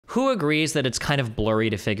who agrees that it's kind of blurry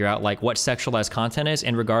to figure out like what sexualized content is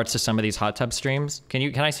in regards to some of these hot tub streams?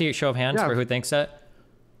 Can I see a show of hands for who thinks that?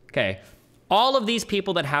 Okay. All of these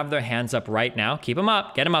people that have their hands up right now, keep them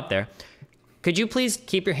up, get them up there. Could you please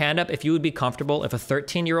keep your hand up if you would be comfortable if a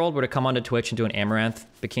 13-year-old were to come onto Twitch and do an amaranth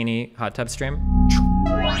bikini hot tub stream?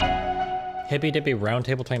 Hippy Dippy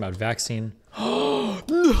roundtable talking about vaccine. Oh,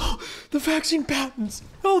 no, the vaccine patents.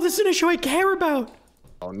 Oh, this is an issue I care about.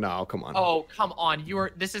 Oh no, come on. Oh, come on.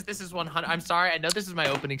 This is 100. I'm sorry. I know this is my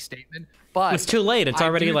opening statement, but it's too late. It's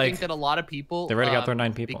already I like think that a lot of people they already got their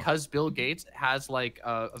 9 people. Because Bill Gates has like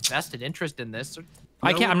a vested interest in this.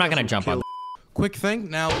 I'm not going to jump on. Quick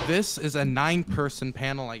thing. Now, this is a 9-person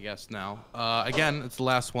panel, I guess now. Again, it's the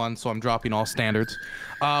last one, so I'm dropping all standards.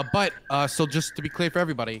 So just to be clear for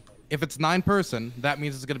everybody, if it's 9-person, that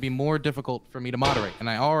means it's going to be more difficult for me to moderate. And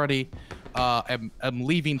I already am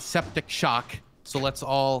leaving septic shock. So let's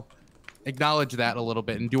all acknowledge that a little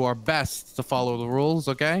bit and do our best to follow the rules,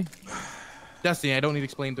 okay? Destiny, I don't need to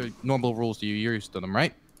explain the normal rules to you. You're used to them,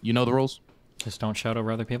 right? You know the rules? Just don't shout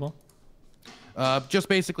over other people? Just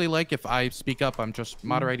basically like if I speak up, I'm just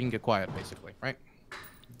moderating, get quiet, basically, right?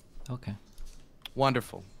 Okay.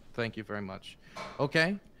 Wonderful. Thank you very much.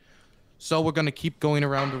 Okay. So we're going to keep going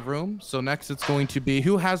around the room. So next it's going to be,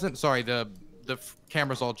 who hasn't, sorry, the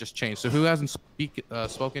cameras all just changed. So who hasn't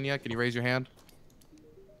spoken yet? Can you raise your hand?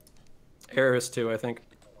 Eris too, I think.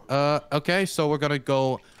 Okay, so we're gonna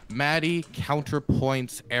go Maddie,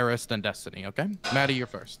 counterpoints, Eris, then Destiny, okay? Maddie, you're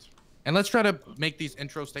first. And let's try to make these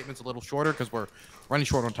intro statements a little shorter because we're running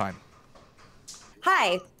short on time.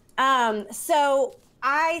 Hi. So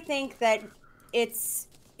I think that it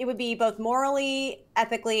would be both morally,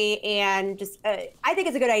 ethically, and just, I think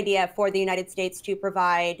it's a good idea for the United States to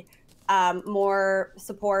provide more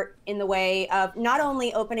support in the way of not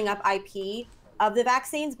only opening up IP of the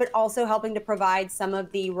vaccines, but also helping to provide some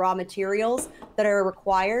of the raw materials that are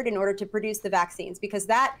required in order to produce the vaccines, because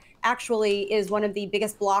that actually is one of the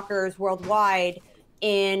biggest blockers worldwide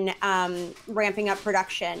in ramping up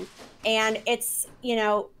production. And it's,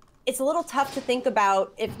 it's a little tough to think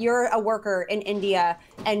about if you're a worker in India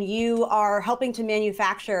and you are helping to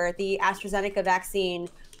manufacture the AstraZeneca vaccine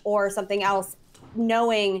or something else,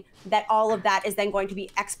 knowing that all of that is then going to be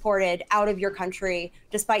exported out of your country,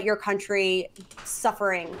 despite your country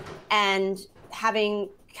suffering and having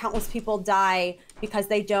countless people die because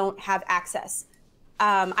they don't have access.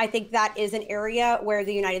 I think that is an area where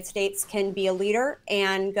the United States can be a leader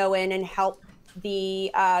and go in and help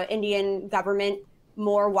the Indian government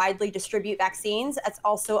more widely distribute vaccines. That's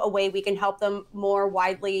also a way we can help them more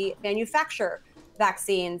widely manufacture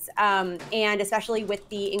vaccines, and especially with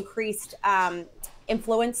the increased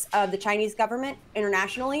influence of the Chinese government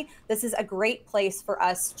internationally, this is a great place for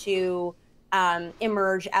us to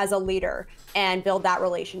emerge as a leader and build that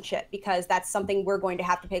relationship, because that's something we're going to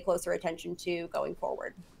have to pay closer attention to going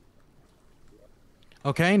forward.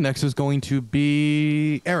 Okay, next is going to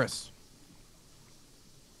be Eris.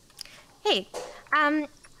 Hey,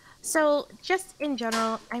 so just in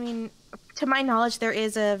general, I mean, to my knowledge, there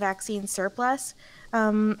is a vaccine surplus,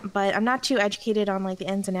 but I'm not too educated on like the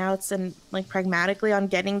ins and outs and like pragmatically on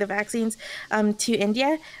getting the vaccines to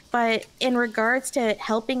India. But in regards to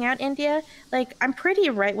helping out India, like I'm pretty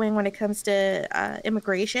right wing when it comes to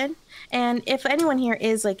immigration. And if anyone here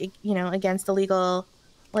is like, against illegal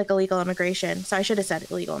immigration, so I should have said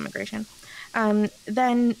illegal immigration,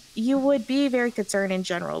 then you would be very concerned in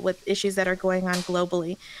general with issues that are going on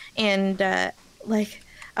globally. And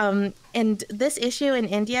and this issue in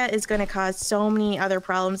India is going to cause so many other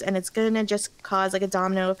problems, and it's going to just cause like a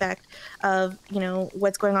domino effect of,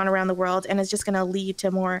 what's going on around the world. And it's just going to lead to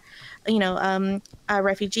more,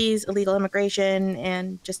 refugees, illegal immigration,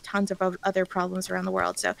 and just tons of other problems around the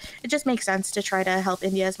world. So it just makes sense to try to help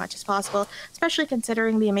India as much as possible, especially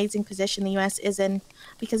considering the amazing position the U.S. is in,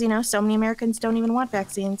 because, so many Americans don't even want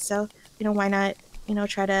vaccines. So, why not,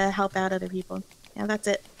 try to help out other people? Yeah, that's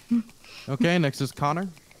it. Okay, next is Connor.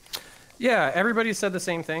 Yeah, everybody said the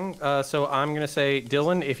same thing. So I'm going to say,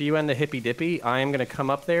 Dylan, if you end the Hippy Dippy, I am going to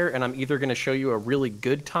come up there and I'm either going to show you a really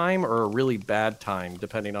good time or a really bad time,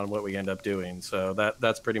 depending on what we end up doing. So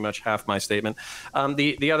that's pretty much half my statement.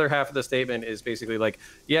 The other half of the statement is basically like,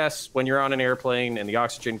 yes, when you're on an airplane and the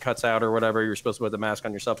oxygen cuts out or whatever, you're supposed to put the mask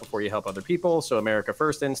on yourself before you help other people. So America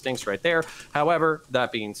first instincts right there. However,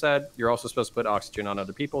 that being said, you're also supposed to put oxygen on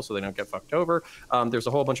other people so they don't get fucked over. There's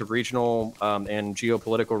a whole bunch of regional and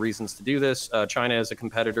geopolitical reasons to do do this. China is a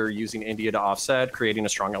competitor using India to offset, creating a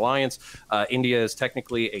strong alliance. India is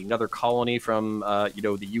technically another colony from,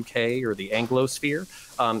 the UK or the Anglosphere.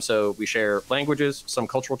 So we share languages, some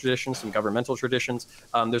cultural traditions, some governmental traditions.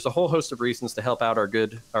 There's a whole host of reasons to help out our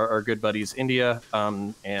good buddies India,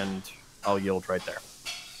 and I'll yield right there.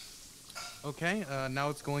 Okay, now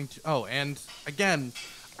it's going to... Oh, and again,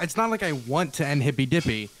 it's not like I want to end Hippy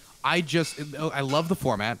Dippy. I love the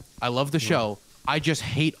format. I love the show. I just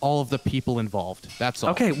hate all of the people involved. That's all.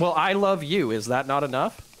 Okay, well, I love you. Is that not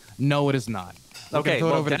enough? No, it is not. Okay,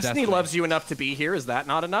 well, Destiny loves you enough to be here. Is that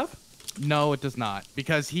not enough? No, it does not.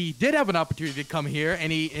 Because he did have an opportunity to come here,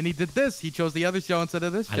 and he did this. He chose the other show instead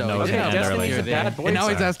of this show. Okay, Destiny's a bad boy. And now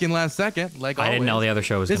he's asking last second. Like I didn't know the other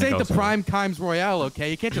show was. This ain't the prime times royale, okay?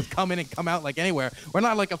 You can't just come in and come out like anywhere. We're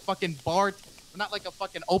not like a fucking bar. We're not like a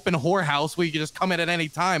fucking open whorehouse where you can just come in at any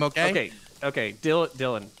time, okay? Okay,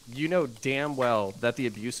 Dylan, you know damn well that the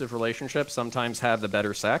abusive relationships sometimes have the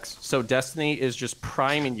better sex. So Destiny is just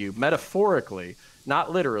priming you, metaphorically,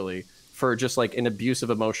 not literally, for just like an abusive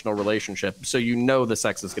emotional relationship. So you know the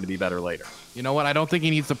sex is going to be better later. You know what? I don't think he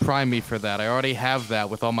needs to prime me for that. I already have that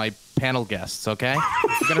with all my panel guests, okay?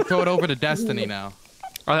 I'm going to throw it over to Destiny now.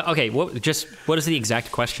 Okay, what is the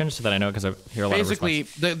exact question so that I know, because I hear a lot of Basically,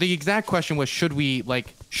 the exact question was, should we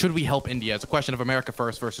help India? It's a question of America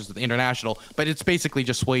first versus the international, but it's basically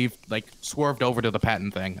just swerved over to the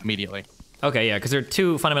patent thing immediately. Okay, yeah, because there are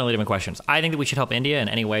two fundamentally different questions. I think that we should help India in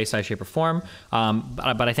any way, size, shape, or form.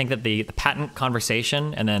 But I think that the patent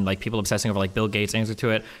conversation and then like people obsessing over like Bill Gates' answer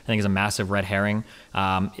to it, I think is a massive red herring.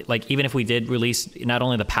 Even if we did release not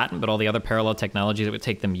only the patent but all the other parallel technologies, it would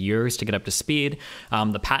take them years to get up to speed.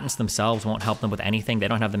 The patents themselves won't help them with anything. They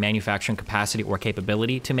don't have the manufacturing capacity or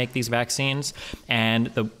capability to make these vaccines. And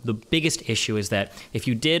the biggest issue is that if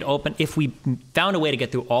we found a way to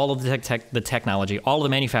get through all of the technology, all of the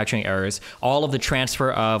manufacturing errors, all of the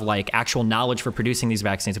transfer of like actual knowledge for producing these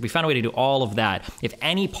vaccines, if we found a way to do all of that, if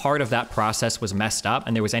any part of that process was messed up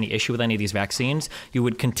and there was any issue with any of these vaccines, you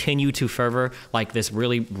would continue to further like this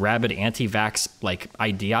really rabid anti-vax like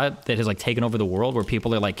idea that has like taken over the world, where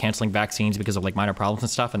people are like canceling vaccines because of like minor problems and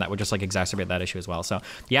stuff, and that would just like exacerbate that issue as well. So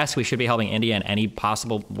yes, we should be helping India in any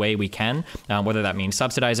possible way we can, whether that means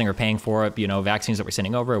subsidizing or paying for vaccines that we're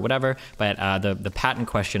sending over or whatever. But the patent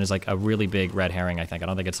question is like a really big red herring, I think. I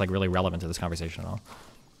don't think it's like really relevant to this conversation at all.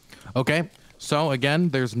 Okay, so again,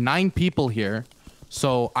 there's 9 people here,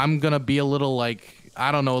 so I'm gonna be a little like,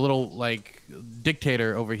 I don't know, a little like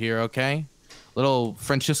dictator over here, okay? Little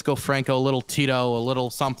Francisco Franco, a little Tito, a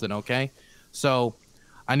little something, okay? So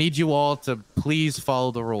I need you all to please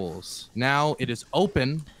follow the rules. Now it is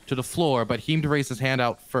open to the floor, but Heem raised his hand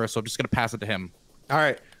out first, so I'm just gonna pass it to him. All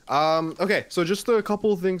right. Okay, so just a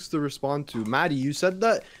couple of things to respond to. Maddie, you said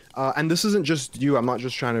that, and this isn't just you, I'm not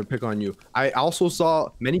just trying to pick on you. I also saw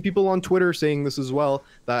many people on Twitter saying this as well,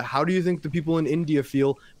 that how do you think the people in India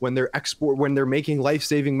feel when they're making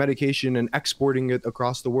life-saving medication and exporting it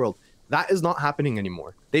across the world? That is not happening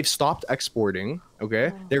anymore. They've stopped exporting,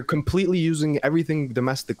 okay? They're completely using everything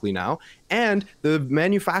domestically now. And the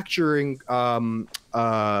manufacturing CEO,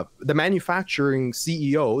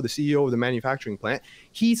 the CEO of the manufacturing plant,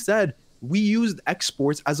 he said, we used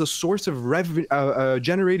exports as a source of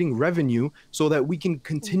generating revenue so that we can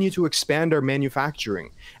continue to expand our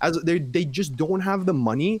manufacturing. As they just don't have the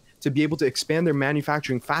money to be able to expand their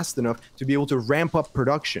manufacturing fast enough to be able to ramp up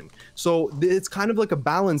production. So it's kind of like a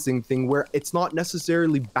balancing thing where it's not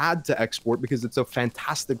necessarily bad to export because it's a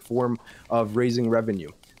fantastic form of raising revenue.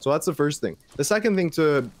 So that's the first thing. The second thing,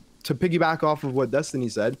 to piggyback off of what Destiny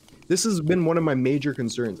said, this has been one of my major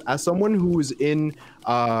concerns. As someone who is in,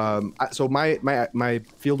 so my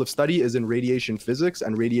field of study is in radiation physics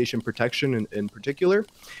and radiation protection in particular.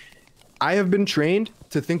 I have been trained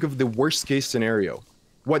to think of the worst case scenario.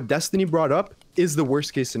 What Destiny brought up is the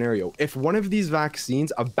worst case scenario. If one of these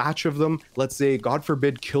vaccines, a batch of them, let's say, God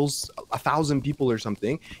forbid, kills 1,000 people or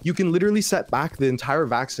something, you can literally set back the entire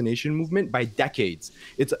vaccination movement by decades.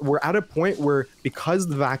 We're at a point where, because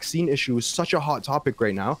the vaccine issue is such a hot topic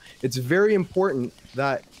right now, it's very important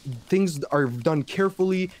that things are done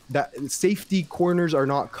carefully, that safety corners are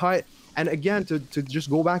not cut. And again, to just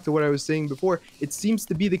go back to what I was saying before, it seems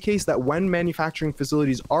to be the case that when manufacturing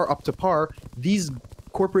facilities are up to par, these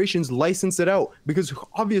corporations license it out, because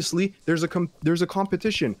obviously there's a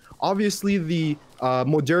competition. Obviously the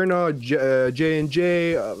Moderna,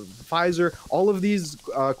 J&J, Pfizer, all of these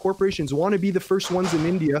corporations want to be the first ones in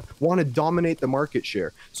India, want to dominate the market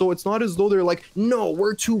share. So it's not as though they're like, no,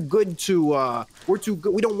 we're too good.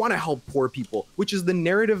 We don't want to help poor people, which is the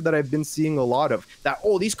narrative that I've been seeing a lot of, that,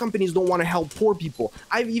 oh, these companies don't want to help poor people.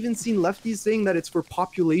 I've even seen lefties saying that it's for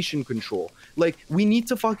population control. Like, we need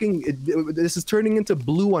to this is turning into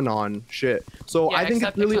blue anon shit. So I think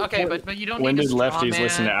it's really okay, but you don't when need did to lefties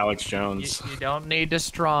listen to Alex Jones? You don't need to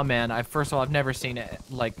straw man. First of all, I've never seen it.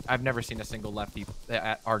 Like, I've never seen a single lefty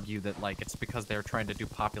argue that like it's because they're trying to do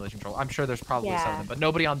population control. I'm sure there's probably some of them, but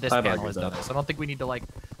nobody on this panel has done this. I don't think we need to like.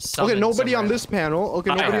 Okay, nobody on this panel.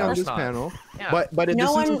 Okay, nobody on this panel. Yeah. But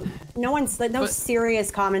no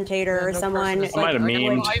serious commentator or someone. I might have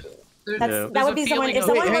memed. That would be someone. If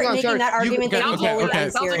someone were making that argument, they'd be wholly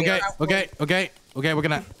unserious. Okay. We're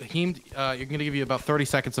gonna you're gonna give you about 30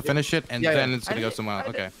 seconds to finish it, and then it's gonna go somewhere else.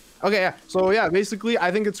 Okay. Okay, yeah. So yeah, basically,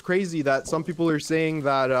 I think it's crazy that some people are saying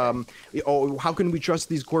that, oh, how can we trust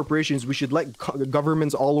these corporations? We should let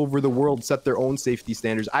governments all over the world set their own safety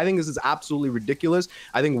standards. I think this is absolutely ridiculous.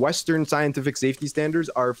 I think Western scientific safety standards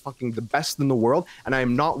are fucking the best in the world, and I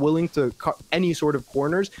am not willing to cut any sort of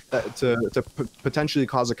corners to potentially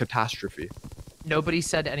cause a catastrophe. Nobody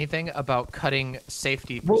said anything about cutting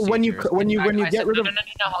safety procedures. Well, when you get rid of no,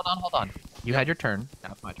 hold on. You had your turn.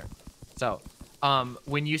 Now it's my turn. So.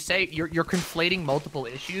 When you say you're conflating multiple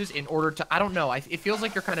issues in order to, I don't know, it feels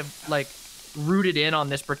like you're kind of like rooted in on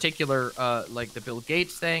this particular like the Bill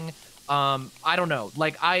Gates thing. I don't know,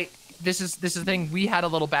 like this is the thing, we had a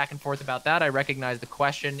little back and forth about that. I recognize the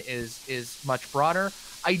question is much broader.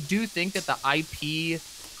 I do think that the IP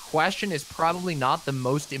question is probably not the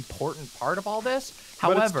most important part of all this.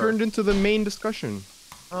 However, but it's turned into the main discussion.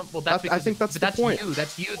 Well, I think that's the point.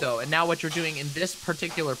 That's you, though. And now what you're doing in this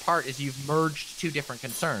particular part is you've merged two different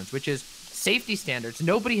concerns, which is safety standards.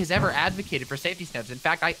 Nobody has ever advocated for safety standards. In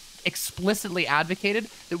fact, I explicitly advocated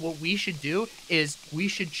that what we should do is we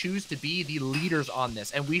should choose to be the leaders on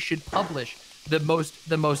this, and we should publish the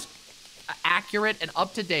most accurate and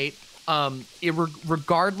up-to-date,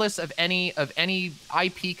 regardless of any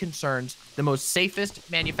IP concerns, the most safest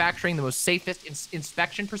manufacturing, the most safest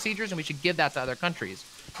inspection procedures, and we should give that to other countries.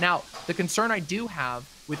 Now, the concern I do have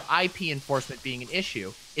with IP enforcement being an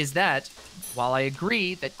issue is that while I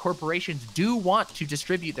agree that corporations do want to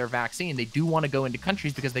distribute their vaccine, they do want to go into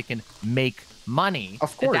countries because they can make money.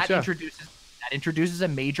 Of course, that introduces a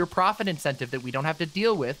major profit incentive that we don't have to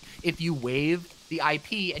deal with if you waive the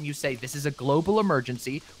IP and you say this is a global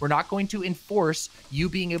emergency. We're not going to enforce you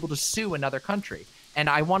being able to sue another country. And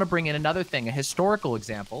I want to bring in another thing, a historical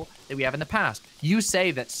example that we have in the past. You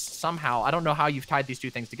say that somehow, I don't know how you've tied these two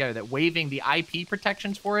things together, that waiving the IP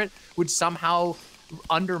protections for it would somehow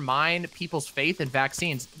undermine people's faith in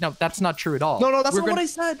vaccines. No, that's not true at all. No, that's not what I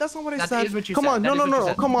said. That's not what I said. That is what you said. Come on, no.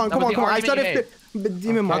 Come on. I said if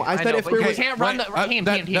there was... You can't run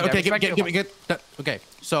the... Okay,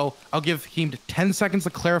 so I'll give Heemed 10 seconds to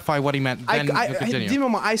clarify what he meant, then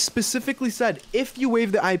continue. I specifically said, if you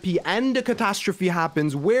waive the IP and a catastrophe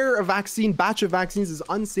happens where a batch of vaccines is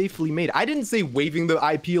unsafely made. I didn't say waiving the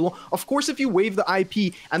IP alone. Of course, if you waive the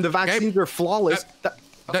IP and the vaccines are flawless...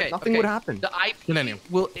 nothing would happen. The IP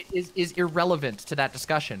is irrelevant to that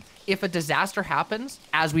discussion. If a disaster happens,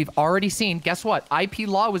 as we've already seen, guess what? IP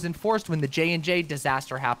law was enforced when the J&J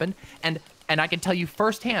disaster happened, and I can tell you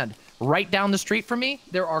firsthand, right down the street from me,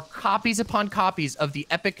 there are copies upon copies of the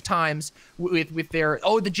Epic Times with their,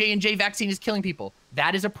 the J&J vaccine is killing people.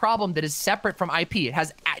 That is a problem that is separate from IP. It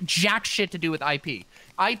has jack shit to do with IP.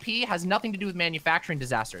 IP has nothing to do with manufacturing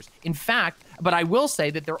disasters. In fact, but I will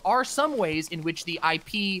say that there are some ways in which the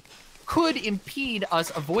IP could impede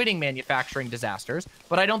us avoiding manufacturing disasters,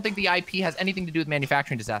 but I don't think the IP has anything to do with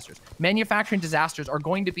manufacturing disasters. Manufacturing disasters are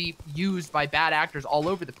going to be used by bad actors all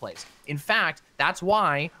over the place. In fact, that's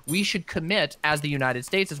why we should commit, as the United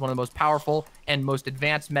States is one of the most powerful and most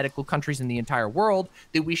advanced medical countries in the entire world,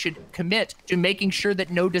 that we should commit to making sure that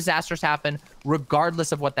no disasters happen,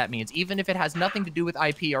 regardless of what that means, even if it has nothing to do with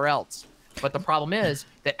IP or else. But the problem is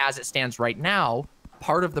that as it stands right now,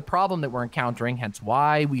 part of the problem that we're encountering, hence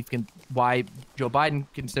why Joe Biden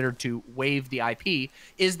considered to waive the IP,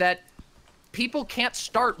 is that people can't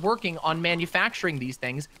start working on manufacturing these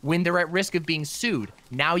things when they're at risk of being sued.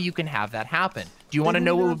 Now you can have that happen. Do you want to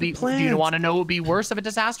know what would be? Do you want to know what would be worse of a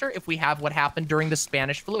disaster? If we have what happened during the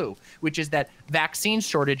Spanish flu, which is that vaccine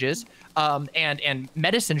shortages and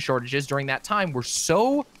medicine shortages during that time were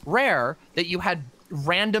so rare that you had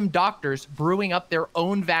random doctors brewing up their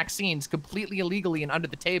own vaccines completely illegally and under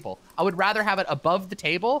the table. I would rather have it above the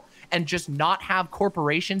table and just not have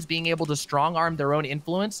corporations being able to strong arm their own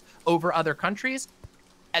influence over other countries.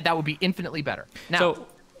 And that would be infinitely better. Now, so,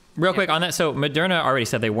 real quick on that. So Moderna already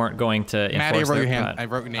said they weren't going to enforce Maddie, I wrote their your hand. I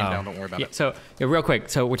wrote your name down. Don't worry about it. So real quick.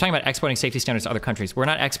 So we're talking about exporting safety standards to other countries. We're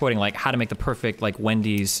not exporting like how to make the perfect like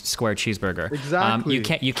Wendy's square cheeseburger. Exactly.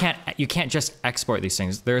 You can't just export these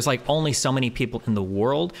things. There's like only so many people in the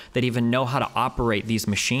world that even know how to operate these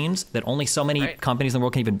machines. That only so many companies in the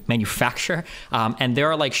world can even manufacture. And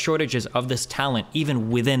there are like shortages of this talent even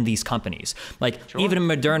within these companies. Like even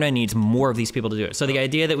Moderna needs more of these people to do it. So the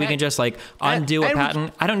idea that we can just like undo a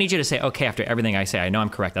patent. I don't need you to say okay after everything I say. I know I'm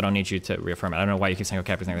correct. I don't need you to reaffirm it. I don't know why you keep saying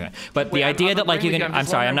okay after everything. But the idea that like you can, I'm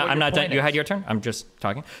sorry, I'm not done. You had your turn. I'm just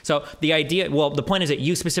talking. So the idea, well, the point is that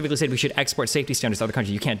you specifically said we should export safety standards to other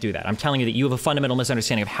countries. You can't do that. I'm telling you that you have a fundamental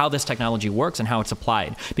misunderstanding of how this technology works and how it's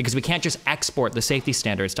applied, because we can't just export the safety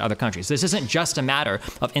standards to other countries. This isn't just a matter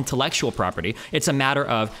of intellectual property. It's a matter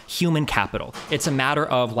of human capital. It's a matter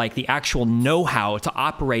of like the actual know-how to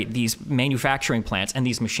operate these manufacturing plants and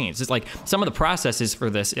these machines. It's like some of the processes for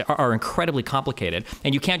this are incredibly complicated,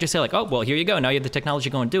 and you can't just say like, oh, well, here you go. Now you have the technology,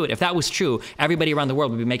 go and do it. If that was true, everybody around the world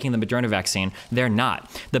would be making the Moderna vaccine. They're not.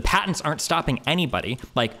 The patents aren't stopping anybody.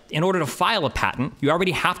 Like, in order to file a patent, you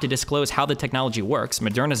already have to disclose how the technology works.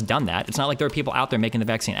 Moderna's done that. It's not like there are people out there making the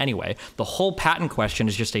vaccine anyway. The whole patent question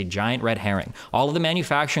is just a giant red herring. All of the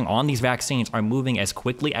manufacturing on these vaccines are moving as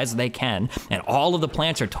quickly as they can, and all of the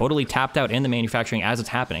plants are totally tapped out in the manufacturing as it's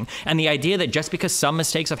happening. And the idea that just because some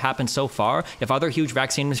mistakes have happened so far, if other huge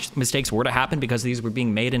vaccine mistakes were to happen because these were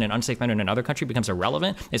being made in an unsafe manner in another country becomes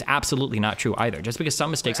irrelevant is absolutely not true either. Just because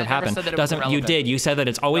some mistakes have happened doesn't. You did. You said that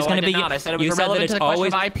it's always going to be. I said it was you said that it's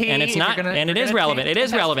always IP, and it's not. And it is relevant. It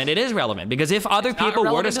is relevant. It is relevant because if other people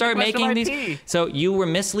were to start making these, so you were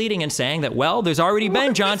misleading and saying that there's already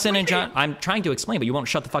been Johnson and Johnson. I'm trying to explain, but you won't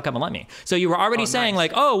shut the fuck up and let me. So you were already saying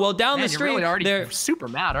like, oh well, down the street. You're really already super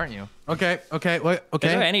mad, aren't you? Okay. Wait.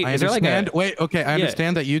 Okay. Is there like a, wait. Okay. I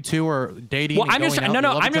understand that you two are dating. Well, I'm just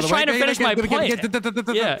I'm just trying to finish my point.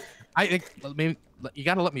 Yeah. You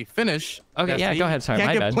gotta let me finish. Okay, yeah, go ahead. Sorry, you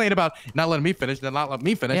my can't bad. complain about not letting me finish, then not let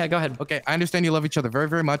me finish. Yeah, go ahead. Okay, I understand you love each other very,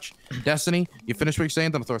 very much. Destiny, you finish what you're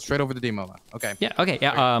saying, then I'm gonna throw it straight over to Demo now. Okay. Yeah. Okay.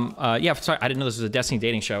 Yeah. Yeah. Sorry, I didn't know this was a Destiny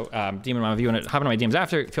dating show. Demon Mom, if you want to hop into my DMs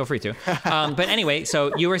after, feel free to. But anyway,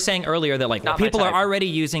 so you were saying earlier that like people are already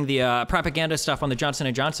using the propaganda stuff on the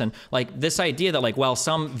Johnson & Johnson. Like this idea that like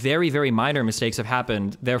some very, very minor mistakes have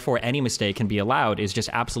happened, therefore any mistake can be allowed is just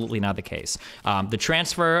absolutely not the case. The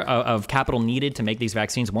transfer of capital needed to make these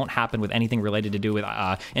vaccines won't happen with anything related to do with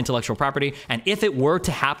intellectual property. And if it were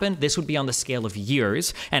to happen, this would be on the scale of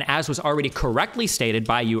years. And as was already correctly stated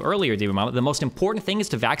by you earlier, Demon Mama, the most important thing is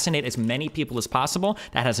to vaccinate as many people as possible.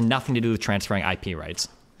 That has nothing to do with transferring IP rights.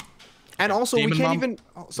 And also, we can't even.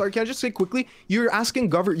 Oh, sorry, can I just say quickly? You're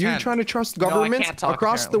asking You're trying to trust governments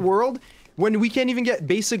across the world when we can't even get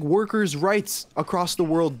basic workers' rights across the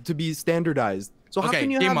world to be standardized. So how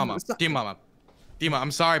can you have? Dima,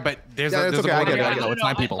 I'm sorry, but there's a okay, border. It's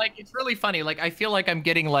 9 people. Like, it's really funny. Like, I feel like I'm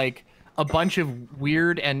getting like a bunch of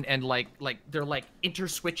weird and like they're like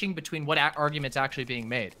interswitching between what arguments actually being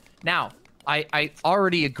made. Now, I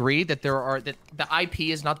already agree that that the IP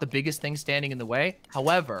is not the biggest thing standing in the way.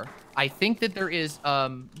 However, I think that there is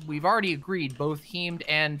we've already agreed, both Heemed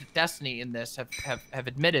and Destiny in this have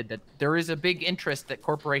admitted that there is a big interest that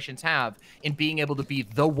corporations have in being able to be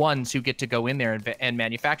the ones who get to go in there and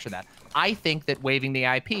manufacture that. I think that waiving the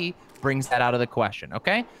IP brings that out of the question,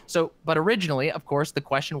 okay? So, but originally, of course, the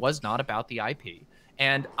question was not about the IP.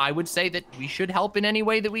 And I would say that we should help in any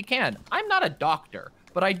way that we can. I'm not a doctor,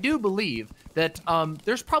 but I do believe that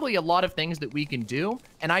there's probably a lot of things that we can do.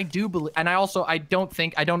 And I do believe, and I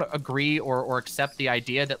don't agree or accept the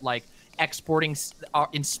idea that like exporting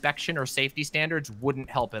inspection or safety standards wouldn't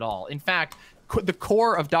help at all. In fact, the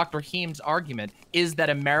core of Dr. Heem's argument is that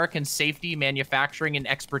American safety, manufacturing, and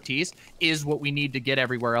expertise is what we need to get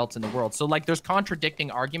everywhere else in the world. So like there's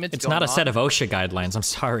contradicting arguments. It's not a set of OSHA guidelines. I'm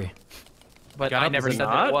sorry. But I never said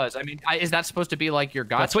that it was. I mean, is that supposed to be like your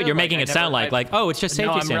gotcha? That's what you're making it sound like. Like, oh, it's just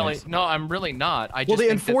safety standards. I'm really not. Well,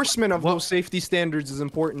 the enforcement of those safety standards is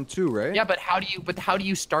important too, right? Yeah, but how do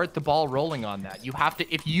you start the ball rolling on that? You have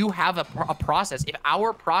to, if you have a process, if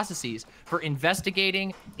our processes for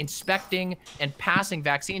investigating, inspecting, and passing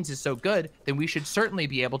vaccines is so good, then we should certainly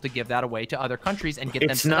be able to give that away to other countries and get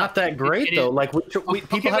them. It's not that great though. Like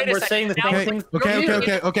people were saying the same thing.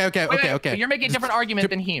 Okay. You're making a different argument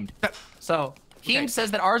than Heemed. So Heemed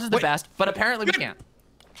says that ours is the best, but apparently we can't.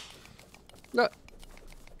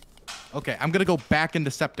 Okay, I'm gonna go back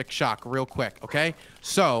into septic shock real quick. Okay,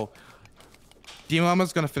 so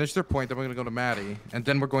D-Mama's gonna finish their point. Then we're gonna go to Maddie, and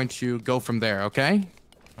then we're going to go from there. Okay.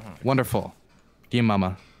 Wonderful.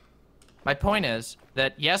 D-Mama. My point is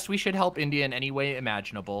that, yes, we should help India in any way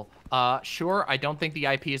imaginable. Sure, I don't think the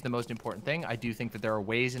IP is the most important thing. I do think that there are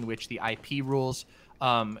ways in which the IP rules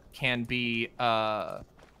can be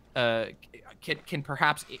can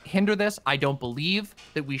perhaps hinder this. I don't believe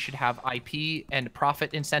that we should have IP and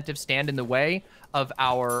profit incentives stand in the way of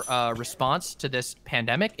our response to this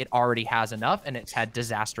pandemic. It already has enough, and it's had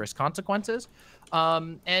disastrous consequences.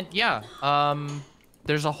 And yeah,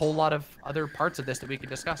 there's a whole lot of other parts of this that we could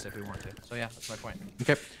discuss if we want to. So yeah, that's my point.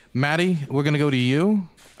 Okay, Maddie, we're gonna go to you.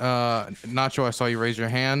 Nacho, I saw you raise your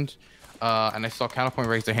hand, and I saw Counterpoint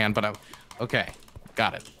raise their hand, but okay,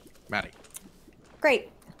 got it. Maddie. Great.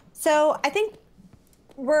 So I think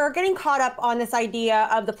we're getting caught up on this idea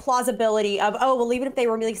of the plausibility of, oh, well, even if they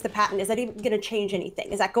release the patent, is that even going to change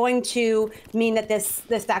anything? Is that going to mean that this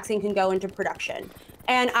vaccine can go into production?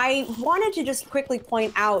 And I wanted to just quickly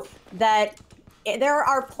point out that there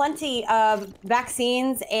are plenty of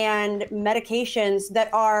vaccines and medications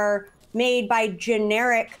that are made by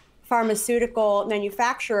generic pharmaceutical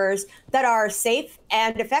manufacturers that are safe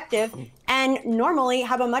and effective and normally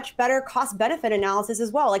have a much better cost-benefit analysis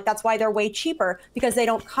as well. Like, that's why they're way cheaper, because they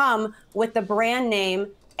don't come with the brand name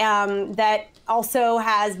that also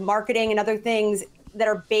has marketing and other things that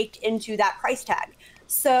are baked into that price tag.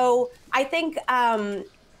 So I think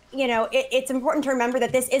it's important to remember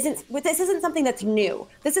that this isn't something that's new.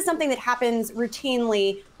 This is something that happens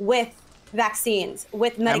routinely with vaccines,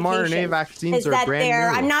 with medications. mRNA vaccines are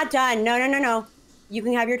brand new. I'm not done. No. You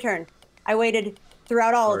can have your turn. I waited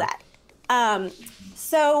throughout all of that.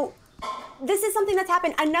 So this is something that's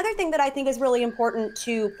happened. Another thing that I think is really important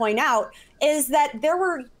to point out is that there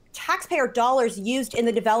were taxpayer dollars used in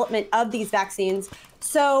the development of these vaccines.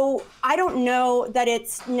 So I don't know that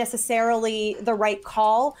it's necessarily the right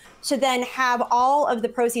call to then have all of the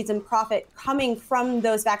proceeds and profit coming from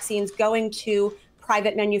those vaccines going to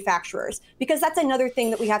private manufacturers, because that's another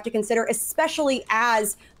thing that we have to consider, especially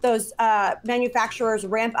as those manufacturers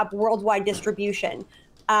ramp up worldwide distribution.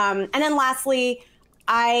 And then lastly,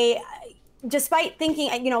 despite thinking,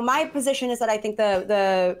 my position is that I think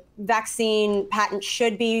the vaccine patent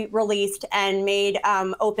should be released and made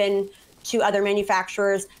open to other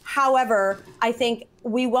manufacturers. However, I think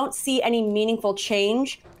we won't see any meaningful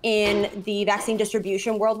change in the vaccine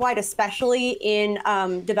distribution worldwide, especially in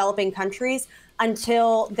developing countries,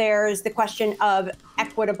 until there's the question of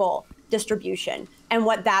equitable distribution and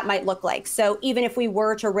what that might look like. So even if we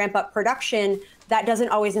were to ramp up production, that doesn't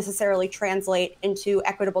always necessarily translate into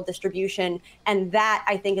equitable distribution. And that,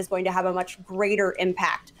 I think, is going to have a much greater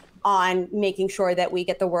impact on making sure that we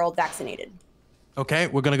get the world vaccinated. Okay,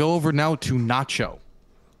 we're going to go over now to Nacho.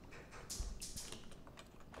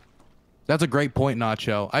 That's a great point,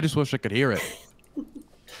 Nacho. I just wish I could hear it.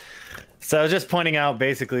 So I was just pointing out,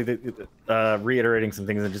 basically, reiterating some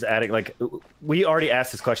things and just adding, like, we already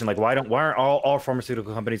asked this question, like, why aren't all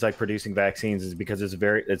pharmaceutical companies like producing vaccines? Is because it's a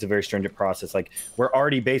very stringent process. Like, we're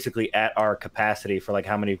already basically at our capacity for like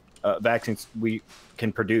how many vaccines we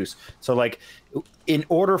can produce. So like, in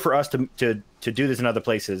order for us to do this in other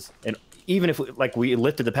places, and even if we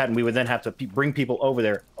lifted the patent, we would then have to bring people over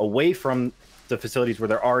there away from the facilities where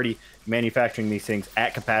they're already manufacturing these things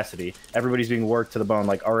at capacity. Everybody's being worked to the bone,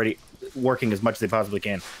 like already working as much as they possibly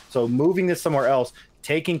can. So moving this somewhere else,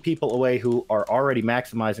 taking people away who are already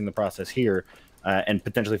maximizing the process here, and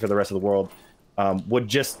potentially for the rest of the world, would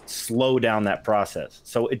just slow down that process.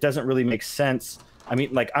 So it doesn't really make sense. I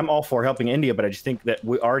mean, like, I'm all for helping India, but I just think that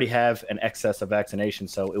we already have an excess of vaccination,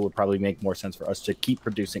 so it would probably make more sense for us to keep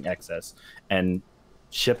producing excess and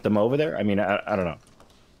ship them over there. I mean, I don't know.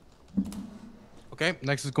 Okay,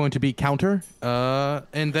 next is going to be Counter,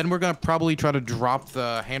 and then we're going to probably try to drop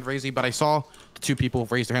the hand raising, but I saw two people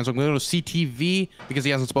raise their hands, so I'm going to go to CTV because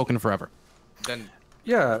he hasn't spoken forever. Then.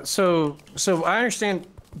 Yeah, so I understand.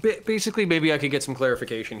 Basically, maybe I could get some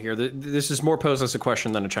clarification here. This is more posed as a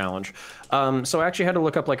question than a challenge. So I actually had to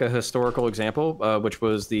look up like a historical example, which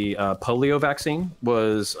was the polio vaccine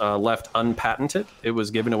was left unpatented. It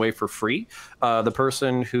was given away for free. The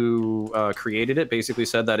person who created it basically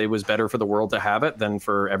said that it was better for the world to have it than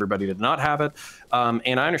for everybody to not have it.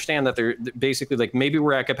 And I understand that they're basically, like, maybe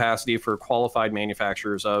we're at capacity for qualified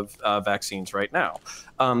manufacturers of vaccines right now.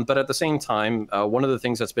 But at the same time, one of the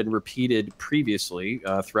things that's been repeated previously,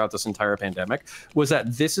 throughout this entire pandemic was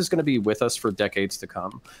that this is going to be with us for decades to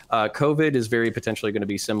come. COVID is very potentially going to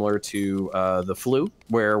be similar to the flu,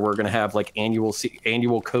 where we're going to have like annual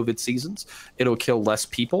COVID seasons. It'll kill less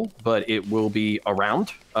people, but it will be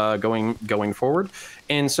around going forward.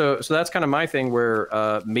 And so that's kind of my thing,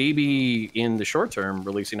 where maybe in the short term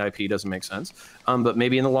releasing IP doesn't make sense, but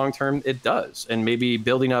maybe in the long term it does. And maybe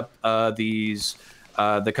building up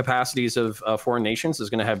the capacities of foreign nations is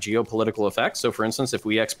going to have geopolitical effects. So for instance, if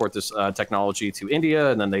we export this technology to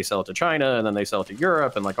India and then they sell it to China and then they sell it to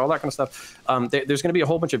Europe and like all that kind of stuff, there's going to be a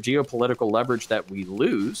whole bunch of geopolitical leverage that we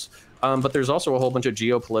lose. But there's also a whole bunch of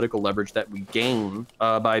geopolitical leverage that we gain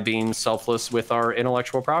by being selfless with our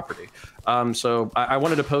intellectual property. So I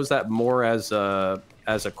wanted to pose that more as a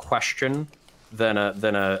question than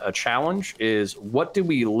a challenge, is what do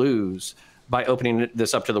we lose by opening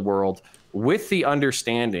this up to the world, with the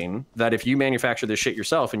understanding that if you manufacture this shit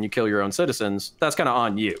yourself and you kill your own citizens, that's kind of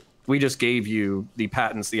on you. We just gave you the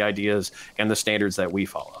patents, the ideas, and the standards that we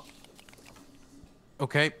follow.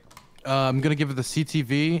 Okay. I'm going to give it the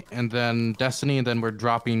CTV and then Destiny, and then we're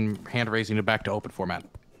dropping hand raising it back to open format.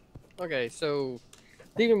 Okay, so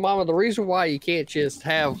Demon Mama, the reason why you can't just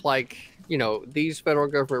have, like, you know, these federal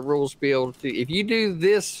government rules built, if you do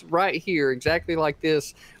this right here, exactly like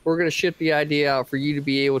this, we're going to ship the idea out for you to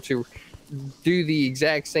be able to do the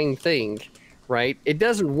exact same thing, right? It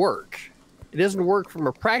doesn't work. It doesn't work from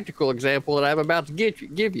a practical example that I'm about to give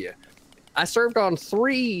you. I served on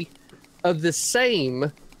 3 of the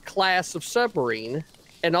same class of submarine,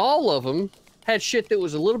 and all of them had shit that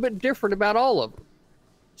was a little bit different about all of them.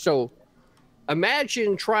 So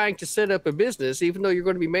imagine trying to set up a business, even though you're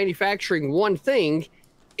going to be manufacturing one thing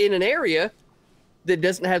in an area that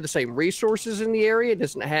doesn't have the same resources in the area,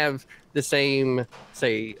 doesn't have the same,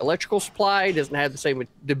 say, electrical supply, doesn't have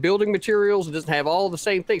the building materials, it doesn't have all the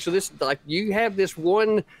same things. So this, like, you have this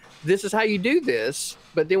one, this is how you do this,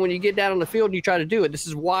 but then when you get down on the field and you try to do it, this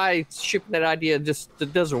is why shipping that idea just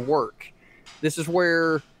doesn't work. This is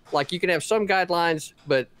where, like, you can have some guidelines,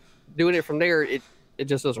 but doing it from there, it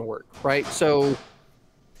just doesn't work, right? So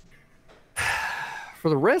for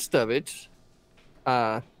the rest of it,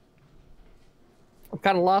 I'm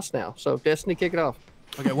kind of lost now. So Destiny, kick it off.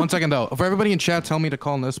 Okay, 1 second though. For everybody in chat, tell me to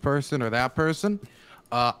call this person or that person.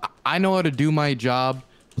 I know how to do my job.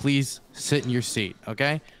 Please sit in your seat,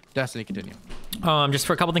 okay? Destiny, continue. Just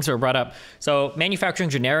for a couple things that were brought up. So manufacturing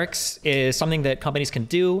generics is something that companies can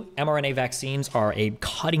do. mRNA vaccines are a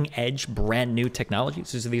cutting edge, brand new technology.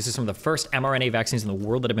 So these are some of the first mRNA vaccines in the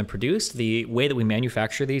world that have been produced. The way that we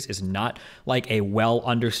manufacture these is not like a well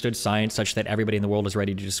understood science such that everybody in the world is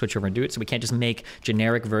ready to just switch over and do it. So we can't just make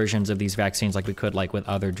generic versions of these vaccines like we could like with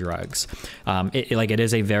other drugs. It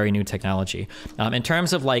is a very new technology. In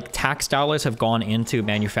terms of like tax dollars have gone into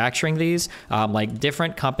manufacturing these, like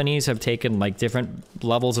different companies have taken like different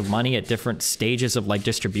levels of money at different stages of like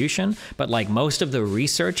distribution, but like most of the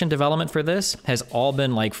research and development for this has all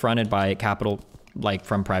been like fronted by capital, like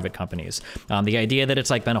from private companies. The idea that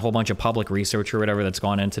it's like been a whole bunch of public research or whatever that's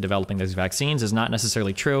gone into developing these vaccines is not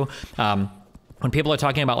necessarily true. When people are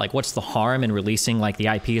talking about like what's the harm in releasing like the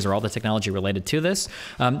IPs or all the technology related to this,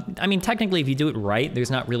 I mean, technically if you do it right, there's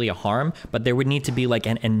not really a harm, but there would need to be like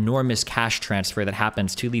an enormous cash transfer that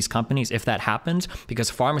happens to these companies if that happens, because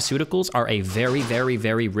pharmaceuticals are a very, very,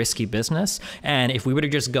 very risky business. And if we were to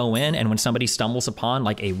just go in and when somebody stumbles upon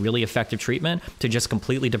like a really effective treatment to just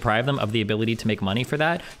completely deprive them of the ability to make money for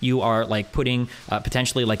that, you are like putting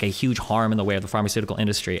potentially like a huge harm in the way of the pharmaceutical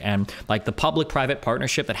industry. And like the public-private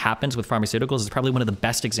partnership that happens with pharmaceuticals is probably one of the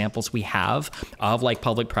best examples we have of like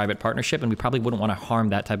public-private partnership, and we probably wouldn't want to harm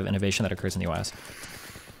that type of innovation that occurs in the US.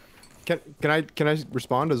 Can I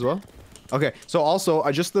respond as well? Okay, so also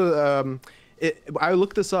I just I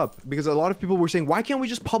looked this up because a lot of people were saying, why can't we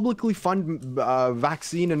just publicly fund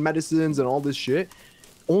vaccine and medicines and all this shit?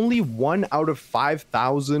 Only 1 out of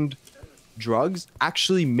 5,000 drugs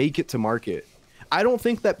actually make it to market. I don't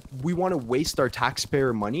think that we want to waste our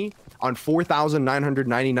taxpayer money on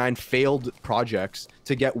 4,999 failed projects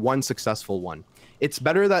to get one successful one. It's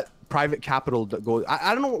better that private capital goes.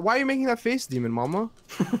 I don't know why you're making that face, Demon Mama.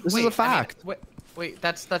 This is a fact. I mean, wait,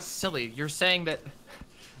 that's silly. You're saying that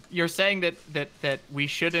we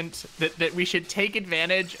shouldn't that we should take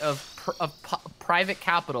advantage of private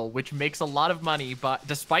capital, which makes a lot of money, but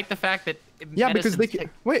despite the fact that because they can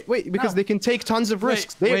they can take tons of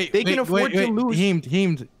risks. They can afford to lose.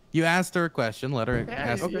 Heemed, You asked her a question. Let her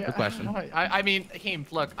ask the question. I mean, Heem,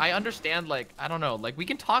 look, I understand. Like, I don't know. Like, we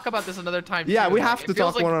can talk about this another time. Yeah, too. we Like, have to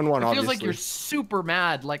talk one-on-one. It feels like obviously. you're super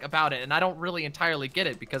mad, like, about it, and I don't really entirely get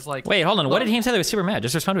it because, like. Wait, hold on. What did Heem say that was super mad?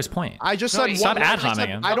 Just respond to his point. I just No, said stop one- ad I just said,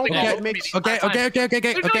 homing him. I don't think Okay. it makes.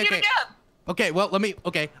 Okay. Okay, well, let me.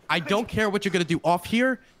 Okay, I don't care what you're gonna do off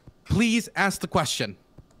here. Please ask the question.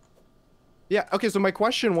 Yeah. Okay. So my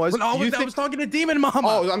question was. I was talking to Demon Mama.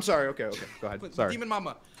 Oh, I'm sorry. Okay. Go ahead. Sorry. Demon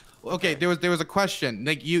Mama. Okay, there was a question.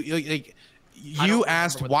 Like you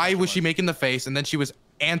asked why was she making the face, and then she was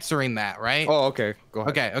answering that, right? Oh, okay. Go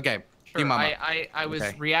ahead. Okay. Sure, Demon Mama. I was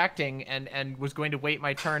reacting and was going to wait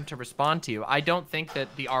my turn to respond to you. I don't think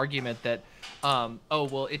that the argument that, oh,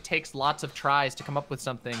 well, it takes lots of tries to come up with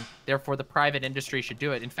something, therefore the private industry should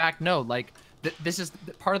do it. In fact, no, like, this is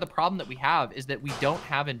part of the problem that we have is that we don't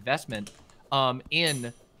have investment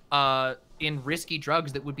in risky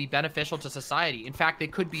drugs that would be beneficial to society. In fact, they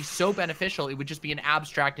could be so beneficial, it would just be an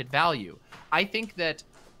abstracted value. I think that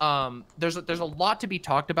there's a lot to be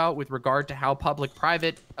talked about with regard to how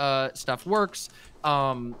public-private stuff works,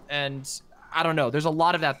 and I don't know. There's a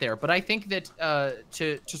lot of that there, but I think that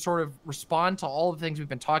to sort of respond to all the things we've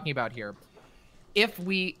been talking about here, if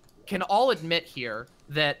we can all admit here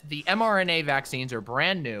that the mRNA vaccines are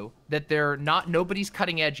brand new, that nobody's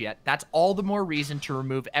cutting edge yet, that's all the more reason to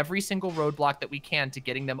remove every single roadblock that we can to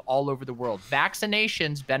getting them all over the world.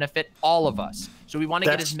 Vaccinations benefit all of us. So we want to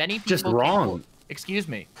get as many people just wrong.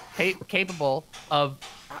 capable of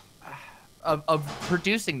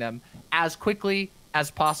producing them as quickly as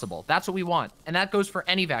possible. That's what we want. And that goes for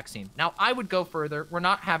any vaccine. Now, I would go further. We're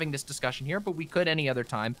not having this discussion here, but we could any other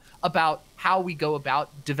time about how we go about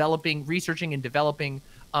researching and developing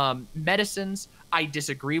medicines. I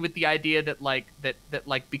disagree with the idea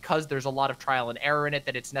that because there's a lot of trial and error in it,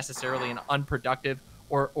 that it's necessarily an unproductive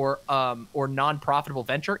or non-profitable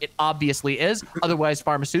venture. It obviously is. Otherwise,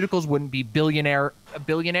 pharmaceuticals wouldn't be billionaires.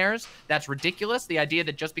 That's ridiculous. The idea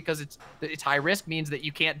that just because it's high risk means that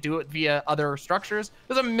you can't do it via other structures.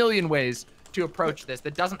 There's a million ways to approach this.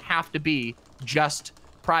 That doesn't have to be just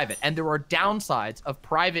private. And there are downsides of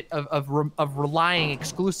private of relying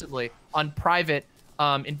exclusively on private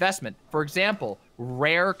investment. For example,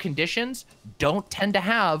 rare conditions don't tend to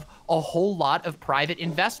have a whole lot of private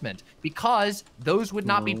investment because those would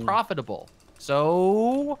not be profitable.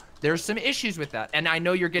 So there's some issues with that. And I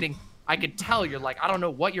know I could tell you're like, I don't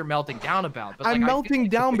know what you're melting down about. But I'm melting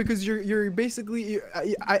down because you're basically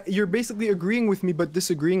agreeing with me but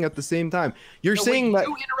disagreeing at the same time. You're saying that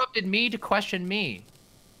you interrupted me to question me.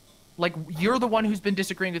 Like, you're the one who's been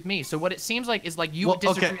disagreeing with me. So what it seems like is like you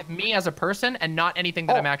disagree with me as a person and not anything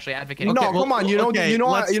that I'm actually advocating. No, come on.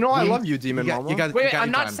 I love you, Demon Mama. Wait, I'm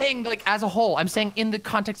not saying like as a whole. I'm saying in the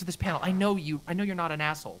context of this panel. I know you're not an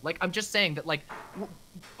asshole. Like, I'm just saying that like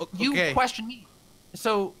you question me.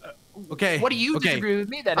 So what do you disagree with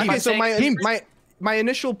me then? Okay, so my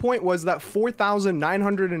initial point was that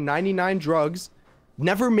 4,999 drugs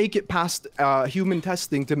never make it past human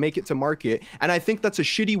testing to make it to market. And I think that's a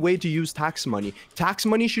shitty way to use tax money. Tax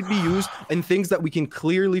money should be used in things that we can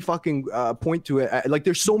clearly fucking point to it. Like,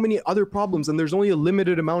 there's so many other problems and there's only a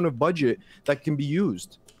limited amount of budget that can be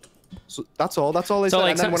used. So that's all I said.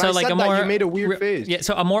 Like, and then when I said that, you made a weird face. Yeah,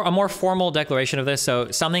 so a more formal declaration of this.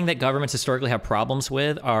 So something that governments historically have problems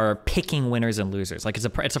with are picking winners and losers. Like, it's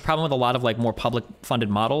a problem with a lot of like more public funded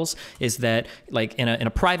models, is that like in a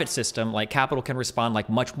private system, like capital can respond like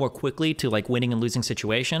much more quickly to like winning and losing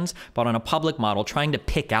situations. But on a public model, trying to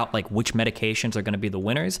pick out like which medications are going to be the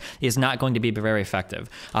winners is not going to be very effective.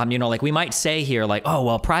 Like we might say here like, oh,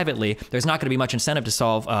 well, privately, there's not going to be much incentive to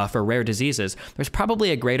solve for rare diseases. There's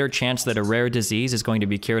probably a greater chance that a rare disease is going to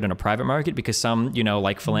be cured in a private market because some,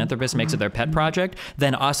 like philanthropist makes it their pet project,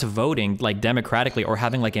 than us voting like democratically or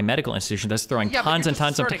having like a medical institution that's throwing tons and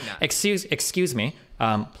tons of excuse me.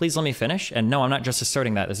 Please let me finish. And no, I'm not just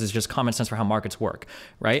asserting that. This is just common sense for how markets work,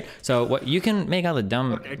 right? So what you can make all the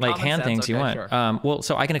dumb hand things you want. Sure. Well,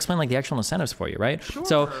 so I can explain like the actual incentives for you, right? Sure,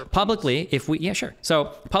 so publicly,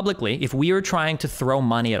 if we are trying to throw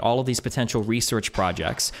money at all of these potential research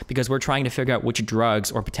projects because we're trying to figure out which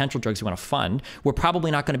drugs or potential drugs we want to fund, we're probably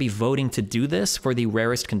not going to be voting to do this for the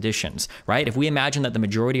rarest conditions, right? If we imagine that the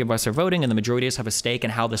majority of us are voting and the majority of us have a stake in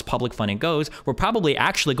how this public funding goes, we're probably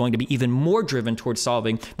actually going to be even more driven towards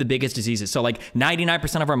solving the biggest diseases. So like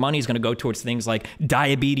 99% of our money is going to go towards things like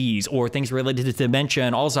diabetes or things related to dementia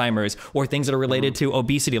and Alzheimer's or things that are related to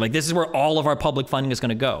obesity. Like, this is where all of our public funding is going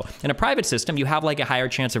to go. In a private system, you have like a higher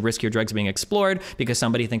chance of riskier drugs being explored because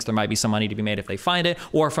somebody thinks there might be some money to be made if they find it,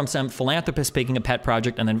 or from some philanthropist picking a pet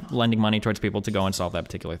project and then lending money towards people to go and solve that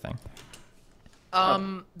particular thing.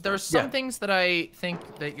 There's some things that I think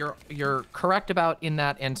that you're correct about in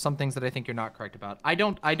that, and some things that I think you're not correct about. I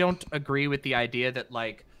don't agree with the idea that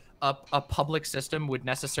like a public system would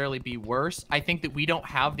necessarily be worse. I think that we don't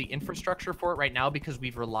have the infrastructure for it right now because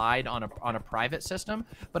we've relied on a private system.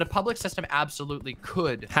 But a public system absolutely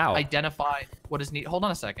could identify what is needed. Hold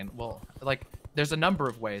on a second. Well, like there's a number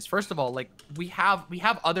of ways. First of all, like we have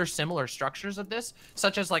other similar structures of this,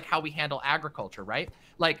 such as like how we handle agriculture, right?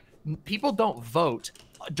 Like people don't vote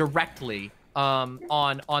directly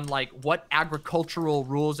on like what agricultural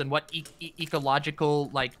rules and what ecological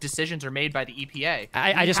like decisions are made by the EPA.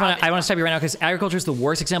 I want to stop you right now because agriculture is the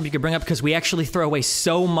worst example you could bring up because we actually throw away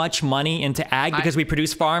so much money into ag because we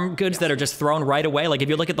produce farm goods that are just thrown right away. Like if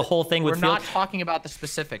you look at the whole thing with we're not talking about the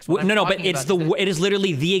specifics. No, but it is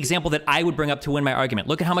literally the example that I would bring up to win my argument.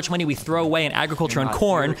 Look at how much money we throw away in agriculture and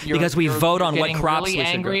corn because we vote on what crops we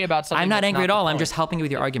should grow. I'm not angry at all. I'm just helping you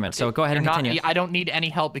with your argument. So go ahead and continue. I don't need any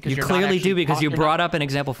help because you clearly do because you brought up an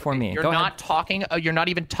example for me. You're not talking. You're not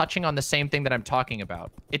even touching on the same thing that I'm talking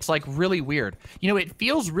about. It's like really weird. You know, it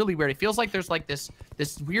feels really weird. It feels like there's like this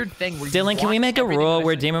weird thing where Dylan, can we make a rule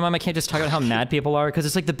where Demon Mama can't just talk about how mad people are? Because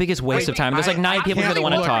it's like the biggest waste of time. There's like 9 people here that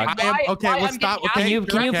want to talk. Okay, let's stop. Can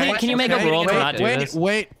you make a rule to not do this?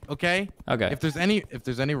 Wait. Okay. Okay. If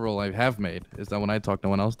there's any rule I have made is that when I talk, no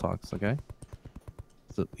one else talks. Okay.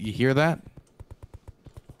 So you hear that?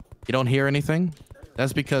 You don't hear anything?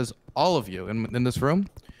 That's because all of you in this room,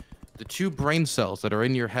 the 2 brain cells that are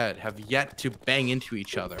in your head have yet to bang into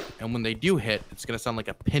each other. And when they do hit, it's going to sound like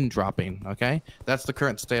a pin dropping, okay? That's the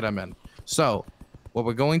current state I'm in. So what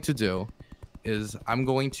we're going to do is I'm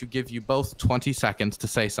going to give you both 20 seconds to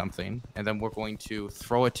say something, and then we're going to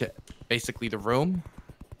throw it to basically the room.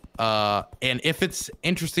 And if it's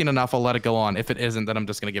interesting enough, I'll let it go on. If it isn't, then I'm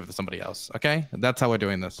just going to give it to somebody else, okay? That's how we're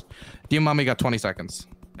doing this. Dear Mommy got 20 seconds.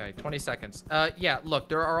 Okay, 20 seconds. Yeah, look,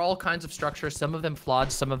 there are all kinds of structures, some of them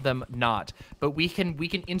flawed, some of them not. But we can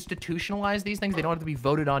institutionalize these things. They don't have to be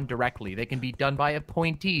voted on directly. They can be done by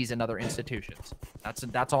appointees in other institutions.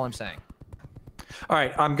 That's all I'm saying. All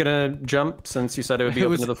right, I'm gonna jump since you said it would be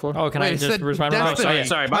open to the floor. Oh, can I just respond?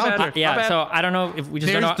 Sorry, my bad. Yeah, so I don't know if we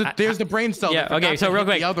just don't know. There's the brain cell. Yeah, okay, so real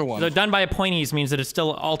quick. The other one. So done by appointees means that it's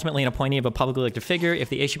still ultimately an appointee of a publicly elected figure. If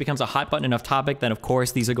the issue becomes a hot button enough topic, then of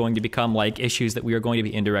course these are going to become like issues that we are going to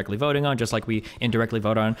be indirectly voting on, just like we indirectly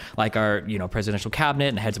vote on like our presidential cabinet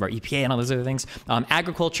and the heads of our EPA and all those other things.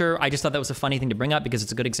 Agriculture, I just thought that was a funny thing to bring up because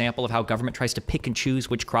it's a good example of how government tries to pick and choose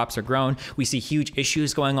which crops are grown. We see huge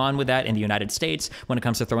issues going on with that in the United States when it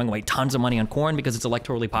comes to throwing away tons of money on corn because it's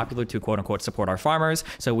electorally popular to quote unquote support our farmers.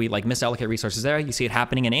 So we like misallocate resources there. You see it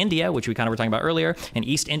happening in India, which we kind of were talking about earlier. In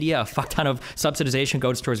East India, a fuck ton of subsidization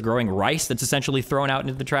goes towards growing rice that's essentially thrown out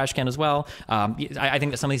into the trash can as well. I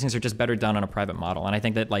think that some of these things are just better done on a private model. And I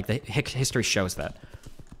think that like the history shows that.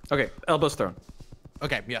 Okay, elbows thrown.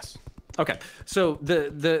 Okay, yes. Okay, so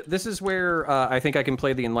this is where I think I can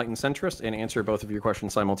play the enlightened centrist and answer both of your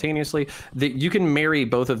questions simultaneously. You can marry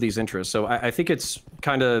both of these interests. So I think it's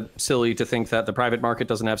kind of silly to think that the private market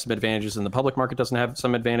doesn't have some advantages and the public market doesn't have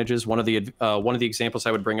some advantages. One of the examples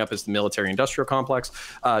I would bring up is the military-industrial complex.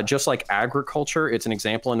 Just like agriculture, it's an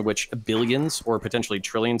example in which billions or potentially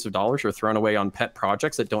trillions of dollars are thrown away on pet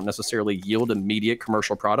projects that don't necessarily yield immediate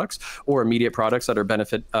commercial products or immediate products that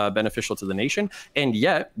are beneficial to the nation, and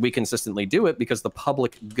yet we consistently do it because the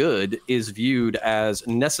public good is viewed as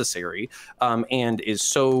necessary and is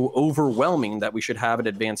so overwhelming that we should have an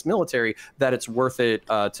advanced military that it's worth it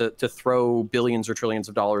to throw billions or trillions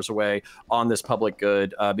of dollars away on this public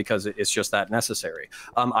good because it's just that necessary.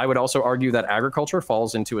 I would also argue that agriculture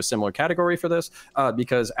falls into a similar category for this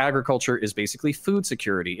because agriculture is basically food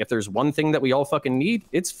security. If there's one thing that we all fucking need,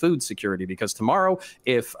 it's food security, because tomorrow,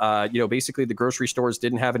 if basically the grocery stores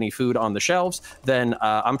didn't have any food on the shelves, then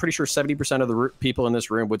I'm pretty sure 70% of the people in this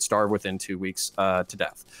room would starve within 2 weeks to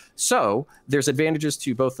death. So there's advantages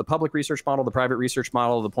to both the public research model, the private research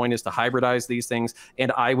model. The point is to hybridize these things.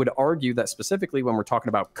 And I would argue that specifically when we're talking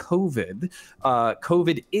about COVID,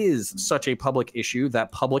 COVID is such a public issue that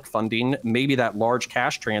public funding, maybe that large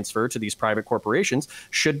cash transfer to these private corporations,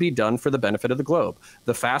 should be done for the benefit of the globe.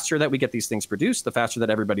 The faster that we get these things produced, the faster that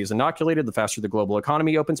everybody is inoculated, the faster the global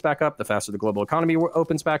economy opens back up, the faster the global economy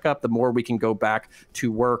opens back up, the more we can go back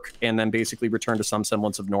to work and then basically return to some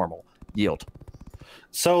semblance of normal. Yield.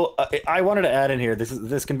 So I wanted to add in here,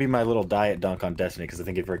 this can be my little diet dunk on Destiny, because I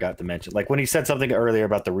think he forgot to mention, like when he said something earlier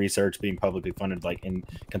about the research being publicly funded, like in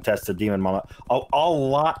contest to Demon Mama, a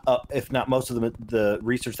lot of, if not most of the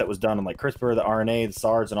research that was done on like CRISPR, the RNA, the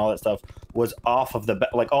SARS, and all that stuff was off of the,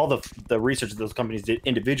 like all the research that those companies did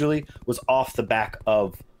individually was off the back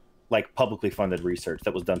of like publicly funded research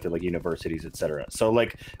that was done through like universities, etc. So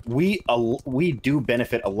like we do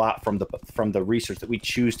benefit a lot from the research that we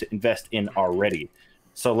choose to invest in already.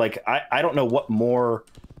 So like I don't know what more.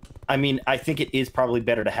 I mean, I think it is probably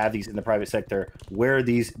better to have these in the private sector where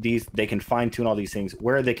these they can fine tune all these things,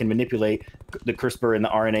 where they can manipulate the CRISPR and the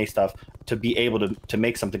RNA stuff to be able to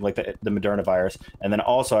make something like the Moderna virus. And then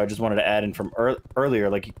also, I just wanted to add in from earlier,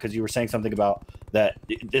 like because you were saying something about that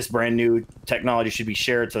this brand new technology should be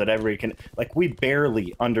shared so that everybody can, like, we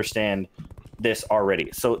barely understand this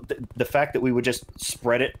already. So the fact that we would just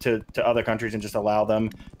spread it to other countries and just allow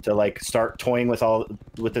them to like start toying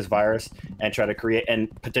with this virus and try to create and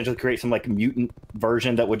potentially create some like mutant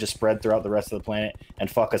version that would just spread throughout the rest of the planet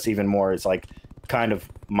and fuck us even more is like kind of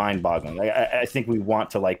mind-boggling. Like, I think we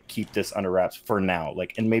want to like keep this under wraps for now,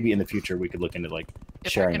 like, and maybe in the future we could look into like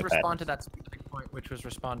sharing. If I can respond to that specific point, which was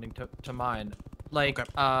responding to mine, like,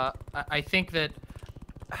 I think that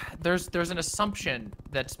there's an assumption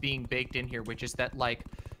that's being baked in here, which is that like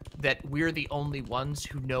that we're the only ones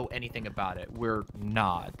who know anything about it. We're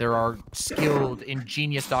not. There are skilled,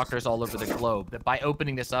 ingenious doctors all over the globe that by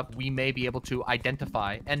opening this up, we may be able to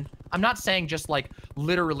identify. And I'm not saying just like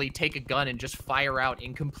literally take a gun and just fire out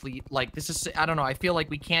incomplete, like this is, I don't know. I feel like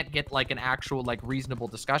we can't get like an actual like reasonable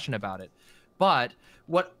discussion about it. But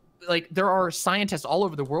what, like, there are scientists all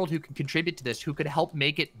over the world who can contribute to this, who could help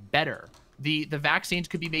make it better. The vaccines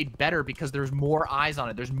could be made better because there's more eyes on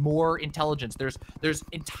it. There's more intelligence. There's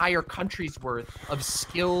entire countries worth of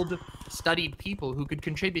skilled, studied people who could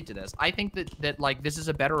contribute to this. I think that like this is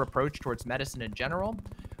a better approach towards medicine in general.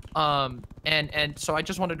 And so I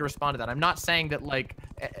just wanted to respond to that. I'm not saying that like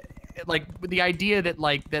the idea that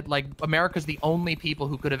like America's the only people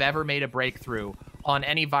who could have ever made a breakthrough on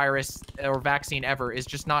any virus or vaccine ever is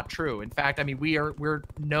just not true. In fact, I mean, we're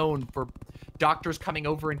known for doctors coming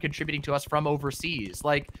over and contributing to us from overseas.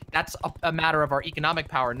 Like, that's a matter of our economic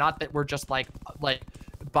power, not that we're just like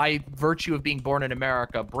by virtue of being born in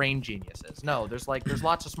America, brain geniuses. No, there's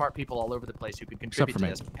lots of smart people all over the place who could contribute to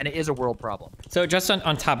this, and it is a world problem. So just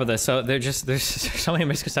on top of this, so there's so many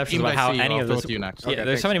misconceptions about how any of this. Yeah,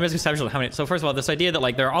 there's so many misconceptions about how many. So first of all, this idea that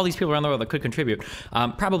like there are all these people around the world that could contribute,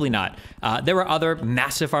 probably not. There were other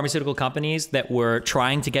massive pharmaceutical companies that were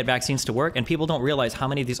trying to get vaccines to work, and people don't realize how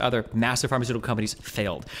many of these other massive pharmaceutical companies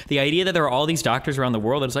failed. The idea that there are all these doctors around the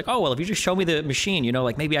world that it's like, oh well, if you just show me the machine, you know,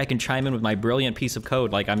 like maybe I can chime in with my brilliant piece of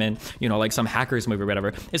code. Like I'm in, you know, like some hackers movie or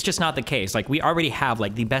whatever. It's just not the case. Like we already have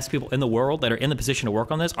like the best people in the world that are in the position to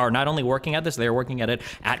work on this are not only working at this, they're working at it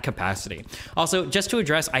at capacity. Also, just to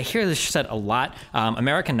address, I hear this said a lot.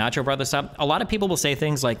 American Nacho brought this up. A lot of people will say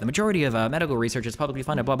things like the majority of medical research is publicly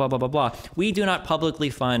funded, blah, blah, blah, blah, blah. We do not publicly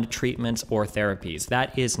fund treatments or therapies.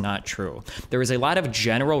 That is not true. There is a lot of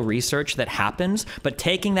general research that happens, but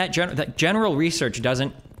taking that general research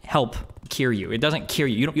doesn't help cure you. It doesn't cure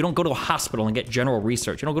you. You don't go to a hospital and get general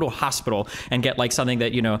research. You don't go to a hospital and get like something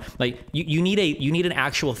that, you know, like you need an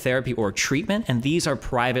actual therapy or treatment, and these are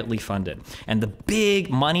privately funded. And the big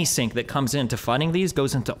money sink that comes into funding these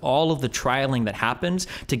goes into all of the trialing that happens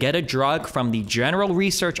to get a drug from the general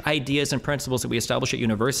research ideas and principles that we establish at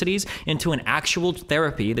universities into an actual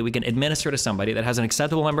therapy that we can administer to somebody that has an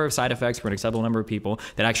acceptable number of side effects for an acceptable number of people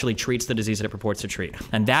that actually treats the disease that it purports to treat.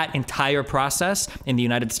 And that entire process in the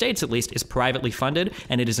United States, at least, is privately funded,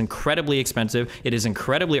 and it is incredibly expensive. It is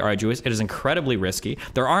incredibly arduous. It is incredibly risky.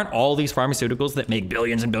 There aren't all these pharmaceuticals that make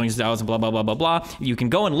billions and billions of dollars and blah, blah, blah, blah, blah. You can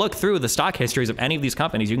go and look through the stock histories of any of these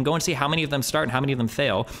companies. You can go and see how many of them start and how many of them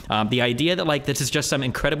fail. The idea that like this is just some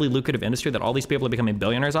incredibly lucrative industry that all these people are becoming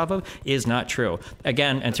billionaires off of is not true.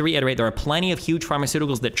 Again, and to reiterate, there are plenty of huge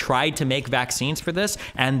pharmaceuticals that tried to make vaccines for this,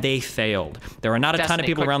 and they failed. There are not a ton of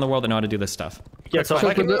people around the world that know how to do this stuff. Yeah, so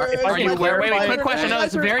Wait, quick question. No,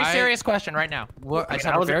 it's a very serious question right now. I just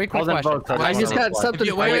have a very quick question. I just got something.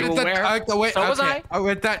 So was I.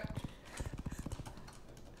 With that.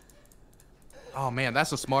 Oh man, that's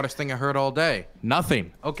the smartest thing I heard all day.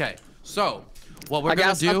 Nothing. Okay, so what we're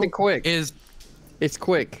gonna do is, it's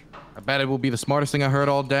quick. I bet it will be the smartest thing I heard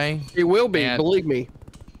all day. It will be, believe me.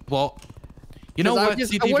 Well, you know what,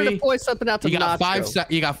 CTV? I wanted to point something out to Nacho.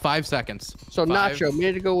 You got 5 seconds. So Nacho, a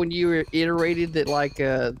minute ago when you iterated that like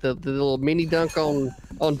the little mini dunk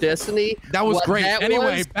on Destiny. That was great.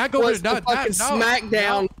 Anyway, back over to the fucking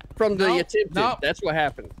smackdown from the attempted. That's what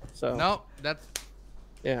happened. So no, that's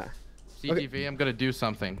yeah. CTV, okay. I'm gonna do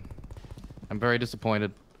something. I'm very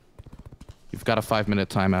disappointed. You've got a 5-minute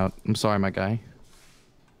timeout. I'm sorry, my guy.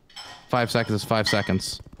 5 seconds is 5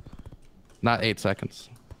 seconds, not 8 seconds.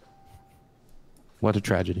 What a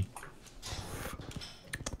tragedy.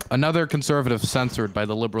 Another conservative censored by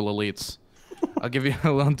the liberal elites. I'll give you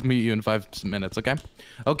I'll to meet you in 5 minutes, okay?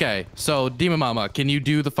 Okay, so Demon Mama, can you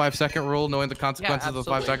do the 5-second rule, knowing the consequences of the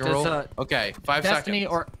 5-second rule? Okay, 5 seconds.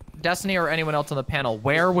 Destiny or anyone else on the panel,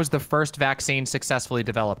 where was the first vaccine successfully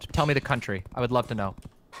developed? Tell me the country. I would love to know.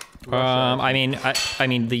 I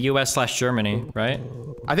mean, the U.S./Germany, right?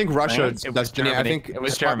 I think Russia. It was Destiny. I Germany. think It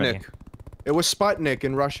was Sputnik. Germany. It was Sputnik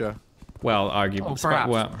in Russia. Well, arguably.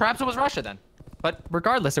 Perhaps it was Russia then. But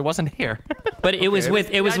regardless, it wasn't here. But it was with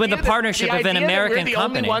the partnership of an American the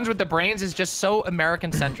company. only ones with the brains is just so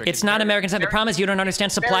American centric. It's not American centric. The problem is you don't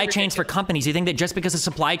understand supply chains for companies. You think that just because a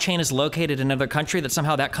supply chain is located in another country, that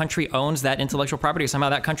somehow that country owns that intellectual property, or somehow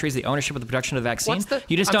that country is the ownership of the production of the vaccine.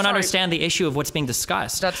 You just don't understand the issue of what's being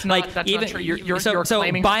discussed. That's not. That's not true. You're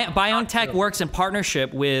claiming BioNTech works in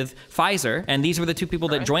partnership with Pfizer, and these were the two people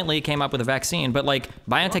that jointly came up with a vaccine. But like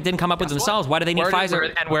BioNTech didn't come up with themselves. Why do they need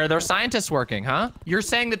Pfizer? And where are their scientists working, huh? You're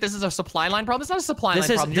saying that this is a supply line problem? It's not a supply line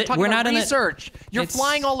problem. You're talking about research. You're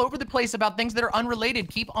flying all over the place about things that are unrelated.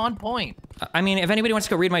 Keep on point. I mean, if anybody wants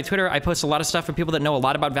to go read my Twitter, I post a lot of stuff from people that know a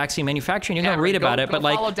lot about vaccine manufacturing. You can go read about it, but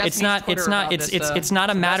like, it's not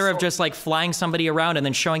a matter of just like flying somebody around and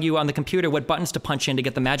then showing you on the computer what buttons to punch in to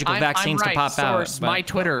get the magical vaccines to pop out. My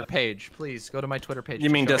Twitter page, please go to my Twitter page. You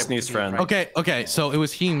mean Destiny's friend? Okay. So it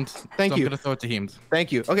was Heemed. Thank you. I'm gonna throw it to Heemed.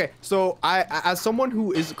 Thank you. Okay, so I, as someone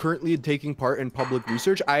who is currently taking part in public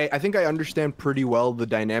research, I think I understand pretty well the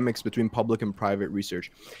dynamics between public and private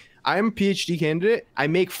research. I am a PhD candidate. I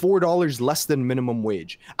make $4 less than minimum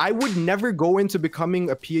wage. I would never go into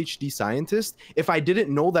becoming a PhD scientist if I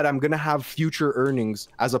didn't know that I'm going to have future earnings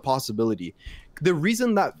as a possibility. The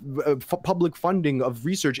reason that public funding of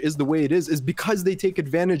research is the way it is because they take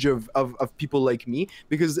advantage of people like me,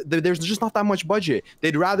 because there's just not that much budget.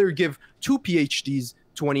 They'd rather give 2 PhDs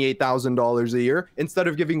 $28,000 a year instead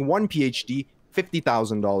of giving 1 PhD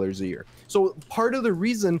 $50,000 a year. So part of the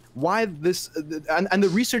reason why this and the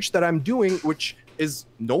research that I'm doing, which is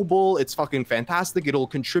noble, it's fucking fantastic, it'll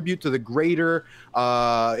contribute to the greater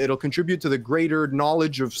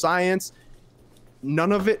knowledge of science.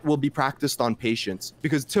 None of it will be practiced on patients,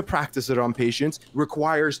 because to practice it on patients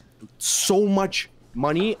requires so much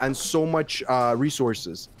money and so much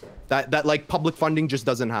resources that like public funding just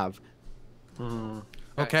doesn't have.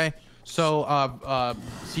 Okay. So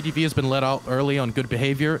CDV has been let out early on good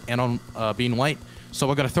behavior and on being white. So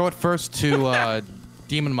we're gonna throw it first to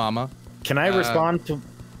Demon Mama. Can I respond to?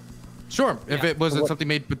 Sure. If it was something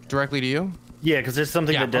made directly to you. Yeah, because there's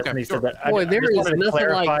something that Destiny said that. Boy, there is nothing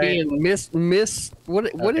like being what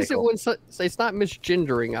Okay, is it when it's not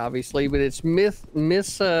misgendering, obviously, but it's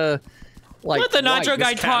like let the Nacho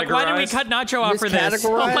guy talk. Why did we cut Nacho off for this?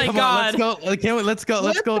 Oh my God! Let's go,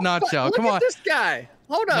 Nacho. Come on. Look at this guy.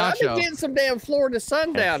 Hold on, I've been getting some damn Florida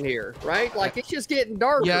sun down here, right? Like, it's just getting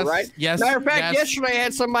darker, right? Yes. Matter of fact, yesterday I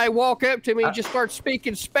had somebody walk up to me and just start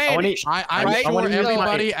speaking Spanish. I'm sure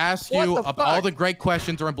everybody asked you all the great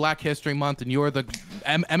questions during Black History Month, and you're the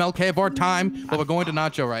MLK of our time, but we're going to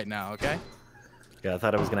Nacho right now, okay? Yeah, I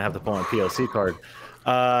thought I was going to have to pull on POC card.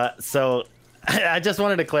 So I just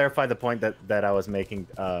wanted to clarify the point that I was making,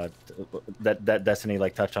 that Destiny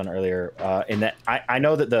like touched on earlier, in that I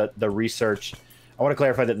know that the research, I want to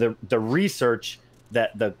clarify that the research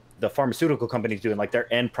that the pharmaceutical companies do, and like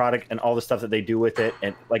their end product and all the stuff that they do with it,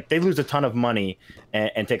 and like they lose a ton of money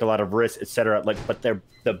and take a lot of risks, etc. Like, but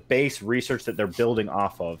the base research that they're building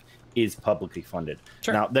off of is publicly funded.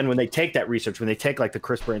 Sure. Now, then when they take that research, when they take like the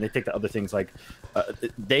CRISPR and they take the other things, like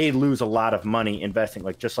they lose a lot of money investing.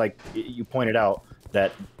 Like, just like you pointed out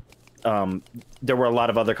that there were a lot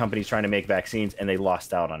of other companies trying to make vaccines and they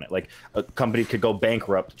lost out on it. Like, a company could go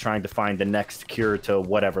bankrupt trying to find the next cure to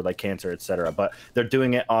whatever, like cancer, etc. But they're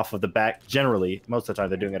doing it off of the back, generally, most of the time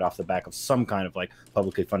they're doing it off the back of some kind of like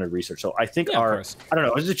publicly funded research. So I think I don't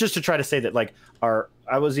know, it's just to try to say that like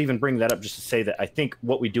I was even bringing that up just to say that I think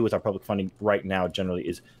what we do with our public funding right now generally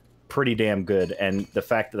is pretty damn good. And the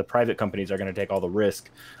fact that the private companies are going to take all the risk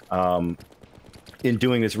in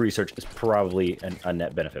doing this research is probably a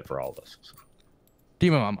net benefit for all of us.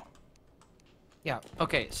 Demon Mama. Yeah.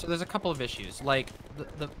 Okay. So there's a couple of issues, like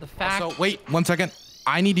the fact. So wait 1 second.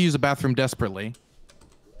 I need to use the bathroom desperately.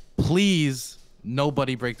 Please,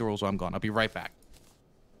 nobody break the rules while I'm gone. I'll be right back.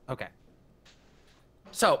 Okay.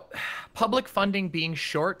 So, public funding being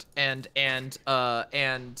short and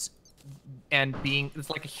being, it's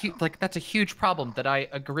like a huge, like that's a huge problem that I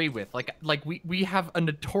agree with. Like we have a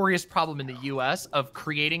notorious problem in the US of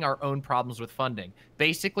creating our own problems with funding.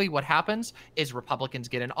 Basically what happens is Republicans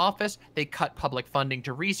get in office, they cut public funding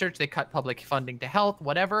to research, they cut public funding to health,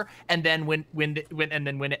 whatever, and then when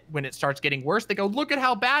it starts getting worse, they go, look at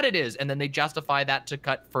how bad it is, and then they justify that to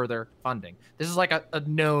cut further funding. This is like a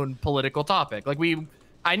known political topic. Like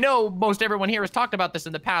I know most everyone here has talked about this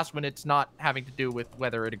in the past when it's not having to do with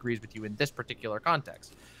whether it agrees with you in this particular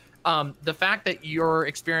context. The fact that your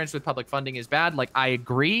experience with public funding is bad, like I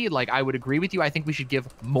agree, like I would agree with you. I think we should give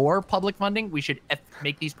more public funding. We should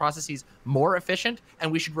make these processes more efficient,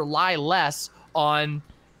 and we should rely less on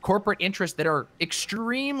corporate interests that are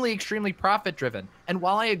extremely, extremely profit driven. And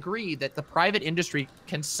while I agree that the private industry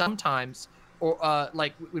can sometimes, or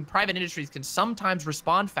like when private industries can sometimes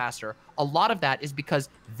respond faster, a lot of that is because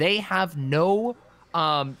they have no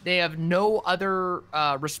other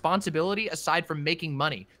responsibility aside from making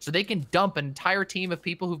money. So they can dump an entire team of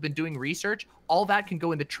people who've been doing research. All that can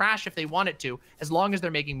go in the trash if they want it to, as long as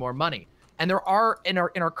they're making more money. And there are, in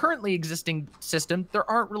our currently existing system, there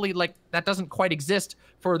aren't really, like, that doesn't quite exist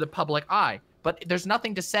for the public eye. But there's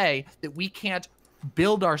nothing to say that we can't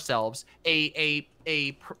build ourselves a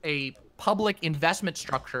public investment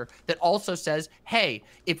structure that also says, hey,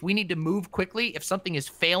 if we need to move quickly, if something is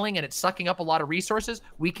failing and it's sucking up a lot of resources,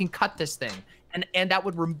 we can cut this thing. And that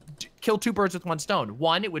would kill two birds with one stone.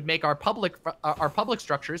 One, it would make our public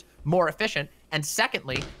structures more efficient. And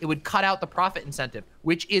secondly, it would cut out the profit incentive,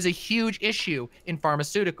 which is a huge issue in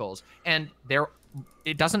pharmaceuticals. And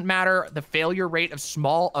it doesn't matter the failure rate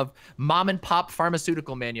of mom and pop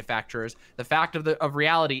pharmaceutical manufacturers. The fact of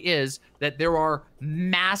reality is that there are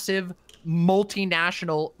massive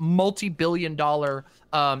multinational, multi-billion dollar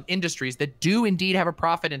industries that do indeed have a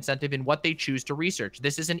profit incentive in what they choose to research.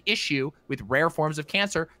 This is an issue with rare forms of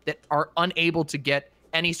cancer that are unable to get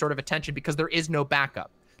any sort of attention because there is no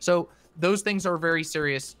backup. So those things are very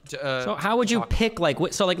serious. So how would you pick, like,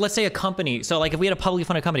 so like, let's say a company, so like if we had a publicly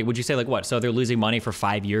funded company, would you say like what? So they're losing money for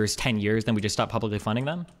 5 years, 10 years, then we just stop publicly funding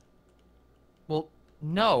them? Well,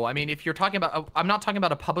 no, I mean, if you're talking about, I'm not talking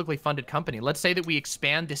about a publicly funded company. Let's say that we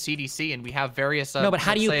expand the CDC and we have various. No, but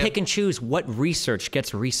how do you pick and choose what research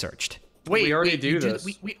gets researched? Wait, we already do this.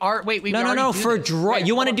 No, for drugs.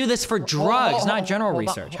 You want to do this for drugs, not general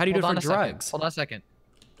research. How do you do it for drugs? Hold on a second.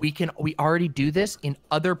 We already do this in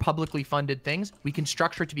other publicly funded things. We can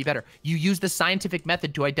structure it to be better. You use the scientific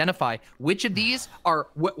method to identify which of these are,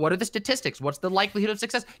 what are the statistics? What's the likelihood of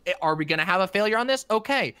success? Are we going to have a failure on this?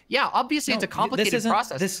 Okay. Yeah, obviously it's a complicated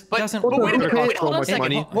process. But wait a minute, hold on a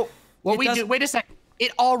second. Wait a second.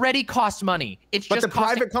 It already costs money. It's but just the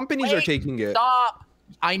private companies are taking it. Stop.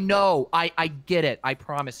 I know. I get it. I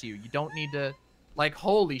promise you. You don't need to, like,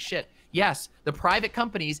 holy shit. Yes, the private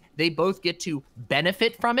companies, they both get to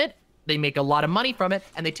benefit from it. They make a lot of money from it,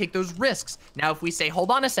 and they take those risks. Now, if we say,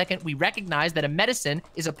 hold on a second, we recognize that a medicine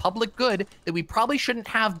is a public good that we probably shouldn't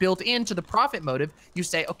have built into the profit motive. You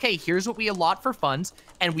say, okay, here's what we allot for funds,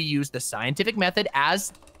 and we use the scientific method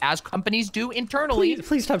as companies do internally.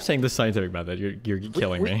 Please stop saying the scientific method. You're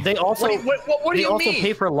killing me. They also what do you mean?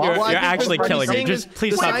 Pay for law. You're actually killing me. Just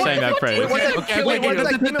please stop saying that phrase.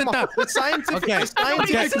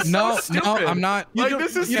 No, I'm not.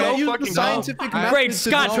 This is so fucking dumb. Great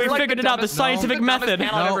Scott, we figured it out. The scientific method.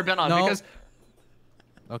 I've ever been on because.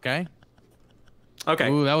 Okay. Okay.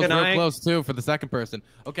 Ooh, that was real close too for the second person.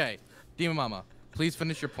 Okay, Demon Mama, please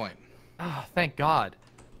finish your point. Oh, thank God.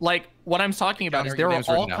 Like, what I'm talking about is there are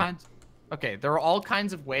all kinds. Okay, there are all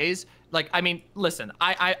kinds of ways. Like, I mean, listen,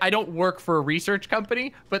 I don't work for a research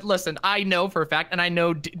company, but listen, I know for a fact, and I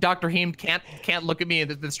know Dr. Heemed can't look at me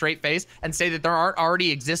in the straight face and say that there aren't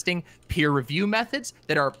already existing peer review methods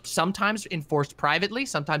that are sometimes enforced privately,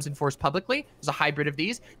 sometimes enforced publicly. There's a hybrid of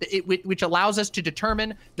these, which allows us to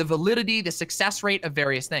determine the validity, the success rate of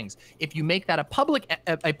various things. If you make that a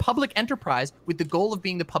public enterprise with the goal of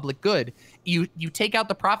being the public good, you take out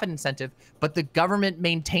the profit incentive, but the government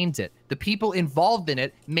maintains it. The people involved in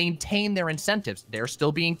it maintain their incentives. They're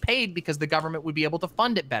still being paid because the government would be able to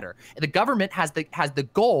fund it better. The government has the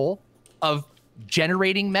goal of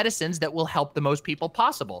generating medicines that will help the most people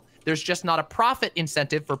possible. There's just not a profit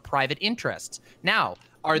incentive for private interests. Now,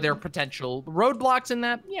 are there potential roadblocks in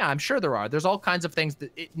that? Yeah, I'm sure there are. There's all kinds of things,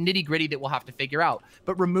 nitty gritty, that we'll have to figure out.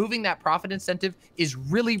 But removing that profit incentive is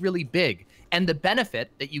really, really big. And the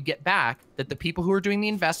benefit that you get back, that the people who are doing the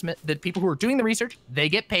investment, the people who are doing the research, they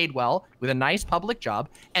get paid well with a nice public job.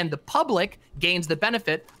 And the public gains the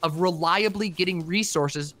benefit of reliably getting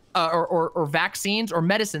resources or vaccines or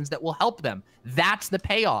medicines that will help them. That's the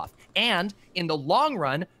payoff. And in the long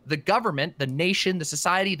run, the government, the nation, the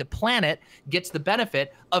society, the planet gets the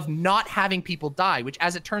benefit of not having people die, which,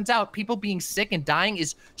 as it turns out, people being sick and dying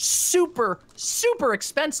is super, super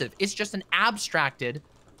expensive. It's just an abstracted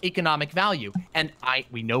economic value. And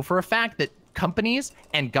we know for a fact that companies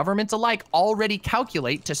and governments alike already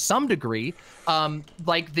calculate to some degree,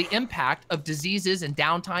 like the impact of diseases and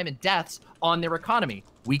downtime and deaths on their economy.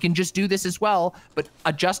 We can just do this as well, but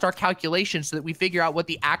adjust our calculations so that we figure out what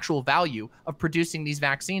the actual value of producing these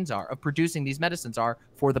vaccines are, of producing these medicines are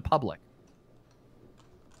for the public.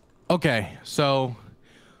 Okay, so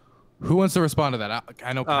who wants to respond to that?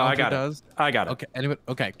 I know Counter I got does. I got it. Okay, anyway,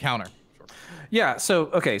 okay, Counter. Yeah,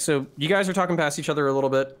 so you guys are talking past each other a little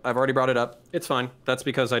bit. I've already brought it up. It's fine. That's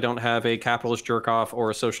because I don't have a capitalist jerk-off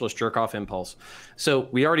or a socialist jerk-off impulse. So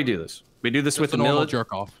we already do this. We do this with the normal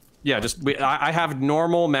jerk-off. Yeah, I have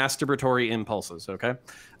normal masturbatory impulses, okay?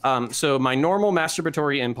 So my normal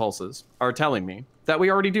masturbatory impulses are telling me that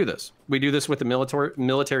we already do this. We do this with the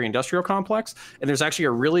military-industrial complex, and there's actually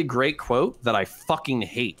a really great quote that I fucking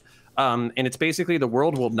hate. And it's basically, the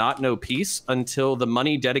world will not know peace until the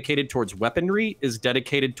money dedicated towards weaponry is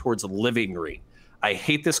dedicated towards livingry. I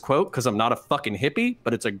hate this quote because I'm not a fucking hippie,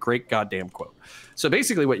 but it's a great goddamn quote. So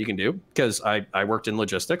basically what you can do, because I worked in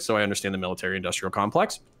logistics, so I understand the military-industrial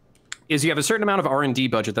complex, is you have a certain amount of R&D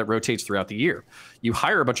budget that rotates throughout the year. You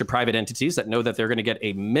hire a bunch of private entities that know that they're going to get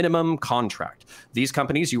a minimum contract. These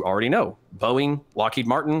companies you already know: Boeing, Lockheed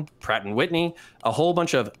Martin, Pratt & Whitney, a whole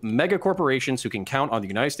bunch of mega corporations who can count on the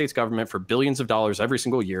United States government for billions of dollars every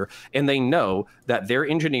single year. And they know that their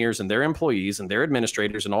engineers and their employees and their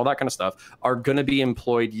administrators and all that kind of stuff are going to be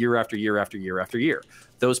employed year after year after year after year.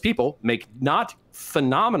 Those people make not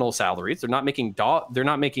phenomenal salaries. They're not making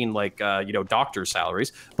like doctor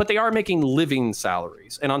salaries, but they are making living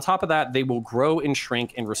salaries. And on top of that, they will grow and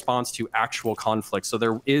shrink in response to actual conflict. So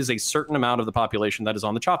there is a certain amount of the population that is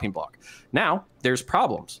on the chopping block. Now, there's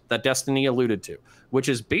problems that Destiny alluded to, which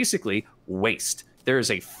is basically waste. There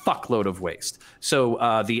is a fuckload of waste.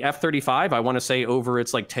 So the F-35, I want to say over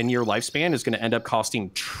its like 10-year lifespan, is going to end up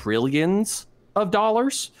costing trillions of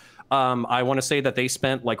dollars. I want to say that they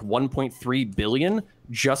spent like 1.3 billion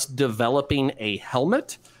just developing a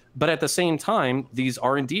helmet. But at the same time, these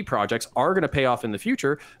R&D projects are going to pay off in the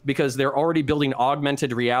future because they're already building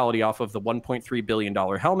augmented reality off of the $1.3 billion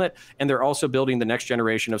helmet. And they're also building the next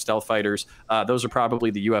generation of stealth fighters. Those are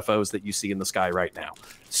probably the UFOs that you see in the sky right now.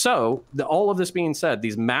 So all of this being said,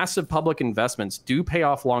 these massive public investments do pay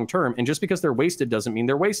off long term. And just because they're wasted doesn't mean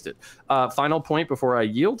they're wasted. Final point before I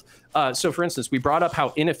yield. So for instance, we brought up how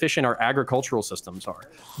inefficient our agricultural systems are.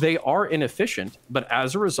 They are inefficient, but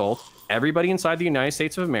as a result, everybody inside the United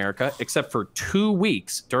States of America, except for 2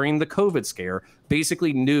 weeks during the COVID scare,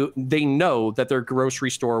 basically know that their grocery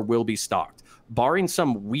store will be stocked. Barring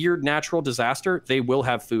some weird natural disaster, they will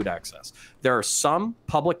have food access. There are some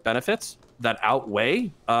public benefits that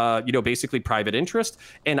outweigh, basically private interest.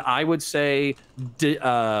 And I would say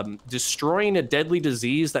destroying a deadly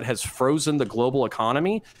disease that has frozen the global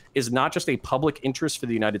economy is not just a public interest for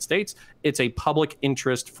the United States, it's a public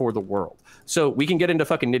interest for the world. So we can get into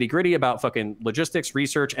fucking nitty gritty about fucking logistics,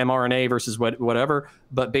 research, mRNA versus whatever,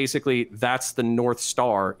 but basically that's the North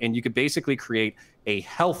Star. And you could basically create a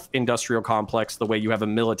health industrial complex the way you have a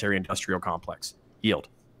military industrial complex. Yield.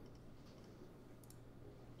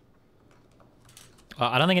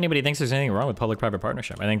 I don't think anybody thinks there's anything wrong with public-private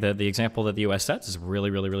partnership. I think that the example that the U.S. sets is really,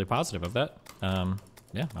 really, really positive of that.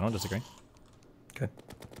 Yeah, I don't disagree.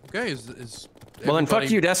 Okay, well, then fuck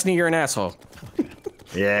you, Destiny. You're an asshole.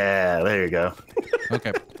 Yeah, there you go.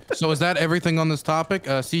 Okay, so is that everything on this topic?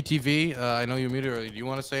 CTV, I know you're muted. Or do you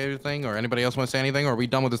want to say anything, or anybody else want to say anything, or are we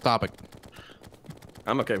done with this topic?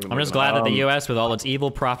 I'm okay with I'm just glad that the U.S., with all its evil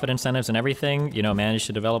profit incentives and everything, managed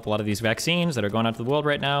to develop a lot of these vaccines that are going out to the world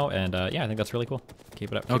right now. And yeah, I think that's really cool.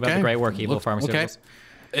 Keep it up. Keep up the great work, Evil Pharmaceuticals.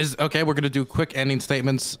 Okay, we're going to do quick ending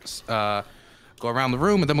statements, go around the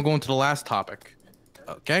room, and then we'll go into the last topic.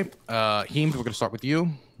 Okay, Heems, we're going to start with you.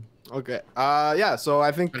 Okay, yeah, so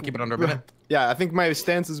I think... Keep it under a minute. Yeah, I think my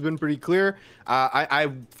stance has been pretty clear.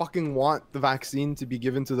 I fucking want the vaccine to be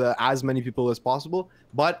given to as many people as possible,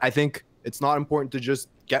 but I think it's not important to just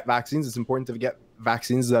get vaccines. It's important to get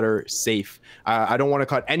vaccines that are safe. I don't want to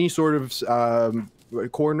cut any sort of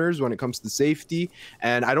corners when it comes to safety,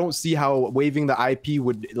 and I don't see how waiving the IP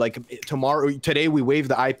would, like, today we waive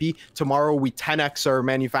the IP, tomorrow we 10x our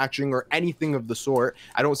manufacturing or anything of the sort.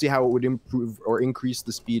 I don't see how it would improve or increase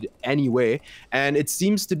the speed anyway. And it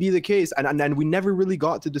seems to be the case, and we never really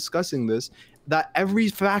got to discussing this, that every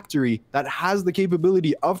factory that has the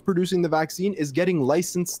capability of producing the vaccine is getting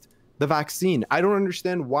licensed the vaccine. I don't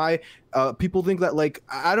understand why people think that, like,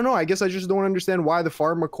 I don't know. I guess I just don't understand why the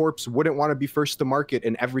pharma corps wouldn't want to be first to market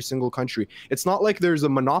in every single country. It's not like there's a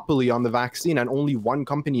monopoly on the vaccine and only one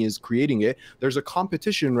company is creating it. There's a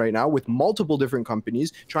competition right now with multiple different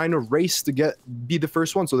companies trying to race to be the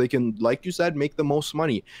first one so they can, like you said, make the most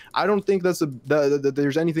money. I don't think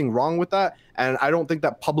there's anything wrong with that. And I don't think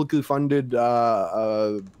that publicly funded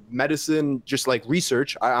medicine, just like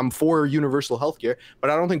research, I'm for universal healthcare, but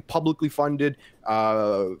I don't think publicly funded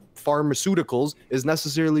pharmaceuticals is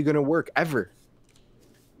necessarily going to work ever.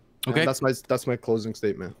 Okay, and that's my closing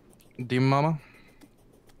statement. Demon Mama.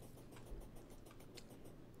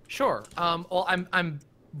 Sure. Well, I'm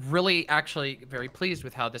really actually very pleased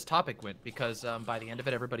with how this topic went, because by the end of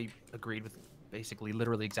it, everybody agreed with basically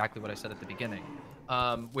literally exactly what I said at the beginning,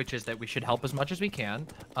 which is that we should help as much as we can.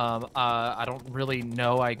 I don't really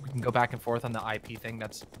know. I can go back and forth on the IP thing.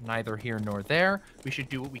 That's neither here nor there. We should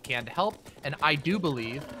do what we can to help. And I do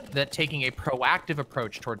believe that taking a proactive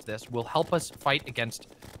approach towards this will help us fight against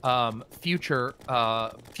future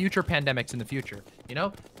pandemics in the future. You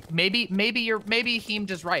know, maybe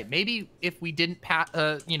Heemed is right. Maybe if we didn't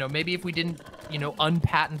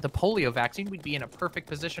unpatent the polio vaccine, we'd be in a perfect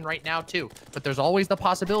position right now too. But there's always the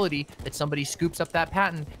possibility that somebody scoops up that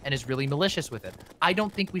patent and is really malicious with it. I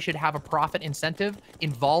don't think we should have a profit incentive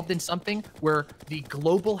involved in something where the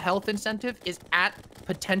global health incentive is at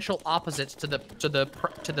potential opposites to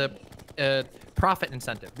the profit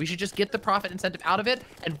incentive. We should just get the profit incentive out of it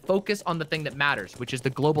and focus on the thing that matters, which is the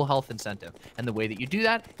global health incentive. And the way that you do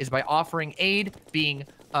that is by offering aid, being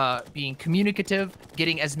communicative,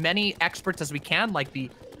 getting as many experts as we can, like the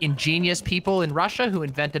ingenious people in Russia who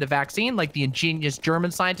invented a vaccine, like the ingenious German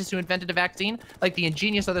scientists who invented a vaccine, like the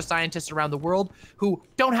ingenious other scientists around the world who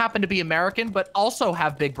don't happen to be American, but also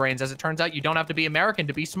have big brains. As it turns out, you don't have to be American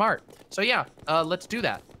to be smart. So yeah, let's do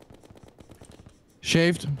that.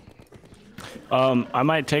 Shaved. I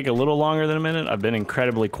might take a little longer than a minute. I've been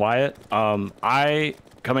incredibly quiet. I,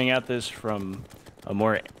 coming at this from a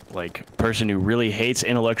more like person who really hates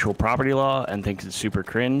intellectual property law and thinks it's super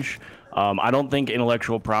cringe. I don't think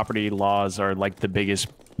intellectual property laws are like the biggest,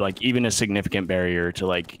 like even a significant barrier to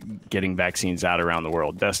like getting vaccines out around the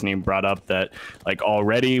world. Destiny brought up that like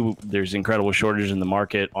already there's incredible shortage in the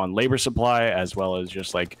market on labor supply, as well as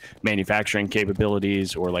just like manufacturing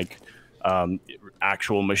capabilities or like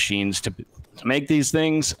actual machines to make these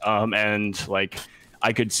things. And like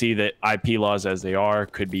I could see that IP laws as they are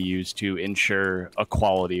could be used to ensure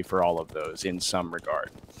equality for all of those in some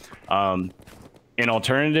regard. An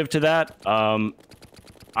alternative to that,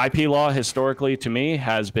 IP law historically to me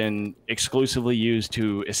has been exclusively used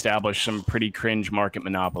to establish some pretty cringe market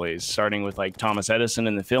monopolies, starting with like Thomas Edison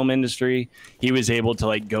in the film industry. He was able to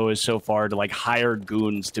like go so far to like hire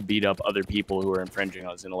goons to beat up other people who were infringing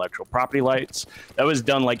on his intellectual property rights. That was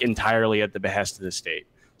done like entirely at the behest of the state.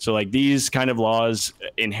 So like these kind of laws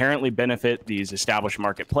inherently benefit these established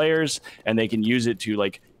market players, and they can use it to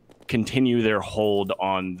like continue their hold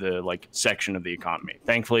on the like section of the economy.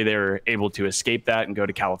 Thankfully, they were able to escape that and go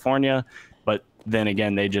to California. But then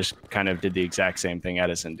again, they just kind of did the exact same thing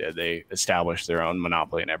Edison did. They established their own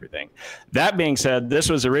monopoly and everything. That being said, this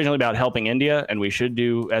was originally about helping India, and we should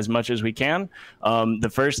do as much as we can. The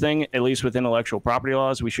first thing, at least with intellectual property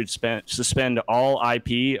laws, we should suspend all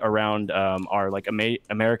IP around our like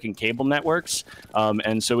American cable networks.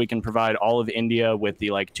 And so we can provide all of India with the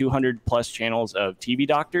like 200 plus channels of TV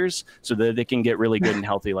doctors so that they can get really good and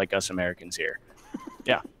healthy like us Americans here.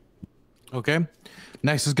 Yeah. Okay.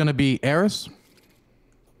 Next is going to be Eris.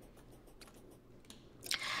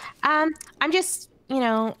 I'm just,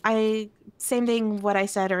 same thing what I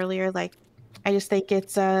said earlier, like, I just think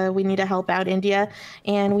it's, we need to help out India,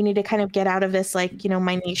 and we need to kind of get out of this, like,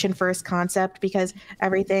 my nation first concept, because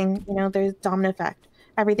everything, there's domino effect.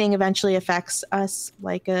 Everything eventually affects us,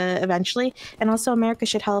 like, eventually. And also America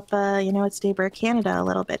should help, its neighbor Canada a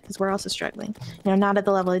little bit, because we're also struggling, not at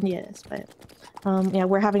the level India is, but,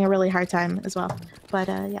 we're having a really hard time as well. But,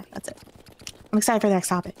 yeah, that's it. I'm excited for the next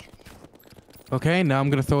topic. Okay, now I'm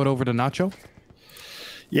going to throw it over to Nacho.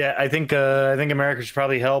 Yeah, I think America should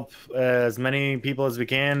probably help as many people as we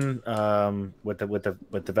can with the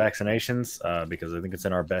vaccinations because I think it's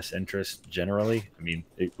in our best interest generally. I mean,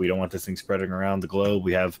 we don't want this thing spreading around the globe.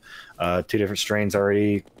 We have 2 different strains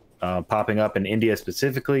already popping up in India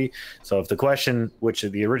specifically. So if the question, which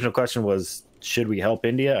the original question was, should we help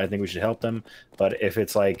India? I think we should help them. But if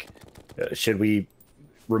it's like, should we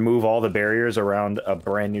remove all the barriers around a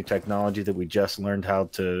brand new technology that we just learned how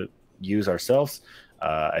to use ourselves,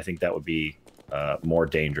 I think that would be more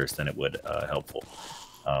dangerous than it would helpful.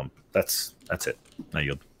 That's it. I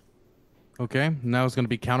yield. Okay, now it's going to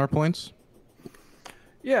be counterpoints.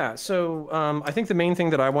 Yeah, so I think the main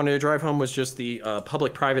thing that I wanted to drive home was just the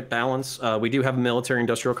public-private balance. We do have a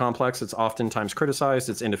military-industrial complex. It's oftentimes criticized.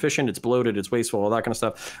 It's inefficient. It's bloated. It's wasteful. All that kind of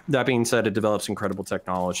stuff. That being said, it develops incredible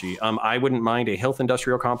technology. I wouldn't mind a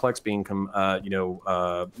health-industrial complex being,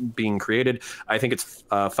 being created. I think it's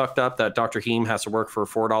fucked up that Dr. Heem has to work for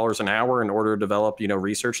 $4 an hour in order to develop,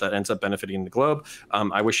 research that ends up benefiting the globe.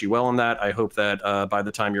 I wish you well on that. I hope that by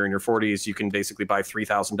the time you're in your 40s, you can basically buy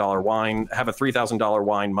 $3,000 wine, have a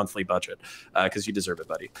 $3,000 wine monthly budget, because you deserve it,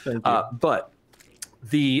 buddy. But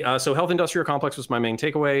the so health industrial complex was my main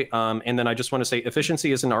takeaway, and then I just want to say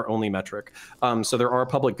efficiency isn't our only metric. So there are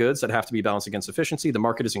public goods that have to be balanced against efficiency. The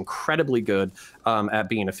market is incredibly good at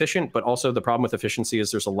being efficient, but also the problem with efficiency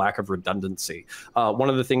is there's a lack of redundancy. One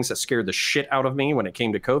of the things that scared the shit out of me when it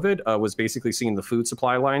came to COVID was basically seeing the food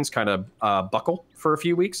supply lines kind of buckle for a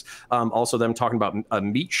few weeks. Also them talking about a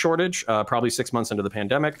meat shortage probably 6 months into the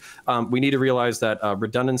pandemic. We need to realize that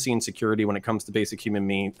redundancy and security when it comes to basic human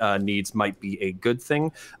needs might be a good thing.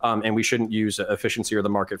 And we shouldn't use efficiency or the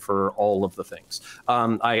market for all of the things.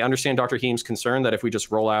 I understand Dr. Heem's concern that if we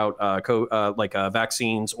just roll out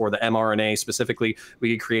vaccines or the mRNA specifically,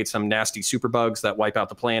 we could create some nasty superbugs that wipe out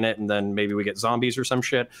the planet and then maybe we get zombies or some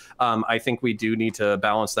shit. I think we do need to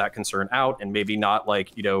balance that concern out and maybe not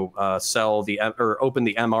sell or open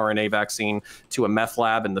the mRNA vaccine to a meth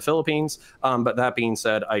lab in the Philippines. But that being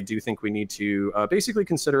said, I do think we need to basically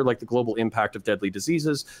consider the global impact of deadly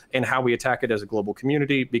diseases and how we attack it as a global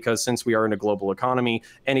community, because since we are in a global economy,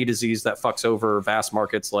 any disease that fucks over vast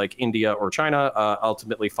markets like India or China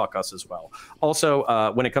ultimately fuck us as well.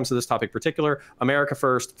 Also, when it comes to this topic particular, America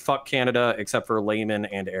first, fuck Canada, except for laymen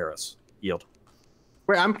and heiress. Yield.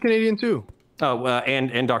 Wait, I'm Canadian too. Oh,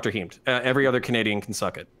 and Dr. Heemed. Every other Canadian can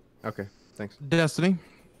suck it. Okay, thanks. Destiny?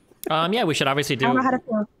 Yeah, we should obviously do I don't know how to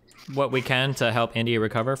feel. what we can to help India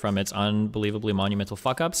recover from its unbelievably monumental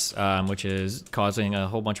fuck-ups, which is causing a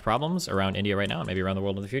whole bunch of problems around India right now and maybe around the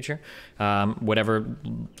world in the future. Whatever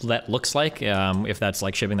that looks like, if that's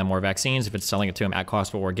shipping them more vaccines, if it's selling it to them at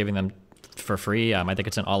cost, but we're giving them for free, I think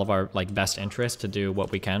it's in all of our best interest to do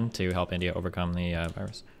what we can to help India overcome the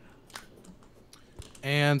virus.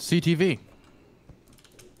 And CTV.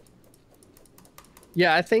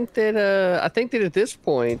 Yeah, I think that at this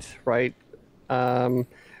point, right,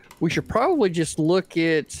 we should probably just look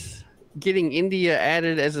at getting India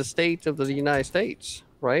added as a state of the United States,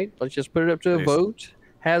 right? Let's just put it up to a vote,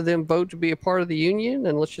 have them vote to be a part of the union,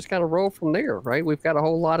 and let's just kind of roll from there, right? We've got a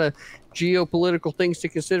whole lot of geopolitical things to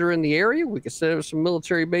consider in the area. We could set up some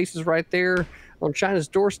military bases right there on China's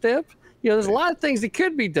doorstep. There's a lot of things that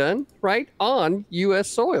could be done, right, on U.S.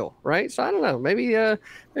 soil, right? So I don't know, maybe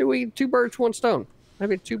we two birds, one stone.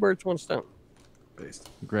 Maybe two birds, one stone.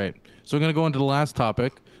 Great. So we're going to go into the last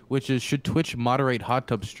topic, which is, should Twitch moderate hot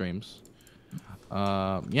tub streams?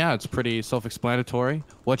 Yeah, it's pretty self-explanatory.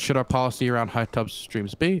 What should our policy around hot tub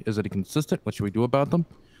streams be? Is it consistent? What should we do about them?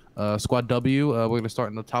 Squad W, we're going to start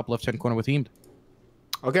in the top left-hand corner with Heemed.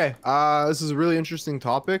 Okay, this is a really interesting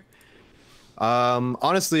topic.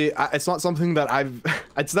 Honestly, it's not something that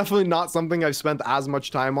it's definitely not something I've spent as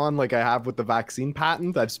much time on like I have with the vaccine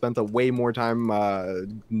patent. I've spent a way more time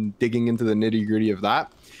digging into the nitty gritty of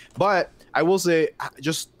that. But I will say,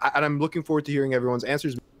 and I'm looking forward to hearing everyone's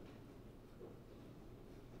answers.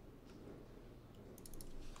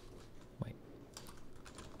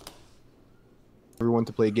 Everyone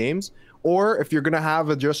to play games. Or if you're going to have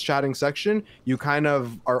a just chatting section, you kind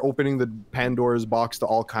of are opening the Pandora's box to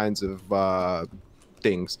all kinds of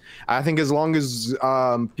things. I think as long as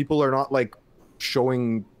people are not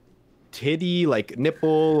showing titty,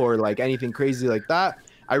 nipple, or anything crazy like that,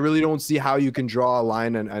 I really don't see how you can draw a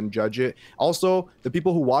line and judge it. Also, the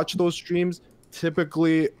people who watch those streams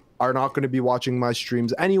typically are not going to be watching my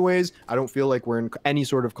streams anyways. I don't feel like we're in any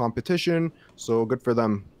sort of competition, so good for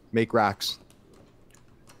them. Make racks.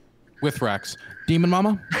 With racks. Demon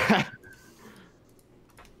Mama?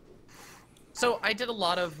 So I did a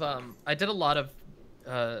lot of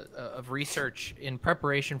research in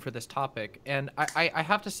preparation for this topic, and I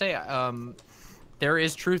have to say there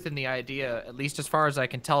is truth in the idea, at least as far as I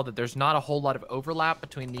can tell, that there's not a whole lot of overlap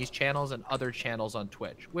between these channels and other channels on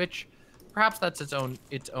Twitch, which perhaps that's its own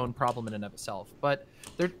problem in and of itself. But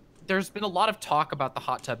there's been a lot of talk about the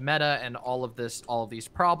hot tub meta and all of these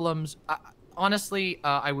problems. Honestly,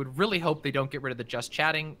 I would really hope they don't get rid of the just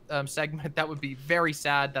chatting segment. That would be very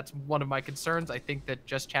sad. That's one of my concerns. I think that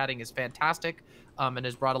just chatting is fantastic and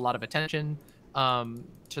has brought a lot of attention to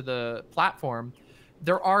the platform.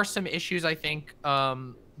 There are some issues, I think,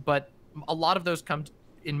 but a lot of those come,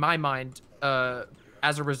 in my mind,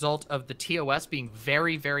 as a result of the TOS being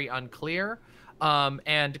very, very unclear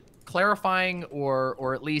and clarifying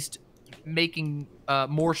or at least making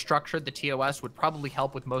more structured the TOS would probably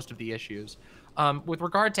help with most of the issues. With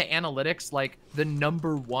regard to analytics, like the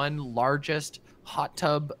 #1 largest hot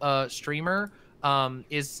tub streamer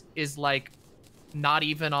is like not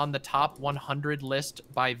even on the top 100 list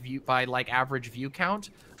by like average view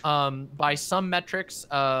count. By some metrics,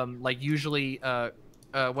 like usually what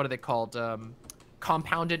are they called?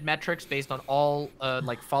 Compounded metrics based on all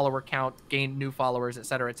like follower count, gain new followers,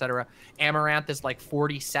 etc., etc. Amaranth is like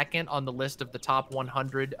 42nd on the list of the top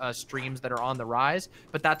 100 streams that are on the rise,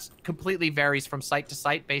 but that's completely varies from site to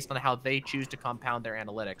site based on how they choose to compound their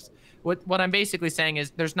analytics. What I'm basically saying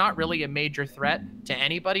is there's not really a major threat to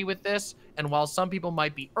anybody with this, and while some people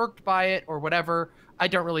might be irked by it or whatever, I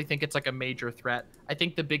don't really think it's like a major threat. I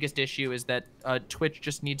think the biggest issue is that Twitch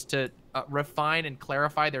just needs to refine and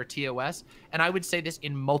clarify their TOS. And I would say this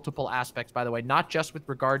in multiple aspects, by the way, not just with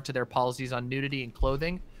regard to their policies on nudity and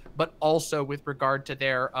clothing, but also with regard to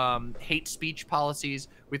their hate speech policies,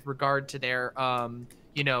 with regard to their,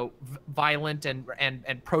 you know, violent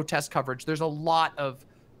and protest coverage. There's a lot of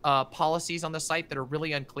policies on the site that are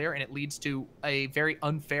really unclear, and it leads to a very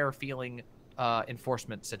unfair feeling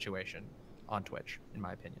enforcement situation on Twitch, in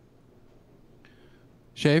my opinion.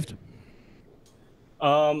 Shaved?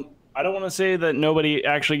 I don't want to say that nobody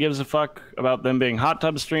actually gives a fuck about them being hot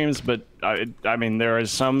tub streams, but I mean, there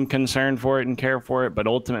is some concern for it and care for it, but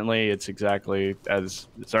ultimately it's exactly as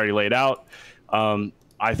it's already laid out.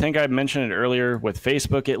 I think I mentioned it earlier with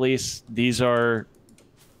Facebook, at least. These are,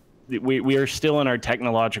 we are still in our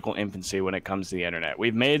technological infancy when it comes to the internet.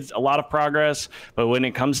 We've made a lot of progress, but when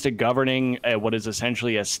it comes to governing what is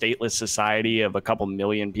essentially a stateless society of a couple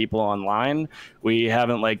million people online, we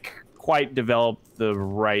haven't like quite developed the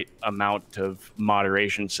right amount of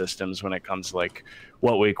moderation systems when it comes to like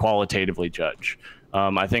what we qualitatively judge.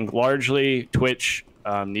 I think largely Twitch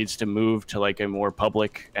needs to move to like a more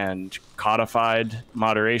public and codified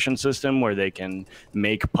moderation system where they can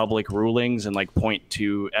make public rulings and like point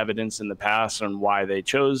to evidence in the past on why they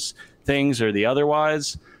chose things or the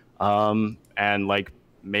otherwise, and like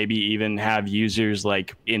maybe even have users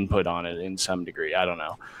like input on it in some degree. I don't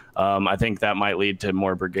know. I think that might lead to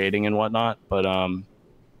more brigading and whatnot, but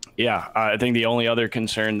yeah, I think the only other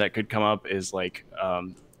concern that could come up is like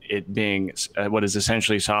it being what is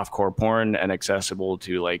essentially softcore porn and accessible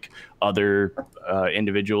to like other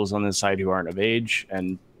individuals on the site who aren't of age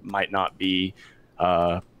and might not be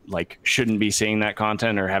like shouldn't be seeing that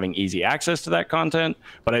content or having easy access to that content.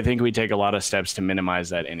 But I think we take a lot of steps to minimize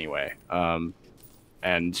that anyway,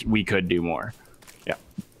 and we could do more. Yeah.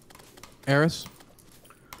 Eris?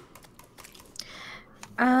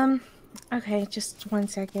 Okay, just 1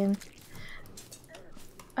 second.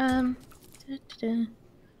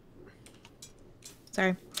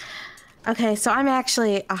 Sorry. Okay, so I'm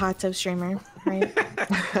actually a hot tub streamer, right?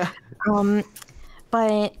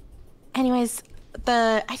 But anyways,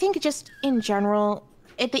 I think just in general,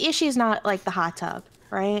 the issue is not like the hot tub,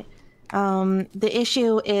 right? The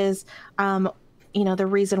issue is, you know, the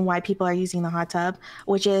reason why people are using the hot tub,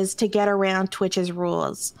 which is to get around Twitch's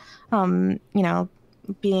rules, you know,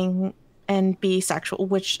 being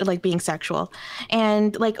sexual,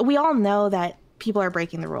 and like we all know that people are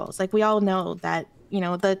breaking the rules. Like we all know that, you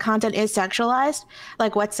know, the content is sexualized,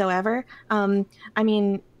 like whatsoever. I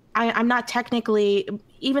mean, I'm not technically,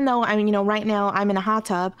 even though I mean, you know, right now I'm in a hot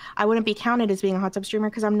tub, I wouldn't be counted as being a hot tub streamer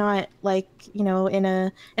because I'm not like, you know, in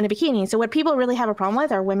a bikini. So what people really have a problem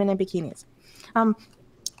with are women in bikinis.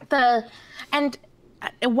 And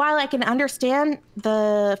while I can understand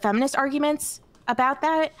the feminist arguments about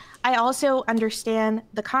that, I also understand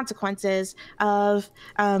the consequences of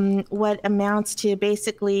what amounts to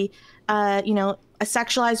basically, you know, a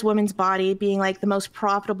sexualized woman's body being like the most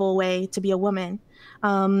profitable way to be a woman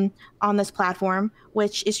on this platform,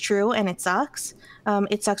 which is true, and it sucks.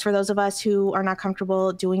 It sucks for those of us who are not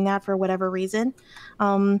comfortable doing that for whatever reason.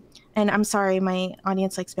 And I'm sorry, my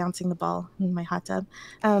audience likes bouncing the ball in my hot tub.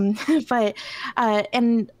 But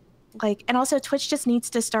and also Twitch just needs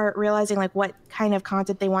to start realizing like what kind of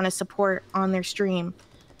content they want to support on their stream,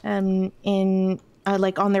 in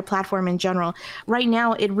like on their platform in general. Right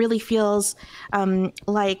now, it really feels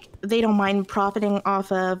like they don't mind profiting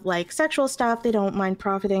off of like sexual stuff. They don't mind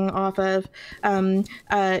profiting off of,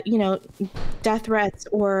 you know, death threats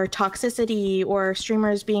or toxicity or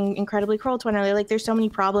streamers being incredibly cruel to one another. Like there's so many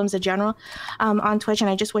problems in general on Twitch, and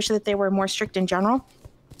I just wish that they were more strict in general.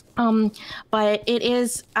 But it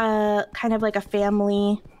is kind of like a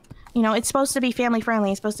family you know, it's supposed to be family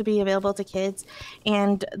friendly. It's supposed to be available to kids.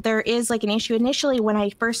 And there is like an issue initially when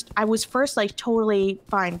I was first like totally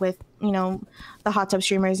fine with, you know, the hot tub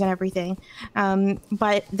streamers and everything.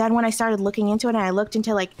 But then when I started looking into it and I looked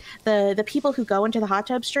into like the people who go into the hot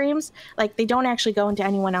tub streams, like they don't actually go into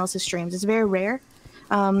anyone else's streams. It's very rare.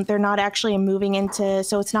 They're not actually moving into,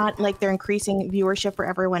 so it's not like they're increasing viewership for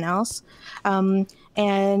everyone else.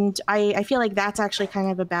 And I feel like that's actually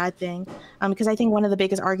kind of a bad thing, because I think one of the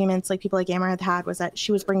biggest arguments like people like Gamer had was that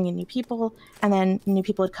she was bringing in new people, and then new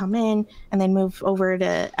people would come in and then move over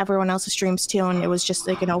to everyone else's streams too, and it was just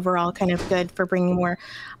like an overall kind of good for bringing more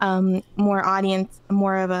audience,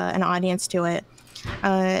 more of an audience to it.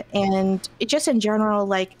 And it just in general,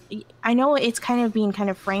 like, I know it's kind of being kind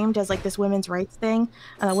of framed as like this women's rights thing.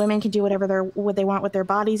 Women can do whatever they want with their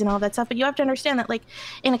bodies and all that stuff. But you have to understand that, like,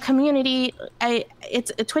 in a community,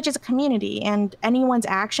 Twitch is a community, and anyone's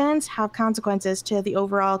actions have consequences to the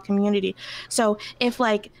overall community. So if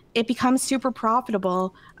like it becomes super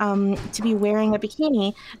profitable to be wearing a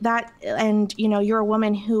bikini, and you know you're a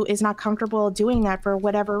woman who is not comfortable doing that for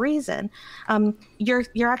whatever reason,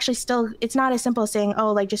 you're actually still, it's not as simple as saying,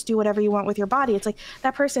 oh, like just do whatever you want with your body. It's like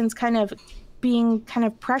that person's kind of being kind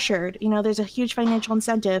of pressured. You know, there's a huge financial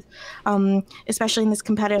incentive, especially in this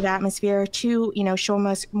competitive atmosphere, to, you know, show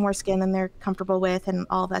more skin than they're comfortable with and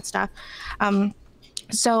all that stuff.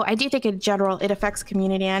 So I do think in general it affects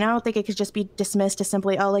community. And I don't think it could just be dismissed as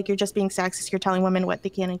simply, oh, like you're just being sexist, you're telling women what they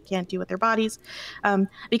can and can't do with their bodies,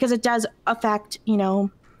 because it does affect, you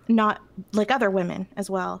know, not like other women as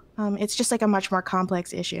well. It's just like a much more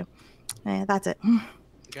complex issue. That's it.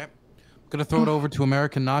 Okay, I'm gonna throw it over to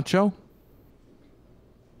American Nacho.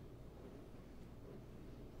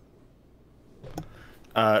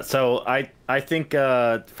 So I think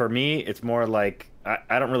for me it's more like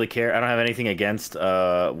I don't really care. I don't have anything against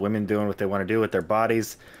women doing what they want to do with their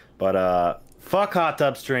bodies, but fuck hot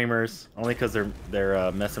tub streamers, only because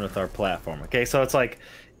they're messing with our platform. Okay, so it's like,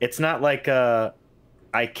 it's not like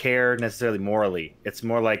I care necessarily morally. It's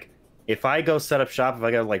more like if I go set up shop, if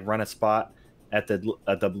I gotta like run a spot at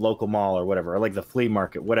the local mall or whatever, or like the flea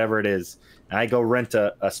market, whatever it is, and I go rent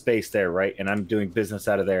a space there, right? And I'm doing business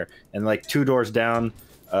out of there, and like 2 doors down,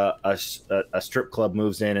 a strip club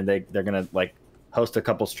moves in, and they're gonna like host a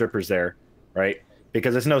couple strippers there, right?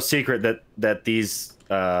 Because it's no secret that these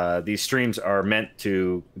streams are meant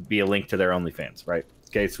to be a link to their OnlyFans, right?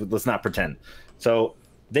 Okay, so let's not pretend. So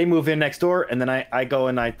they move in next door, and then I go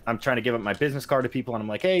and I'm trying to give up my business card to people, and I'm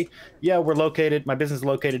like, hey, yeah, my business is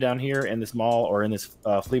located down here in this mall or in this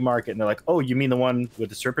flea market, and they're like, oh, you mean the one with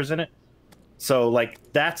the strippers in it? So like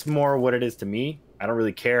that's more what it is to me. I don't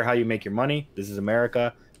really care how you make your money. This is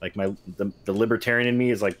America. Like the libertarian in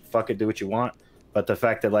me is like, fuck it, do what you want. But the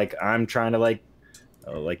fact that like I'm trying to like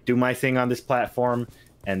do my thing on this platform,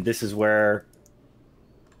 and this is where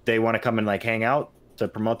they want to come and like hang out to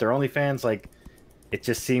promote their OnlyFans, like it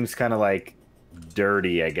just seems kind of like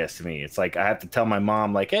dirty, I guess, to me. It's like I have to tell my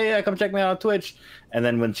mom like, hey, yeah, come check me out on Twitch, and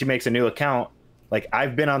then when she makes a new account, like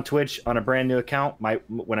I've been on Twitch on a brand new account.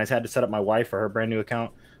 When I had to set up my wife for her brand new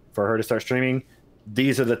account for her to start streaming,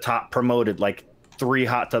 these are the top promoted, like 3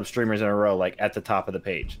 hot tub streamers in a row, like at the top of the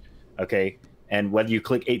page. Okay. And whether you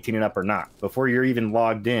click 18 and up or not, before you're even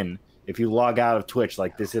logged in, if you log out of Twitch,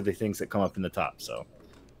 like these are the things that come up in the top. So,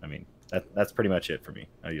 I mean, that's pretty much it for me.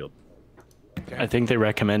 I yield. Okay. I think they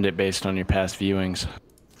recommend it based on your past viewings.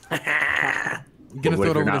 What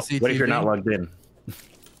if you're not logged in?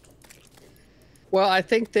 Well, I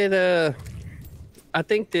think that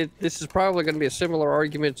this is probably going to be a similar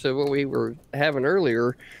argument to what we were having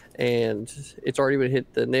earlier, and it's already been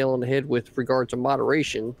hit the nail on the head with regard to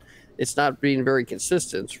moderation. It's not being very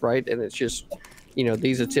consistent, right? And it's just, you know,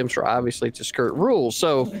 these attempts are obviously to skirt rules.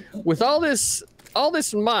 So with all this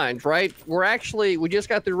in mind, right, we just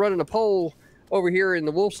got through running a poll over here in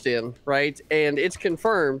the Wolf's Den, right? And it's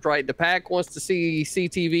confirmed, right? The pack wants to see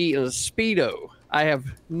CTV in a Speedo. I have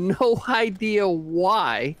no idea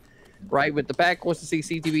why, right? But the pack wants to see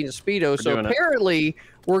CTV in a Speedo. So apparently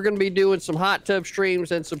we're going to be doing some hot tub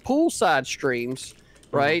streams and some poolside streams,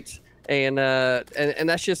 right? Mm-hmm. And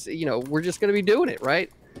that's just, you know, we're just going to be doing it,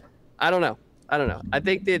 right? I don't know. I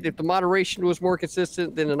think that if the moderation was more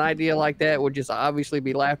consistent, then an idea like that would just obviously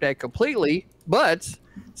be laughed at completely. But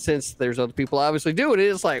since there's other people obviously doing it,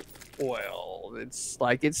 it's like, well, it's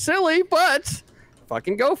silly, but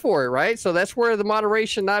fucking go for it, right? So that's where the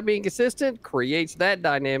moderation not being consistent creates that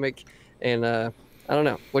dynamic. And I don't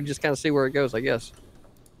know. We'll just kind of see where it goes, I guess.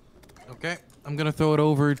 Okay. I'm going to throw it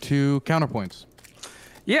over to Counterpoints.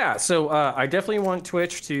 Yeah, so I definitely want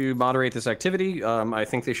Twitch to moderate this activity. I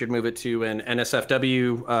think they should move it to an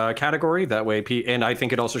NSFW category. That way, and I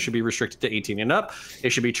think it also should be restricted to 18 and up.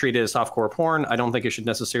 It should be treated as softcore porn. I don't think it should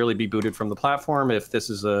necessarily be booted from the platform. If this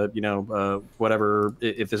is a, whatever,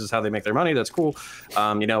 if this is how they make their money, that's cool.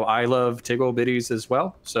 I love Tiggle Biddies as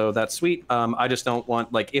well, so that's sweet. I just don't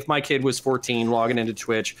want, like, if my kid was 14 logging into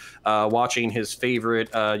Twitch, watching his favorite,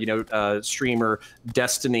 streamer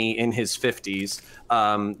Destiny in his 50s,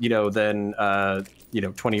 then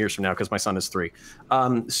 20 years from now, because my son is 3.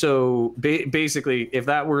 So basically, if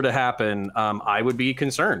that were to happen, I would be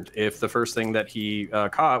concerned if the first thing that he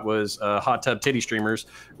caught was hot tub titty streamers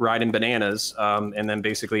riding bananas and then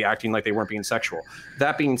basically acting like they weren't being sexual.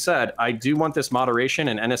 That being said, I do want this moderation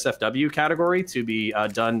and NSFW category to be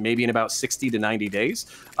done maybe in about 60 to 90 days.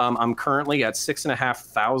 I'm currently at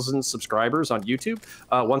 6,500 subscribers on YouTube.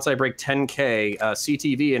 Once I break 10K,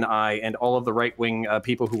 CTV and I and all of the right-wing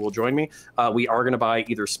people who will join me, we are going to buy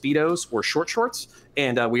either Speedos or short shorts,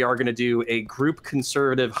 and we are going to do a group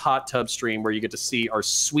conservative hot tub stream where you get to see our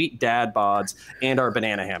sweet dad bods and our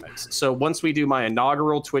banana hammocks. So once we do my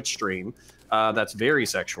inaugural Twitch stream, that's very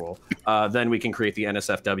sexual, then we can create the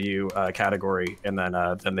NSFW category, and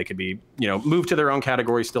then they could be, moved to their own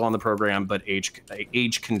category, still on the program, but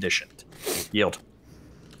age conditioned. Yield.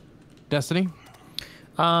 Destiny?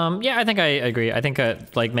 Yeah, I think I agree. I think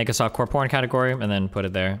make a softcore porn category and then put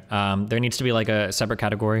it there. There needs to be like a separate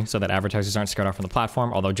category so that advertisers aren't scared off from the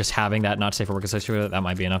platform. Although just having that not safe for work associated with it, that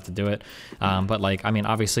might be enough to do it. But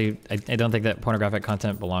obviously, I don't think that pornographic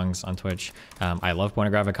content belongs on Twitch. I love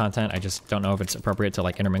pornographic content. I just don't know if it's appropriate to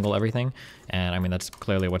intermingle everything. And that's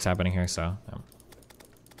clearly what's happening here. So.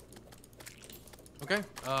 Okay,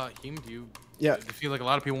 Heem, do you feel like a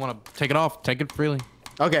lot of people want to take it off? Take it freely.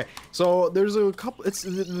 Okay, so there's a couple. It's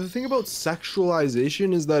the thing about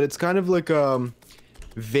sexualization is that it's kind of like a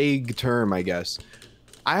vague term, I guess.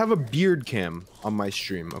 I have a beard cam on my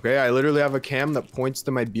stream. Okay, I literally have a cam that points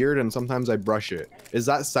to my beard, and sometimes I brush it. Is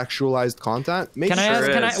that sexualized content? Can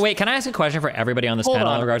I ask a question for everybody on this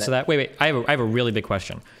panel in regards to that? Wait. I have a really big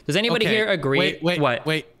question. Does anybody here agree?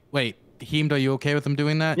 Wait. Heem, are you okay with them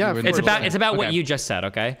doing that? Yeah, it's about what you just said.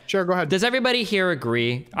 Okay. Sure, go ahead. Does everybody here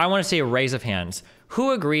agree? I want to see a raise of hands.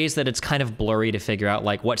 Who agrees that it's kind of blurry to figure out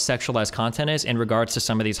what sexualized content is in regards to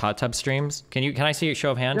some of these hot tub streams? Can I see a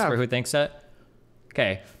show of hands for who thinks that?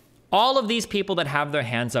 Okay. All of these people that have their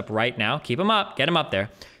hands up right now, keep them up, get them up there.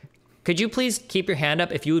 Could you please keep your hand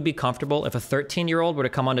up if you would be comfortable if a 13-year-old were to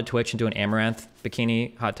come onto Twitch and do an Amaranth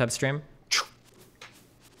bikini hot tub stream?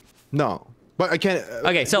 No. But I can't.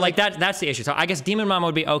 Okay, so that's the issue. So I guess Demon Mama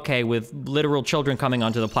would be okay with literal children coming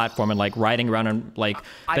onto the platform and riding around on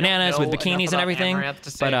bananas with bikinis and everything. But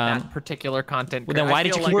that particular content. Well, then why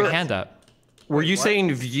did you keep your hand up? Were you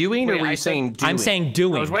saying viewing or were you saying doing? I'm saying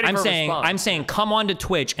doing. I'm saying come onto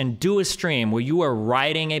Twitch and do a stream where you are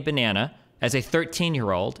riding a banana as a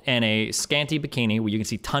 13-year-old in a scanty bikini where you can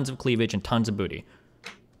see tons of cleavage and tons of booty.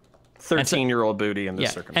 13-year-old booty in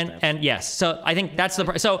this circumstance. And yes, so I think that's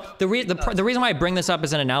the reason why I bring this up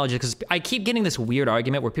as an analogy is because I keep getting this weird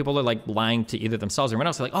argument where people are lying to either themselves or anyone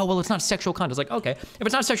else. They're oh, well, it's not sexual content. It's okay, if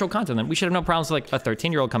it's not sexual content, then we should have no problems with a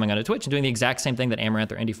 13-year-old coming onto Twitch and doing the exact same thing that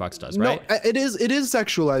Amaranth or Indie Fox does, right? No, it is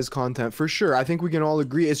sexualized content for sure. I think we can all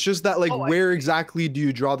agree. It's just that where exactly do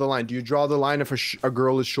you draw the line? Do you draw the line if a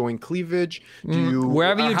girl is showing cleavage? Do you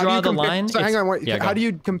wherever you draw the line? So hang on, how do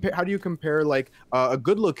you compare a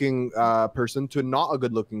good-looking person to not a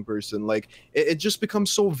good-looking person? It just becomes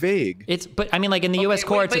so vague. But in the U.S.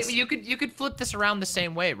 courts, but you could flip this around the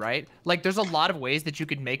same way, right? There's a lot of ways that you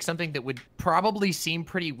could make something that would probably seem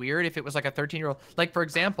pretty weird if it was a 13-year-old. For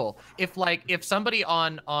example, if somebody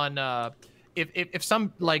if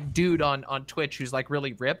some dude on Twitch who's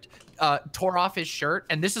really ripped tore off his shirt,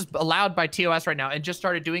 and this is allowed by TOS right now, and just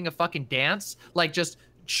started doing a fucking dance, just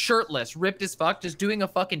shirtless, ripped as fuck, just doing a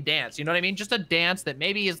fucking dance. You know what I mean? Just a dance that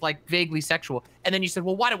maybe is vaguely sexual. And then you said,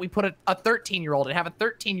 well, why don't we put a 13-year-old and have a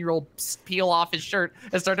 13-year-old peel off his shirt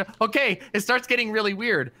and start to, okay, it starts getting really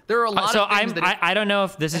weird. There are a lot of things I don't know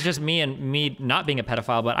if this is just me and me not being a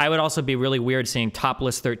pedophile, but I would also be really weird seeing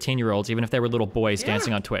topless 13-year-olds, even if they were little boys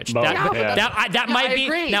dancing on Twitch. That might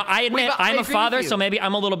be. Now, I admit I'm a father, so maybe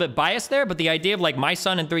I'm a little bit biased there, but the idea of my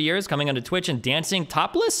son in 3 years coming onto Twitch and dancing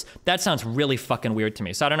topless, that sounds really fucking weird to me.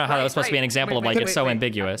 me. So I don't know how that was supposed to be an example of like it's so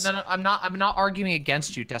ambiguous. No, I'm not arguing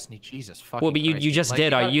against you, Destiny. Jesus fucking Well, but you just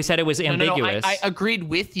did. You said it was ambiguous. I agreed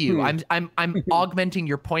with you. I'm augmenting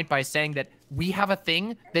your point by saying that we have a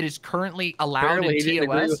thing that is currently allowed Apparently, in he didn't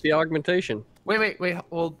agree TOS. with the augmentation. Wait.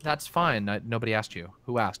 Well, that's fine. Nobody asked you.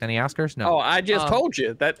 Who asked? Any askers? No. Oh, I just told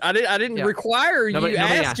you that I didn't require nobody you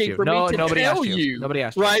asking for me to tell you. Nobody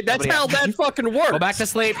asked you. Right? That's how that fucking works. Go back to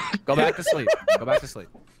sleep. Go back to sleep. Go back to sleep.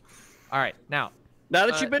 All right, now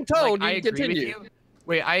that you've been told, like, you can continue.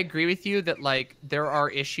 Wait, I agree with you that like there are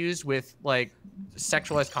issues with like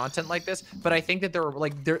sexualized content like this, but I think that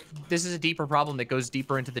this is a deeper problem that goes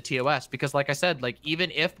deeper into the TOS because, like I said, like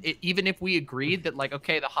even if we agreed that like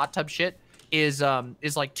okay, the hot tub shit is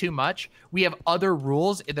like too much, we have other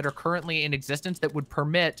rules that are currently in existence that would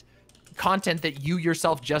permit content that you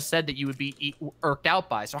yourself just said that you would be irked out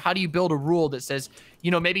by. So how do you build a rule that says,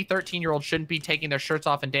 you know, maybe 13-year-olds shouldn't be taking their shirts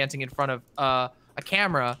off and dancing in front of a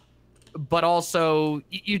camera, but also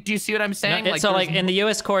do you see what I'm saying? No, so like in the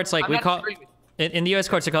U.S. courts, like in the U.S.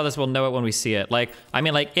 courts, we call this, we'll know it when we see it. Like, I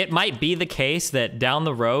mean, like, it might be the case that down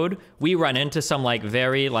the road, we run into some, like,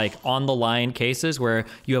 very, like, on-the-line cases where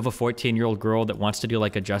you have a 14-year-old girl that wants to do,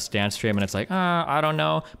 like, a Just Dance stream, and it's like, I don't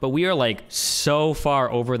know. But we are, like, so far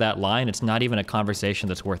over that line, it's not even a conversation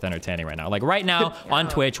that's worth entertaining right now. Like, right now, on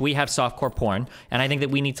Twitch, we have softcore porn, and I think that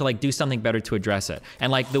we need to, like, do something better to address it.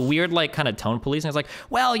 And, like, the weird, like, kind of tone policing is like,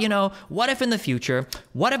 well, you know, what if in the future,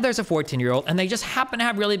 what if there's a 14-year-old, and they just happen to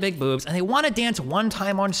have really big boobs, and they want to dance one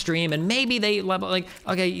time on stream, and maybe they like,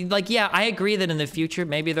 okay, like, yeah, I agree that in the future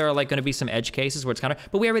maybe there are like going to be some edge cases where it's kind of,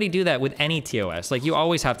 but we already do that with any TOS. Like, you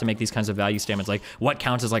always have to make these kinds of value statements, like what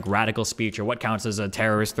counts as like radical speech, or what counts as a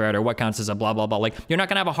terrorist threat, or what counts as a blah blah blah. Like, you're not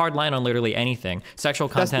gonna have a hard line on literally anything. Sexual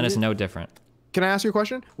content is no different. Can I ask you a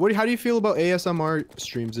question? How do you feel about ASMR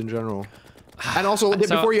streams in general? And also,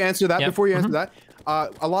 before you answer that,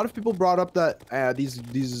 a lot of people brought up that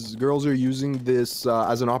these girls are using this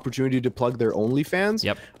as an opportunity to plug their OnlyFans.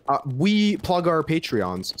 Yep. We plug our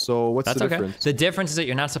Patreons. So what's the difference? The difference is that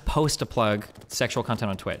you're not supposed to plug sexual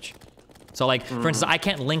content on Twitch. So like, for instance, I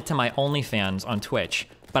can't link to my OnlyFans on Twitch,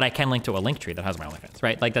 but I can link to a link tree that has my OnlyFans,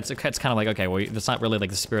 right? Like, it's kind of like, okay, well, that's not really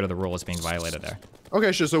like the spirit of the rule is being violated there.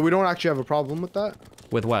 Okay, sure. So we don't actually have a problem with that?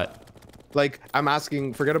 With what? Like, I'm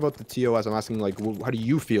asking, forget about the TOS, I'm asking, like, how do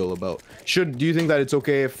you feel about, do you think that it's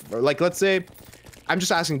okay if, like, let's say, I'm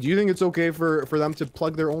just asking, do you think it's okay for them to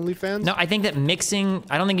plug their OnlyFans? No, I think that mixing,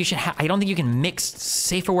 I don't think you can mix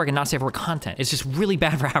safe for work and not safe for work content. It's just really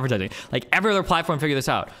bad for advertising. Like, every other platform figured this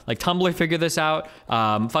out. Like, Tumblr figured this out.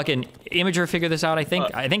 Fucking Imager figured this out. I think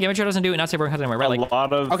Imager doesn't do it, not safe for work content anymore, right? Like, a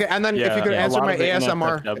lot of, okay, and then if you could answer my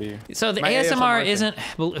ASMR. So the ASMR isn't,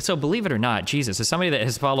 so believe it or not, Jesus, as somebody that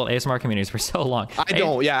has followed ASMR communities for so long. I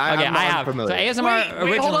don't, yeah, okay, I have. Familiar. So ASMR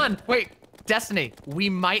wait, hold on, wait. Destiny, we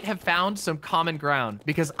might have found some common ground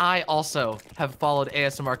because I also have followed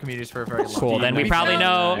ASMR communities for a very long time. Cool, then we probably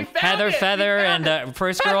know Heather Feather and the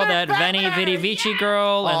first girl, that Veni Vidi Vici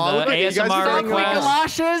girl, and the ASMR request.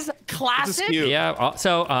 Galoshes, classic. Yeah,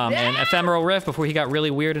 so, and Ephemeral Riff before he got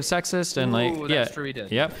really weird and sexist, and like, yeah. That's true, he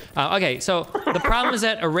did. Yep. Okay, so the problem is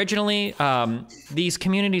that originally, these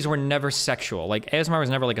communities were never sexual. Like, ASMR was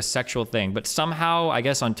never like a sexual thing, but somehow, I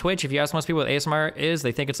guess on Twitch, if you ask most people what ASMR is,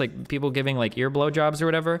 they think it's like people giving like ear blowjobs or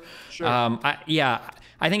whatever. Sure.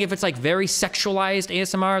 I think if it's like very sexualized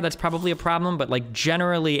ASMR, that's probably a problem. But like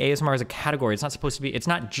generally, ASMR is a category. It's not supposed to be. It's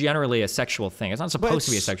not generally a sexual thing. It's not supposed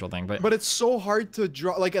to be a sexual thing. But it's so hard to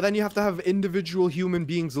draw. Like, then you have to have individual human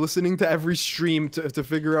beings listening to every stream to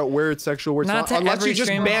figure out where it's sexual, where it's not. Unless you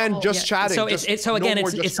just ban just chatting. So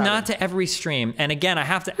it's not to every stream. And again, I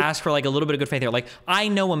have to ask for like a little bit of good faith here. Like, I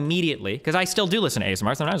know immediately, because I still do listen to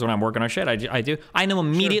ASMR sometimes when I'm working on shit. I do. I know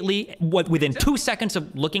immediately within 2 seconds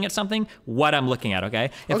of looking at something what I'm looking at. Okay.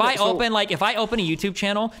 If I open a YouTube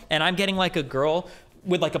channel and I'm getting like a girl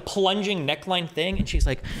with like a plunging neckline thing, and she's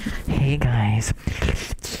like, "Hey guys,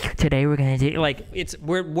 today we're gonna do," like,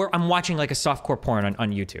 I'm watching like a softcore porn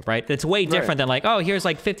on YouTube, right? It's way different than like, oh, here's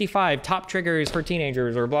like 55 top triggers for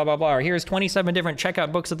teenagers, or blah blah blah, or here's 27 different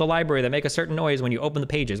checkout books at the library that make a certain noise when you open the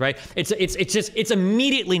pages, right? It's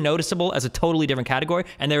immediately noticeable as a totally different category,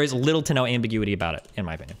 and there is little to no ambiguity about it, in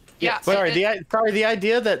my opinion. Yeah. Sorry, the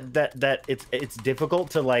idea that it's difficult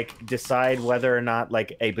to like decide whether or not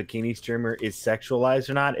like a bikini streamer is sexualized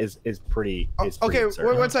or not is pretty. Okay,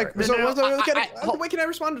 one sec. Wait, can I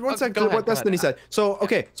respond? One sec to what Destiny said. So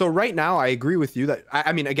so right now I agree with you that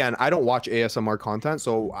I mean, again, I don't watch ASMR content,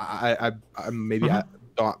 so I maybe I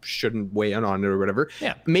shouldn't weigh in on it or whatever.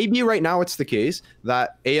 Yeah. Maybe right now it's the case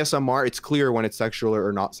that ASMR, it's clear when it's sexual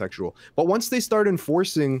or not sexual. But once they start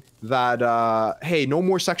enforcing that, hey, no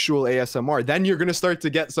more sexual ASMR, then you're gonna start to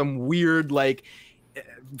get some weird like.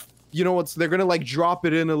 You know, they're gonna like drop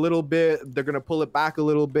it in a little bit. They're gonna pull it back a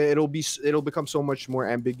little bit. It'll become so much more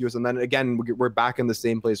ambiguous, and then again, we're back in the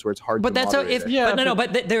same place where it's hard. But to that's how.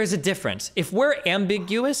 But there is a difference. If we're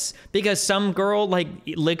ambiguous because some girl like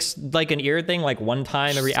licks like an ear thing like one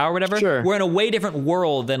time every hour, or whatever. Sure. We're in a way different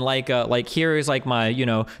world than like here is like my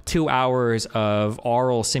 2 hours of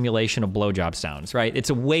oral simulation of blowjob sounds, right? It's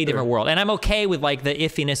a way different world, and I'm okay with like the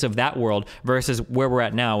iffiness of that world versus where we're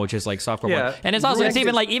at now, which is like softcore world. And it's also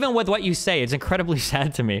even with what you say, it's incredibly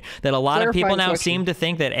sad to me that a lot of people now seem to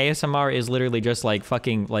think that ASMR is literally just like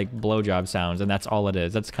fucking like blowjob sounds, and that's all it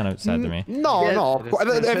is. That's kind of sad to me. No.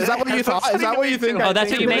 Is that what you thought? Is that what you think? Oh,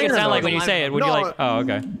 that's what you make it sound like when you say it. Would you like? Oh,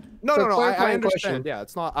 okay. No. I understand. Yeah,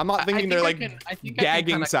 it's not. I'm not thinking they're like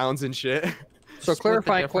gagging sounds and shit. So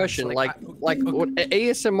clarifying question, like what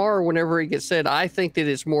ASMR, whenever it gets said, I think that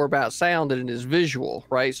it's more about sound than it is visual,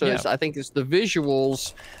 right? So I think it's the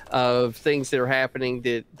visuals of things that are happening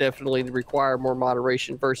that definitely require more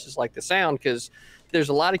moderation versus like the sound, because there's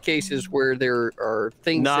a lot of cases where there are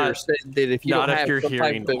things that are said that if you don't have some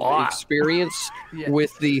type of experience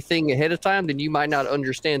with the thing ahead of time, then you might not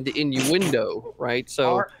understand the innuendo, right?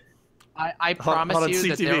 So. I promise you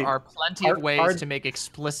that there are plenty of ways to make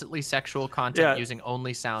explicitly sexual content using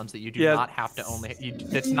only sounds that you do not have to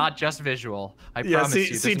it's not just visual. I promise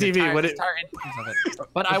you. CTV,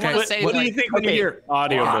 But I want to say, what do you think when you hear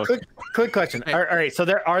audio? Quick question. All right, so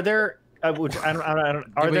are there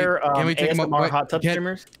ASMR hot tub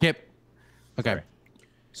streamers? Okay.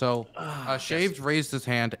 So Shaved raised his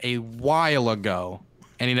hand a while ago,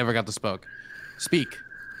 and he never got to speak.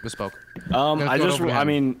 Bespoke.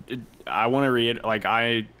 I want to read, like,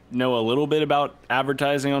 I know a little bit about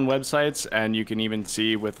advertising on websites, and you can even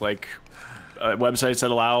see with like websites that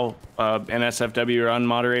allow NSFW or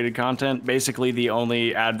unmoderated content. Basically, the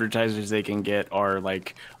only advertisers they can get are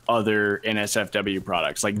like other NSFW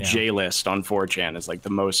products, like JList on 4chan is like the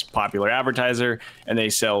most popular advertiser, and they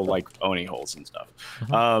sell like Oni holes and stuff.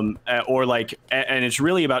 Or like, and it's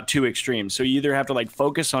really about two extremes. So you either have to like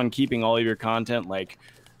focus on keeping all of your content like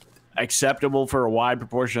acceptable for a wide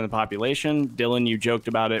proportion of the population. Dylan, you joked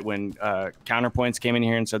about it when Counterpoints came in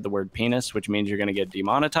here and said the word penis, which means you're going to get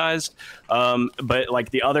demonetized. But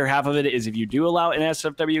like the other half of it is if you do allow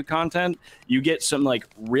NSFW content, you get some like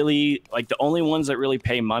really like the only ones that really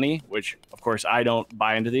pay money, which of course I don't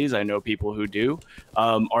buy into these. I know people who do,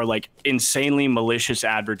 are like insanely malicious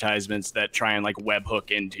advertisements that try and like webhook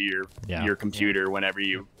into your computer whenever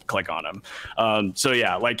you click on them. So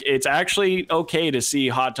yeah, like it's actually okay to see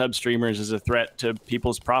hot tub streamers as a threat to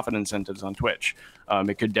people's profit incentives on Twitch.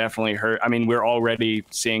 It could definitely hurt. I mean, we're already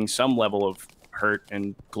seeing some level of hurt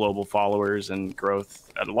in global followers and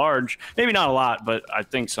growth at large. Maybe not a lot, but I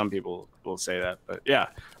think some people will say that. But yeah,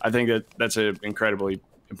 I think that that's an incredibly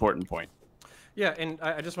important point. Yeah, and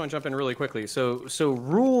I just want to jump in really quickly. So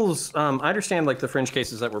rules, I understand like the fringe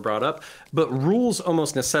cases that were brought up, but rules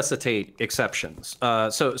almost necessitate exceptions.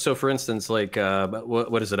 So for instance, like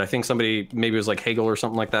what is it? I think somebody, maybe it was like Hegel or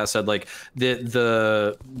something like that, said like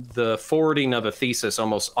the forwarding of a thesis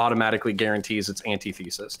almost automatically guarantees its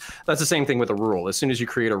antithesis. That's the same thing with a rule. As soon as you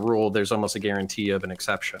create a rule, there's almost a guarantee of an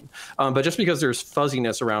exception. But just because there's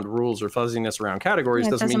fuzziness around rules or fuzziness around categories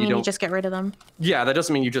doesn't mean you just get rid of them. Yeah, that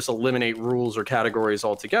doesn't mean you just eliminate rules or categories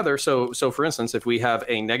altogether. So for instance, if we have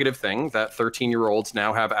a negative thing that 13-year-olds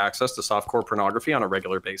now have access to softcore pornography on a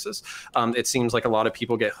regular basis, it seems like a lot of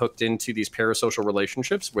people get hooked into these parasocial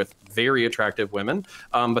relationships with very attractive women,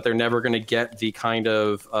 but they're never going to get the kind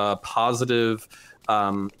of positive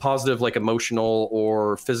like emotional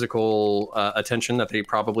or physical attention that they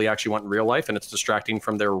probably actually want in real life, and it's distracting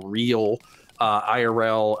from their real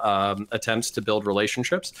IRL attempts to build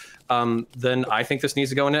relationships, then I think this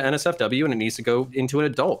needs to go into NSFW and it needs to go into an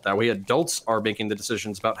adult. That way adults are making the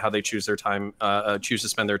decisions about how they choose their time, choose to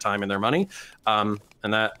spend their time and their money. And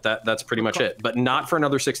that's pretty much it, but not for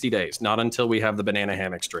another 60 days, not until we have the banana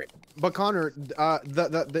hammock straight. But Connor,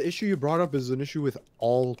 the issue you brought up is an issue with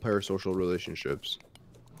all parasocial relationships.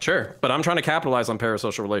 Sure, but I'm trying to capitalize on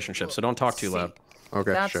parasocial relationships, so don't talk too loud.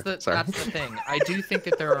 Okay, that's sure. That's the thing. I do think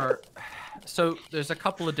that there are... So there's a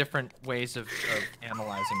couple of different ways of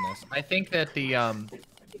analyzing this. I think that the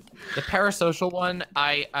parasocial one,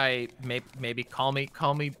 I maybe call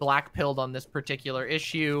me black-pilled on this particular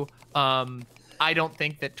issue. I don't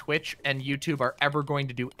think that Twitch and YouTube are ever going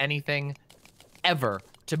to do anything ever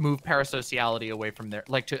to move parasociality away from their,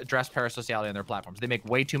 like, to address parasociality on their platforms. They make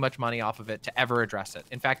way too much money off of it to ever address it.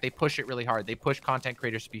 In fact, they push it really hard. They push content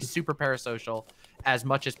creators to be super parasocial as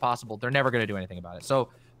much as possible. They're never going to do anything about it. So,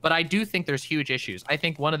 but I do think there's huge issues. I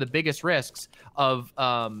think one of the biggest risks of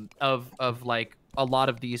like a lot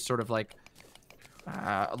of these sort of like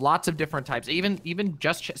lots of different types, even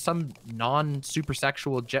just some non-super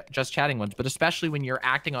sexual just chatting ones, but especially when you're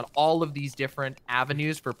acting on all of these different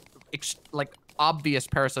avenues for like obvious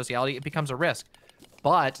parasociality, it becomes a risk.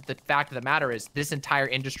 But the fact of the matter is this entire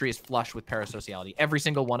industry is flush with parasociality. Every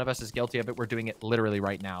single one of us is guilty of it. We're doing it literally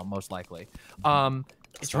right now, most likely.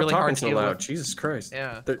 It's really hard to deal with. Jesus Christ.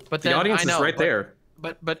 Yeah. But the audience is right there.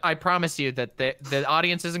 But I promise you that the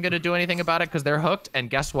audience isn't going to do anything about it because they're hooked. And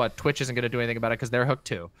guess what? Twitch isn't going to do anything about it because they're hooked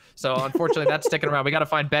too. So unfortunately, that's sticking around. We got to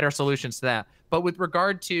find better solutions to that. But with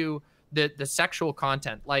regard to the sexual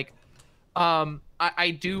content, like,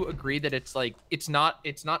 I do agree that it's like it's not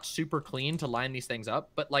super clean to line these things up.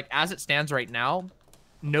 But like as it stands right now,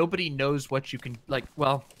 nobody knows what you can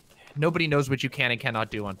nobody knows what you can and cannot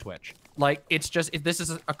do on Twitch. Like, it's just, this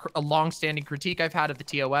is a long-standing critique I've had of the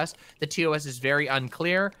TOS. The TOS is very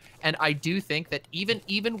unclear, and I do think that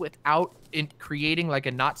even without creating like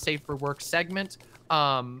a not safe for work segment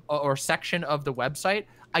or section of the website,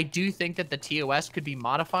 I do think that the TOS could be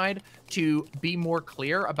modified to be more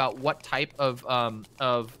clear about what type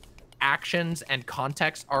of actions and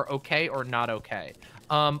context are okay or not okay.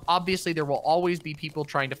 Obviously, there will always be people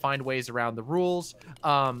trying to find ways around the rules,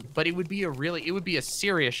 but it would be a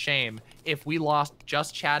serious shame if we lost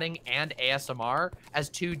just chatting and ASMR as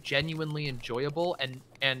two genuinely enjoyable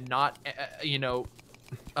and not,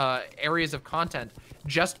 areas of content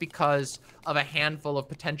just because of a handful of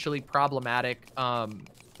potentially problematic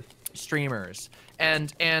streamers.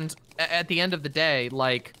 And at the end of the day,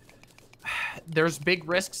 like, there's big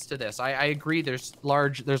risks to this. I agree there's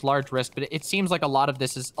large risk, but it seems like a lot of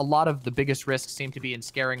the biggest risks seem to be in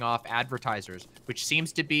scaring off advertisers, which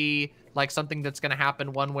seems to be like something that's going to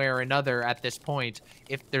happen one way or another at this point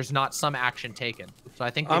if there's not some action taken. So I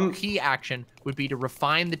think the key action would be to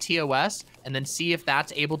refine the TOS and then see if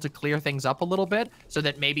that's able to clear things up a little bit so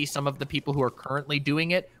that maybe some of the people who are currently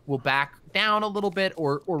doing it will back down a little bit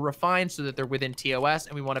or refine so that they're within TOS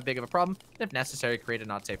and we want a big of a problem. And if necessary, create a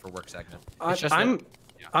not safe for work segment.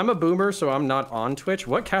 I'm a boomer, so I'm not on Twitch.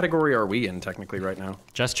 What category are we in technically right now?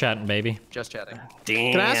 Just chatting, baby. Just chatting.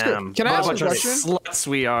 Damn. Can I ask a question? Sluts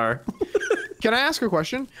we are. Can I ask a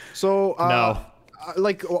question? So no.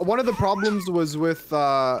 Like, one of the problems was with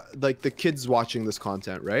like the kids watching this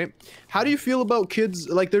content, right? How do you feel about kids?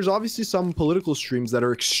 Like, there's obviously some political streams that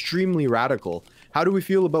are extremely radical. How do we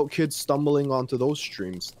feel about kids stumbling onto those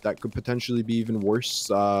streams that could potentially be even worse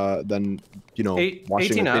than,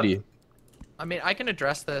 watching a video? I mean, I can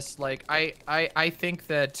address this. Like, I think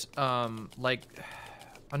that, like,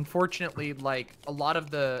 unfortunately, like, a lot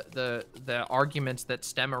of the arguments that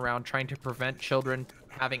stem around trying to prevent children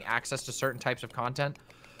having access to certain types of content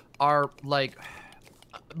are, like,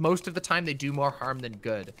 most of the time they do more harm than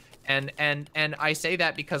good. And I say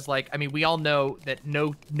that because, like, I mean, we all know that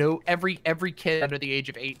every kid under the age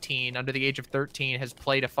of 18, under the age of 13 has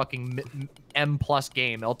played a fucking M+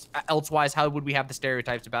 game. Elsewise, how would we have the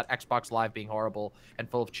stereotypes about Xbox Live being horrible and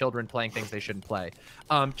full of children playing things they shouldn't play?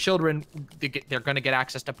 Children, they're going to get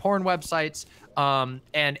access to porn websites,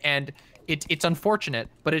 and it's unfortunate,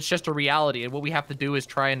 but it's just a reality. And what we have to do is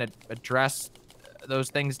try and address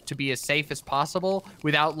those things to be as safe as possible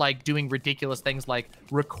without like doing ridiculous things like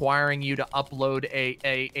requiring you to upload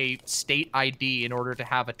a state ID in order to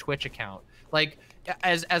have a Twitch account. Like,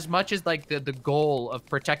 as much as like the goal of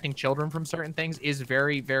protecting children from certain things is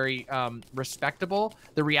very, very respectable,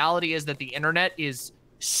 the reality is that the internet is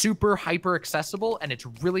super hyper accessible and it's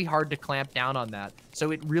really hard to clamp down on that.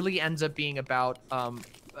 So it really ends up being about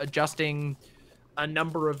adjusting a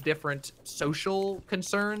number of different social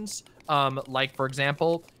concerns, like, for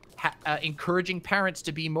example, encouraging parents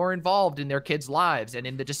to be more involved in their kids' lives and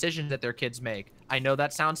in the decisions that their kids make. I know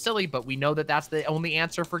that sounds silly, but we know that that's the only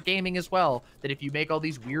answer for gaming as well, that if you make all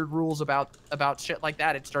these weird rules about shit like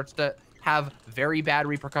that, it starts to have very bad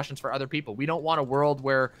repercussions for other people. We don't want a world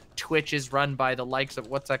where Twitch is run by the likes of,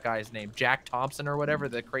 what's that guy's name, Jack Thompson or whatever,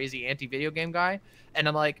 the crazy anti-video game guy. And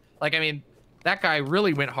I'm like, I mean, that guy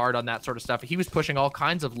really went hard on that sort of stuff. He was pushing all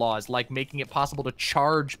kinds of laws, like making it possible to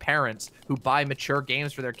charge parents who buy mature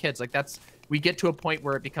games for their kids. Like, we get to a point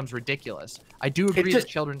where it becomes ridiculous. I do agree that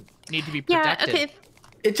children need to be protected. Yeah, okay.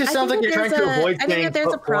 It just sounds like you're trying to avoid saying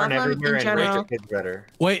there's a put porn problem everywhere in and raise your general. kids better.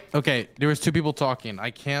 Wait, okay. There was two people talking.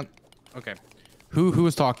 I can't. Okay. Who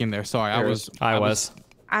was talking there? Sorry, I was.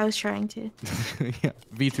 I was trying to. Yeah,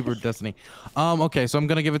 VTuber Destiny. Okay, so I'm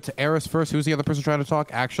gonna give it to Eris first. Who's the other person trying to talk?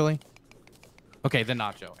 Actually. Okay, then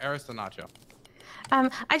Nacho. Eris, then Nacho.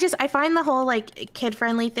 I find the whole like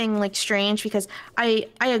kid-friendly thing like strange because I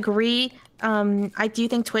agree. I do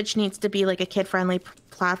think Twitch needs to be like a kid-friendly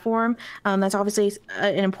platform. That's obviously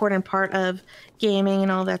an important part of gaming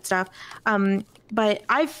and all that stuff. But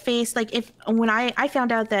I've faced like when I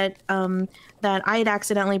found out that that I had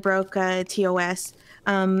accidentally broke TOS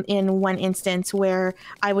in one instance where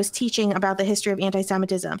I was teaching about the history of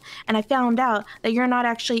anti-Semitism, and I found out that you're not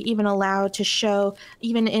actually even allowed to show,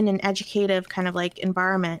 even in an educative kind of like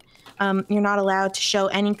environment, you're not allowed to show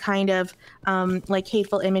any kind of like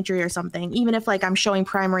hateful imagery or something, even if like I'm showing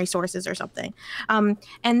primary sources or something. And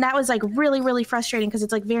that was like really, really frustrating because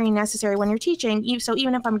it's like very necessary when you're teaching. So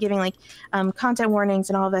even if I'm giving like content warnings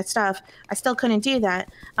and all that stuff, I still couldn't do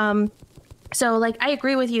that. So like I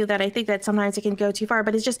agree with you that I think that sometimes it can go too far,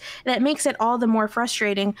 but it's just that makes it all the more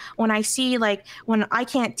frustrating when I see like when I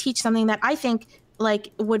can't teach something that I think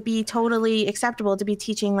like would be totally acceptable to be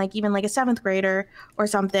teaching, like even like a 7th grader or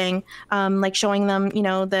something, like showing them, you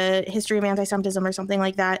know, the history of anti-Semitism or something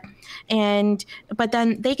like that. But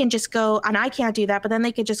then they can just go, and I can't do that, but then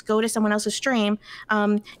they could just go to someone else's stream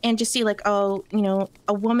and just see like, oh, you know,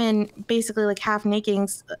 a woman basically like half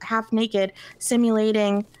naked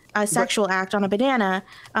simulating a sexual act on a banana,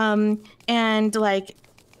 and like,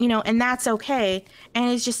 you know, and that's okay.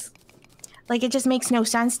 And it's just like, it just makes no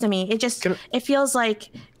sense to me. It feels like,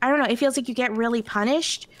 I don't know, it feels like you get really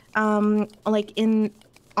punished like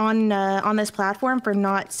on this platform for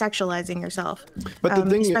not sexualizing yourself, but the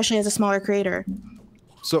thing, especially as a smaller creator.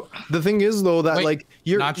 So the thing is though that like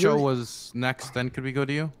Nacho was next, then could we go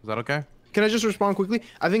to you? Is that okay? Can I just respond quickly?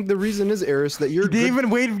 I think the reason is, Eris, that you're. You didn't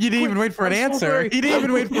even wait for an answer. You didn't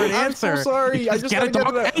even wait for an answer. I'm so sorry. I just gotta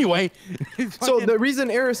talk anyway. So the reason,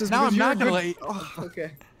 Eris, is now because I'm not gonna wait. Oh,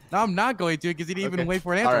 okay. Now I'm not going to because he didn't even wait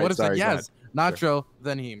for an answer. Right, what if said yes? Nacho, sure.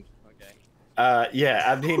 Then Heemed. Yeah,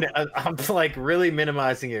 I mean, I'm like really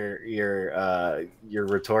minimizing your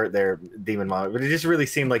retort there, Demon Mama, but it just really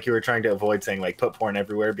seemed like you were trying to avoid saying like put porn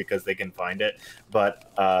everywhere because they can find it,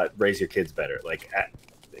 but raise your kids better. Like,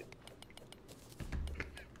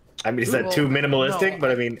 I mean, is that too minimalistic? No,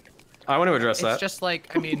 but I mean, I want to address that. It's just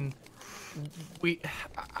like, I mean,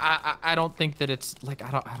 I don't think that it's like,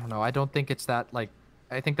 I don't know. I don't think it's that like,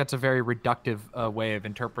 I think that's a very reductive way of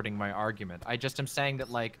interpreting my argument. I just am saying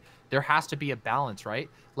that like, there has to be a balance, right?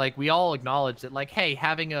 Like we all acknowledge that like, hey,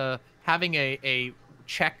 having a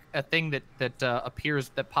check, a thing that appears,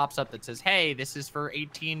 that pops up that says, hey, this is for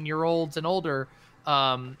 18-year-olds and older,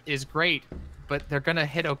 is great. But they're gonna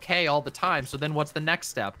hit okay all the time. So then what's the next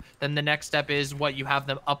step? Then the next step is what, you have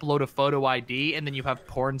them upload a photo ID, and then you have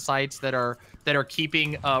porn sites that are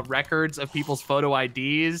keeping records of people's photo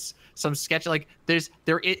IDs. Some sketch, like it's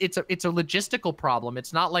a logistical problem.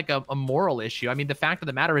 It's not like a moral issue. I mean, the fact of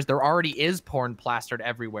the matter is there already is porn plastered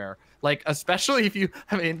everywhere. Like, especially if you,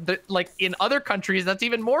 I mean, like in other countries, that's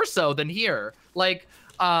even more so than here. Like,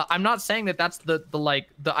 I'm not saying that that's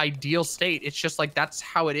the ideal state. It's just like, that's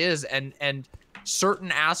how it is. And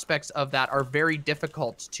certain aspects of that are very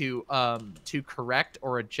difficult to correct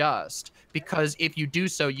or adjust, because if you do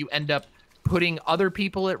so, you end up putting other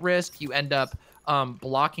people at risk. You end up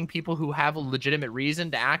blocking people who have a legitimate reason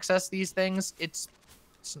to access these things. It's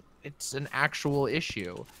an actual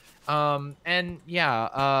issue. And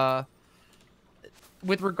yeah,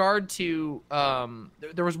 with regard to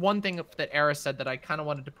there was one thing that Eris said that I kind of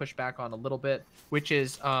wanted to push back on a little bit, which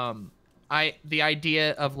is the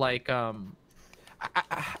idea of like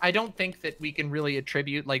I don't think that we can really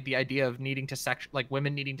attribute like the idea of needing to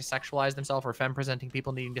women needing to sexualize themselves, or femme presenting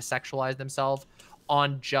people needing to sexualize themselves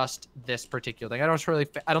on just this particular thing. I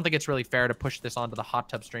don't think it's really fair to push this onto the hot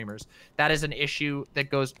tub streamers. That is an issue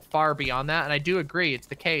that goes far beyond that, and I do agree it's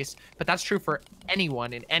the case, but that's true for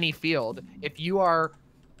anyone in any field. If you are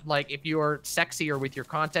sexier with your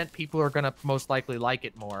content, people are gonna most likely like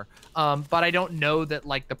it more. But I don't know that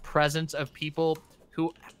like the presence of people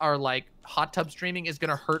who are like hot tub streaming is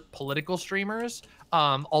gonna hurt political streamers.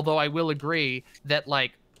 Although I will agree that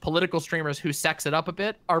like political streamers who sex it up a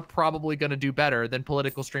bit are probably going to do better than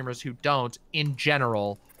political streamers who don't, in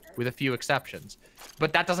general, with a few exceptions.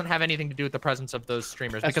 But that doesn't have anything to do with the presence of those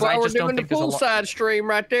streamers. That's because why I just we're don't doing think the poolside stream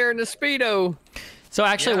right there in the Speedo. So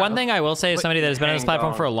actually, one thing I will say is somebody that has been on this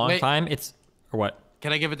platform for a long time, or what?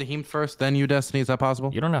 Can I give it to Heemed first, then you, Destiny? Is that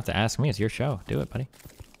possible? You don't have to ask me. It's your show. Do it, buddy.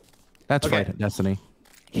 That's right, Destiny.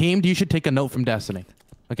 Heemed, you should take a note from Destiny.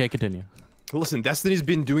 Okay, continue. Listen, Destiny's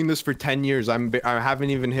been doing this for 10 years. I haven't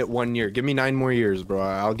even hit 1 year. Give me 9 more years, bro.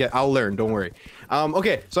 I'll learn. Don't worry.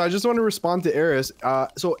 Okay, so I just want to respond to Eris.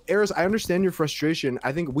 So Eris, I understand your frustration.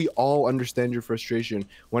 I think we all understand your frustration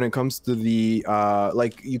when it comes to the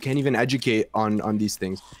like you can't even educate on these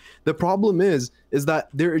things. The problem is that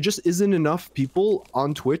there just isn't enough people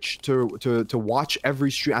on Twitch to watch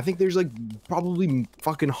every stream. I think there's like probably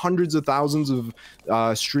fucking hundreds of thousands of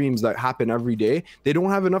streams that happen every day. They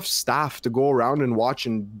don't have enough staff to go around and watch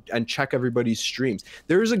and check everybody's streams.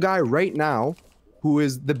 There is a guy right now who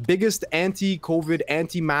is the biggest anti-COVID,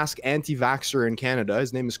 anti-mask, anti-vaxxer in Canada.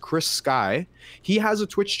 His name is Chris Sky. He has a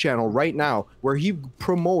Twitch channel right now where he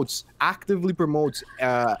actively promotes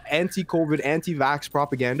anti-COVID, anti-vax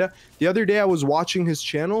propaganda. The other day I was watching his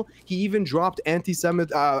channel. He even dropped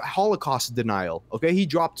anti-Semitic Holocaust denial. Okay, he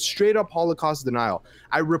dropped straight up Holocaust denial.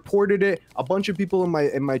 I reported it. A bunch of people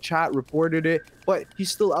in my chat reported it, but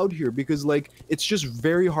he's still out here because like it's just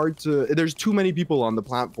very hard to. There's too many people on the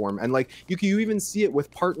platform, and like you even see it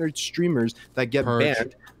with partnered streamers that get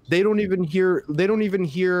banned. They don't even hear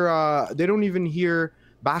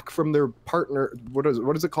back from their partner. What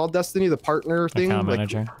is it called, Destiny? The partner thing? Account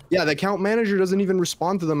manager. Yeah, the account manager doesn't even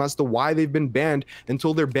respond to them as to why they've been banned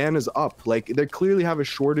until their ban is up. Like they clearly have a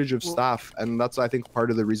shortage of staff, and that's I think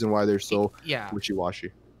part of the reason why they're so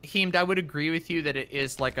wishy-washy. Heemed, I would agree with you that it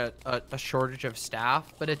is like a shortage of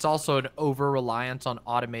staff, but it's also an over-reliance on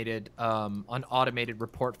automated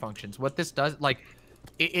report functions. What this does, like,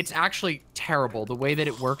 it's actually terrible. The way that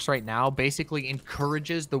it works right now basically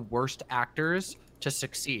encourages the worst actors to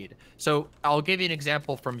succeed. So I'll give you an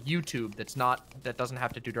example from YouTube that doesn't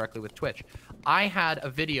have to do directly with Twitch. I had a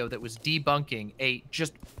video that was debunking a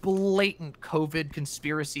just blatant COVID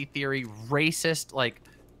conspiracy theory, racist, like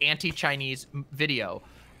anti-Chinese video.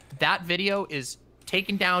 That video is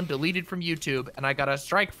taken down, deleted from YouTube, and I got a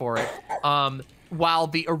strike for it. While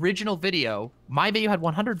the original video, my video had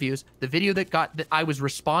 100 views, the video that I was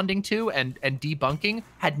responding to and debunking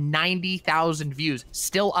had 90,000 views,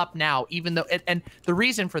 still up now, even though, and the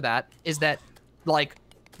reason for that is that, like,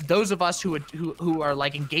 those of us who are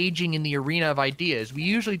like engaging in the arena of ideas, we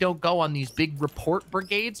usually don't go on these big report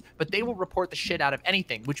brigades, but they will report the shit out of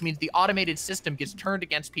anything, which means the automated system gets turned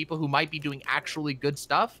against people who might be doing actually good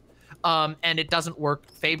stuff. And it doesn't work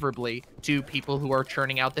favorably to people who are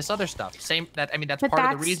churning out this other stuff. That's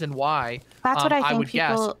part of the reason why. That's what I think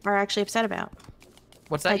people are actually upset about.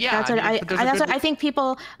 What's that? Like, yeah, that's what I think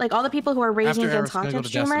people, like all the people who are raging against hot tub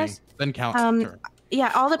streamers. Then counts. Yeah,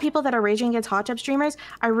 all the people that are raging against hot tub streamers,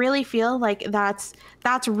 I really feel like that's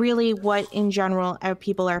really what in general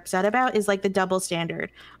people are upset about, is like the double standard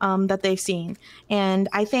that they've seen. And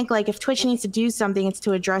I think like if Twitch needs to do something, it's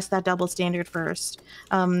to address that double standard first.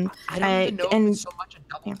 I don't even know if it's so much a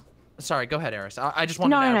double. Yeah. Sorry, go ahead, Eris. I just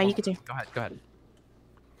wanted to. No, you could do. Go ahead.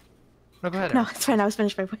 No, go ahead. No, it's fine. I was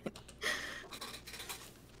finished my point.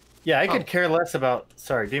 Yeah, I could care less about.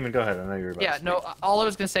 Sorry, Demon, go ahead. I know you were about. Yeah, no. All I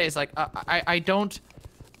was gonna say is like I don't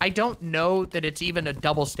know that it's even a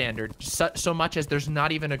double standard so much as there's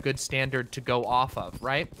not even a good standard to go off of,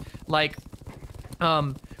 right? Like,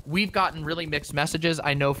 we've gotten really mixed messages.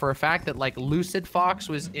 I know for a fact that like Lucid Fox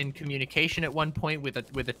was in communication at one point with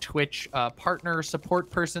a Twitch partner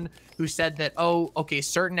support person who said that, oh, okay,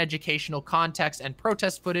 certain educational context and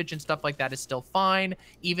protest footage and stuff like that is still fine,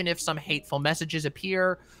 even if some hateful messages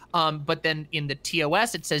appear. But then in the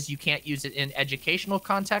TOS, it says you can't use it in educational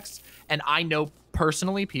contexts. And I know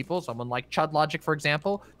personally people, someone like Chud Logic, for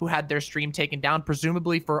example, who had their stream taken down,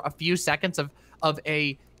 presumably for a few seconds of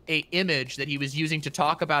a image that he was using to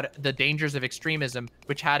talk about the dangers of extremism,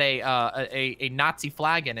 which had a Nazi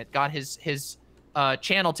flag in it, got his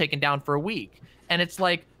channel taken down for a week. And it's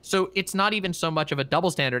like, so it's not even so much of a double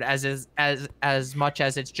standard as much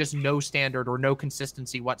as it's just no standard or no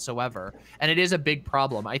consistency whatsoever. And it is a big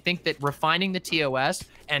problem. I think that refining the TOS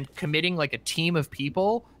and committing like a team of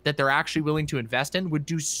people that they're actually willing to invest in would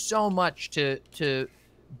do so much to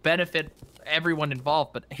benefit everyone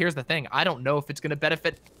involved. But here's the thing, I don't know if it's going to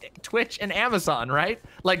benefit Twitch and Amazon, right?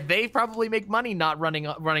 Like they probably make money not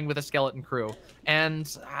running with a skeleton crew.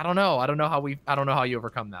 And I don't know how you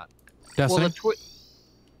overcome that. Destiny?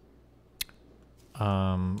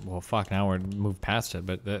 Well, fuck, now we're moved past it.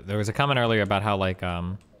 But there was a comment earlier about how like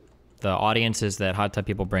the audiences that hot tub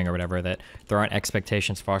people bring or whatever, that there aren't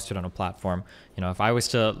expectations fostered on a platform. You know, if I was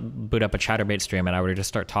to boot up a Chatterbait stream and I were to just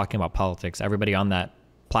start talking about politics, everybody on that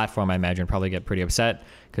platform, I imagine, probably get pretty upset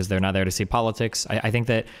because they're not there to see politics. I think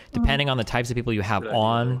that depending on the types of people you have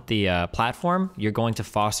on the platform, you're going to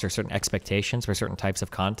foster certain expectations for certain types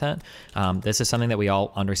of content. This is something that we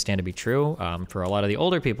all understand to be true. For a lot of the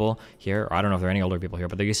older people here, or I don't know if there are any older people here,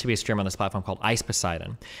 but there used to be a streamer on this platform called Ice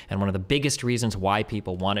Poseidon. And one of the biggest reasons why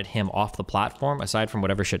people wanted him off the platform, aside from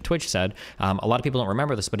whatever shit Twitch said, a lot of people don't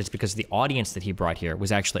remember this, but it's because the audience that he brought here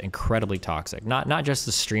was actually incredibly toxic. Not just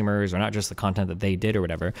the streamers or not just the content that they did or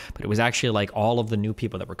whatever, but it was actually like all of the new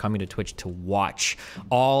people that were coming to Twitch to watch.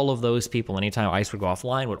 All of those people, anytime Ice would go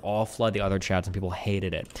offline, would all flood the other chats, and people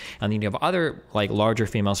hated it. And then you have other like larger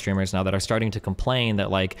female streamers now that are starting to complain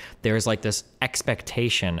that like there's like this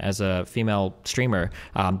expectation as a female streamer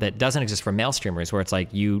that doesn't exist for male streamers, where it's like,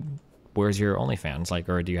 where's your OnlyFans? Like,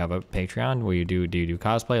 or do you have a Patreon where do you do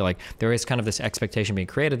cosplay? Like, there is kind of this expectation being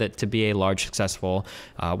created that to be a large, successful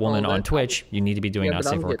woman on Twitch, you need to be doing not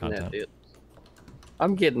safe for work content.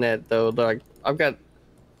 I'm getting that though. Like, I'm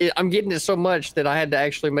getting it so much that I had to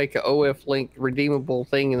actually make an OF link redeemable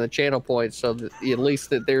thing in the channel points, so that at least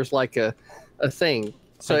that there's like a thing.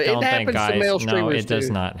 So it happens to male streamers. No, it does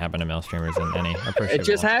not happen to male streamers in any appreciable. It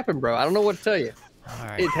just happened, bro. I don't know what to tell you. All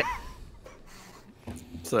right.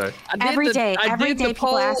 So Every day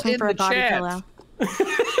people ask me for a body pillow.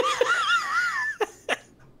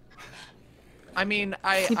 I mean,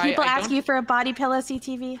 Do people ask you for a body pillow,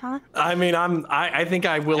 CTV, huh? I mean, I think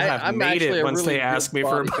I will have made it once they ask me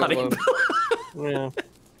for a body pillow. Yeah.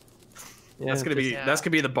 That's gonna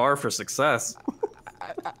be the bar for success.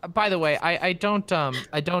 By the way, I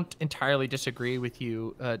don't entirely disagree with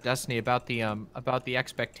you, Destiny, about the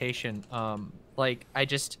expectation. Like, I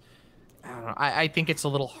don't know. I think it's a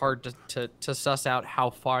little hard to suss out how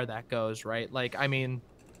far that goes, right? Like, I mean,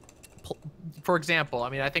 for example, I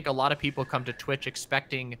mean, I think a lot of people come to Twitch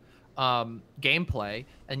expecting gameplay,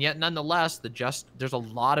 and yet nonetheless, there's a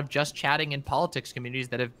lot of just chatting and politics communities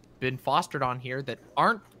that have been fostered on here that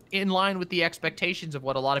aren't in line with the expectations of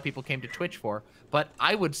what a lot of people came to Twitch for, but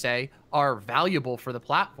I would say are valuable for the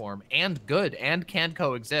platform and good and can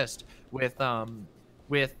coexist with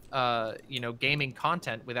gaming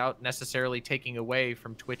content without necessarily taking away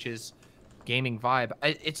from Twitch's gaming vibe.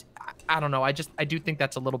 I don't know. I do think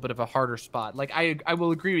that's a little bit of a harder spot. Like, I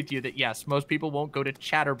will agree with you that yes, most people won't go to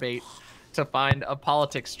Chatterbait to find a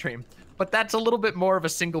politics stream, but that's a little bit more of a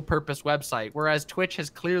single purpose website. Whereas Twitch has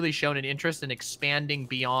clearly shown an interest in expanding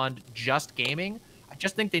beyond just gaming. I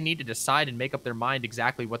just think they need to decide and make up their mind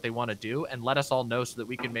exactly what they want to do and let us all know so that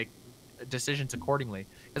we can make decisions accordingly.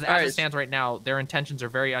 Because as it stands right now, their intentions are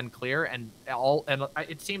very unclear, and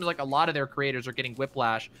it seems like a lot of their creators are getting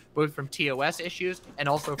whiplash, both from TOS issues and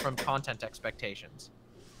also from content expectations.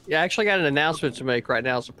 Yeah, I actually got an announcement to make right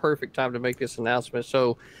now. It's a perfect time to make this announcement.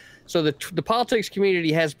 So the politics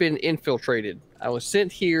community has been infiltrated. I was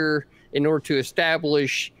sent here in order to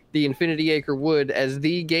establish the Infinity Acre Wood as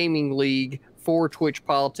the gaming league for Twitch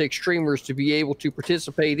politics streamers to be able to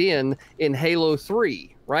participate in Halo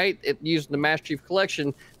 3, right? Using the Master Chief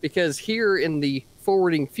Collection, because here in the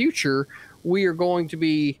forwarding future, we are going to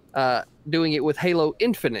be doing it with Halo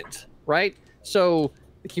Infinite, right? So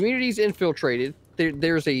the community's infiltrated.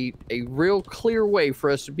 There's a real clear way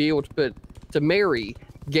for us to be able to marry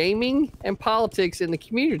gaming and politics in the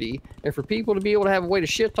community, and for people to be able to have a way to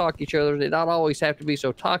shit talk each other that not always have to be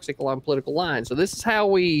so toxic along political lines. So this is how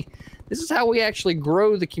we actually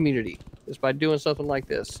grow the community, is by doing something like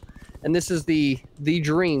this. And this is the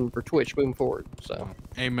dream for Twitch moving forward. So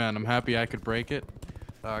amen. I'm happy I could break it.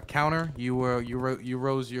 Counter, you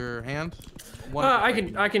rose your hand.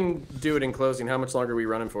 I can do it in closing. How much longer are we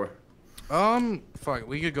running for? Fuck,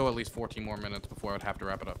 we could go at least 14 more minutes before I'd have to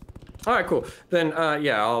wrap it up. All right, cool. Then,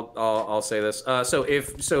 yeah, I'll say this.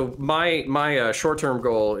 So my short-term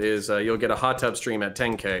goal is you'll get a hot tub stream at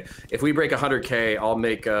 10K. If we break 100K, I'll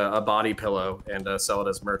make a body pillow and sell it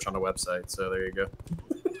as merch on the website. So there you go.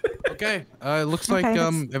 Okay. It looks like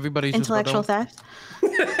everybody's intellectual theft.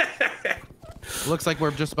 Looks like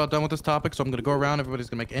we're just about done with this topic, so I'm gonna go around. Everybody's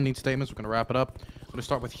gonna make ending statements. We're gonna wrap it up. I'm gonna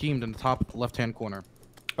start with Heemed in the top left-hand corner.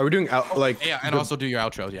 Are we doing and also do your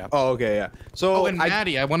outros, yeah. Oh, okay, yeah. So and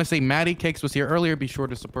Maddie, I want to say Maddie Cakes was here earlier. Be sure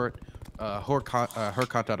to support her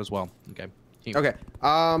content as well. Okay. Okay.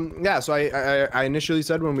 Yeah. So I initially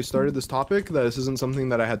said when we started this topic that this isn't something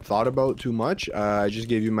that I had thought about too much. I just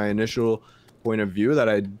gave you my initial point of view that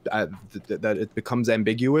that it becomes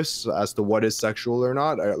ambiguous as to what is sexual or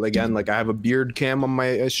not. Again, like I have a beard cam on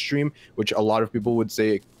my stream, which a lot of people would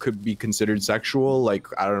say it could be considered sexual. Like,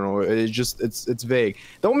 I don't know, it's vague.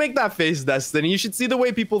 Don't make that face, Destiny. You should see the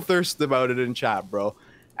way people thirst about it in chat, bro.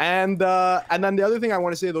 And then the other thing I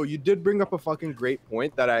want to say though, you did bring up a fucking great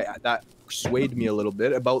point that swayed me a little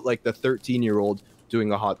bit about like the 13-year-old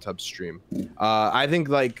doing a hot tub stream. I think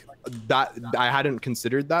like that I hadn't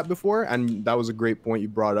considered that before, and that was a great point you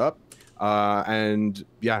brought up. And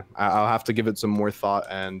yeah, I'll have to give it some more thought.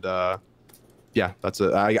 And yeah, that's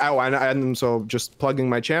it. And so just plugging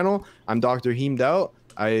my channel. I'm DrHeemedOut.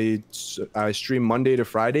 I stream Monday to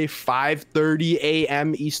Friday, 5:30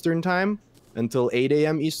 a.m. Eastern time until 8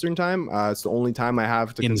 a.m. Eastern time. It's the only time I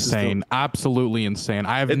have to. Insane, absolutely insane.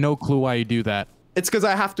 I have no clue why you do that. It's because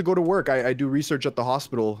I have to go to work. I do research at the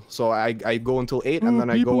hospital, so I go until 8 and then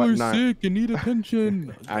I go at 9. People are sick and need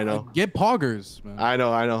attention. I know. Get poggers, man. I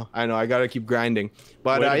know. I gotta keep grinding.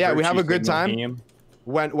 But yeah, we have a good time.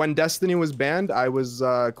 When Destiny was banned, I was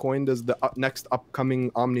coined as the next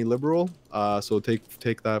upcoming omni-liberal. So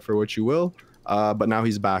take that for what you will. But now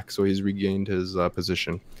he's back, so he's regained his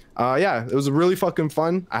position. Yeah, it was really fucking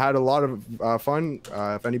fun. I had a lot of fun.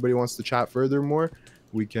 If anybody wants to chat furthermore,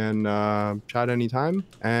 we can chat anytime.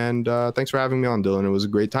 And thanks for having me on, Dylan. It was a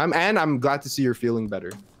great time, and I'm glad to see you're feeling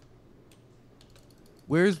better.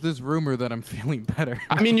 Where's this rumor that I'm feeling better?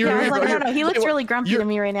 I mean, I was like, no, he looks really grumpy to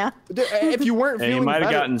me right now. If you weren't feeling he might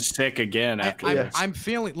have better, gotten sick again after this. I'm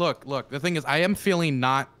feeling, look, the thing is, I am feeling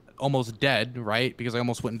not almost dead, right? Because I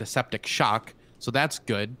almost went into septic shock. So that's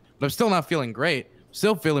good. But I'm still not feeling great.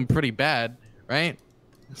 Still feeling pretty bad, right?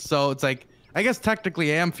 So it's like, I guess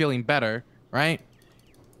technically I am feeling better, right?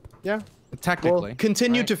 Yeah. Technically. Well,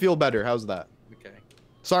 continue to feel better. How's that? Okay.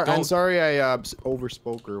 Sorry, I'm sorry I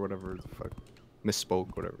overspoke or whatever the fuck.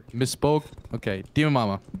 Misspoke, whatever. Misspoke? Okay. Demon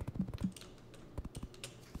Mama.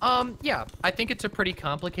 Yeah, I think it's a pretty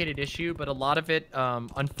complicated issue, but a lot of it,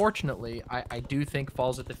 unfortunately, I do think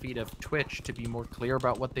falls at the feet of Twitch to be more clear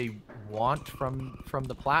about what they want from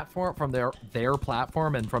the platform, from their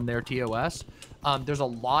platform and from their TOS. There's a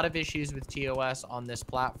lot of issues with TOS on this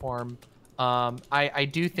platform. I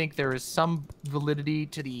do think there is some validity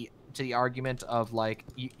to the argument of like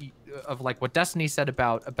what Destiny said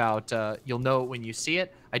about you'll know it when you see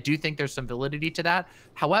it. I do think there's some validity to that.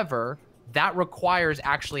 However, that requires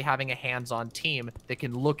actually having a hands-on team that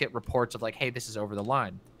can look at reports of like, hey, this is over the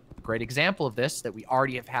line. A great example of this that we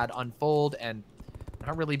already have had unfold and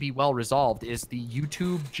not really be well resolved is the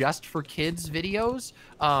YouTube Just for Kids videos.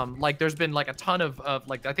 Like there's been like a ton of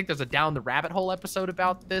like, I think there's a Down the Rabbit Hole episode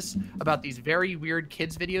about this, about these very weird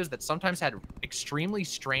kids videos that sometimes had extremely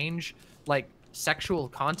strange like sexual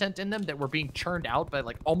content in them that were being churned out by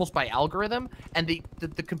like almost by algorithm, and the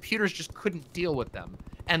computers just couldn't deal with them.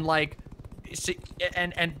 And like,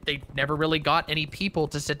 and they never really got any people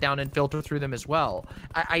to sit down and filter through them as well.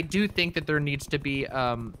 I do think that there needs to be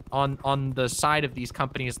on the side of these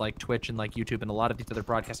companies like Twitch and like YouTube and a lot of these other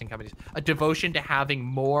broadcasting companies, a devotion to having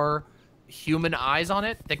more human eyes on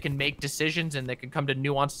it that can make decisions and that can come to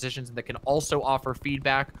nuanced decisions and that can also offer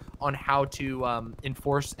feedback on how to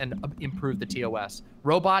enforce and improve the TOS.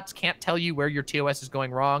 Robots can't tell you where your TOS is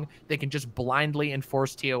going wrong. They can just blindly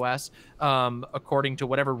enforce TOS according to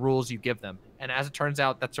whatever rules you give them. And as it turns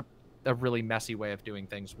out, that's a really messy way of doing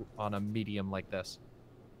things on a medium like this.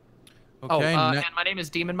 Okay, and my name is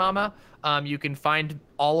Demon Mama. You can find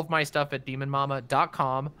all of my stuff at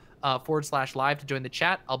demonmama.com. /live to join the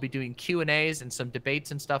chat. I'll be doing Q&As and some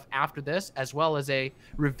debates and stuff after this, as well as a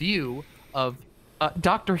review of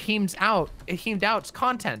DrHeemedOut's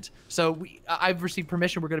content. So I've received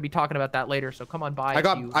permission. We're going to be talking about that later. So come on by. I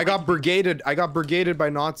got brigaded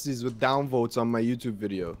by Nazis with downvotes on my YouTube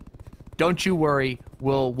video. Don't you worry.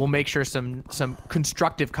 We'll make sure some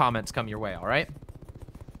constructive comments come your way. All right.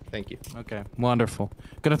 Thank you. Okay. Wonderful.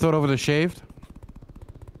 Gonna throw it over to Shaved.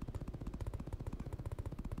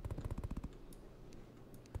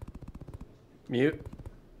 Mute.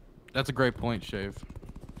 That's a great point, Shave.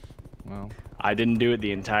 Wow. I didn't do it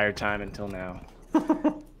the entire time until now.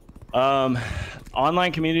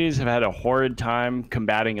 Online communities have had a horrid time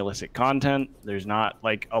combating illicit content. There's not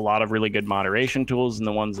like a lot of really good moderation tools, and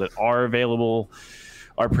the ones that are available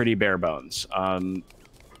are pretty bare bones.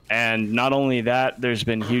 And not only that, there's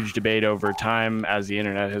been huge debate over time as the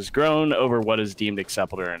internet has grown over what is deemed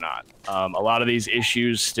acceptable or not. A lot of these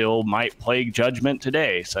issues still might plague judgment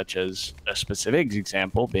today, such as a specific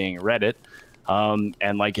example being Reddit,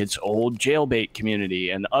 and like its old jailbait community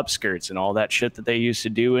and the upskirts and all that shit that they used to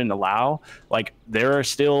do and allow. Like there are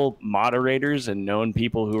still moderators and known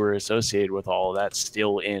people who are associated with all of that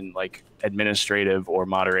still in like administrative or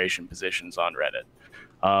moderation positions on Reddit.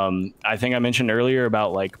 I think I mentioned earlier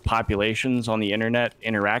about like populations on the internet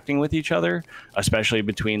interacting with each other, especially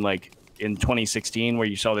between like in 2016, where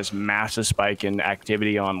you saw this massive spike in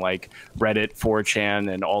activity on like Reddit,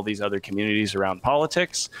 4chan, and all these other communities around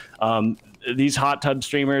politics. These hot tub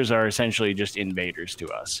streamers are essentially just invaders to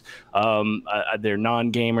us. They're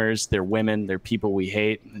non-gamers, they're women, they're people we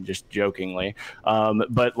hate, just jokingly.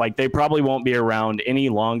 But like they probably won't be around any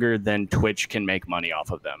longer than Twitch can make money off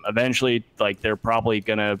of them. Eventually, like they're probably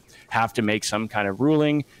gonna have to make some kind of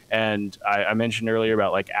ruling. And I mentioned earlier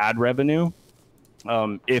about like ad revenue.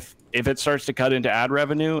 If it starts to cut into ad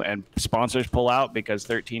revenue and sponsors pull out because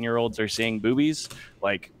 13-year-olds are seeing boobies,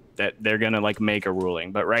 like that they're gonna like make a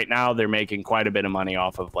ruling. But right now they're making quite a bit of money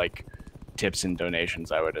off of like tips and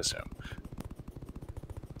donations, I would assume.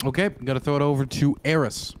 Okay, gotta throw it over to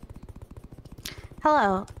Eris.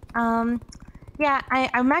 Hello. Yeah,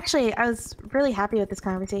 I was really happy with this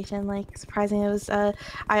conversation. Like, surprisingly, it was,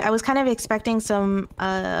 I was kind of expecting some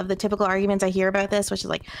of the typical arguments I hear about this, which is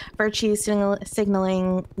like virtue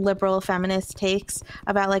signaling liberal feminist takes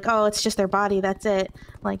about like, oh, it's just their body, that's it.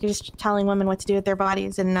 Like, you're just telling women what to do with their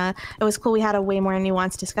bodies. And it was cool. We had a way more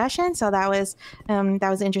nuanced discussion, so that was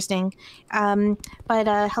interesting. But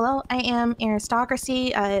hello, I am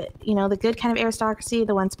aristocracy. You know, the good kind of aristocracy,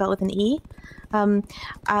 the one spelled with an E.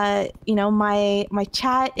 You know, my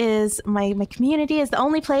chat is my community is the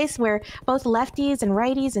only place where both lefties and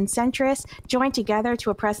righties and centrists join together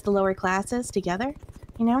to oppress the lower classes together,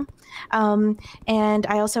 you know. And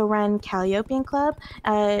I also run Calliopean Club,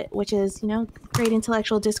 which is, you know, great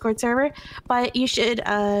intellectual Discord server. But you should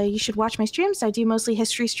watch my streams. I do mostly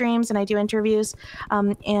history streams and I do interviews.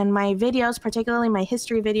 And my videos, particularly my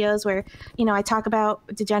history videos, where, you know, I talk about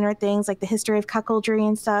degenerate things like the history of cuckoldry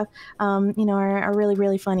and stuff, you know, are really,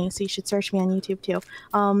 really funny. So you should search me on YouTube too.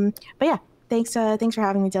 But yeah, thanks for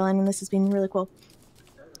having me, Dylan. And this has been really cool.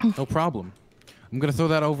 No problem. I'm gonna throw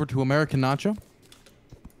that over to American Nacho.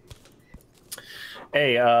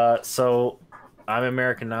 Hey, so I'm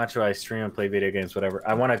American Nacho. I stream and play video games, whatever.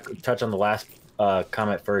 I want to touch on the last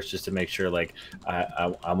comment first, just to make sure. Like,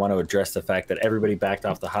 I want to address the fact that everybody backed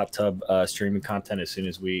off the hot tub streaming content as soon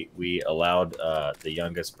as we allowed the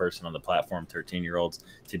youngest person on the platform, 13-year-olds,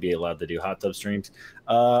 to be allowed to do hot tub streams.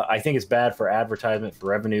 I think it's bad for advertisement, for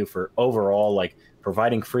revenue, for overall, like,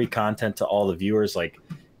 providing free content to all the viewers. Like,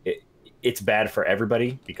 it's bad for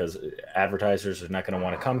everybody because advertisers are not going to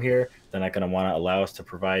want to come here. They're not going to want to allow us to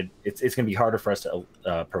provide. It's going to be harder for us to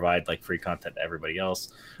provide like free content to everybody else.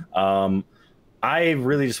 I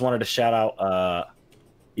really just wanted to shout out,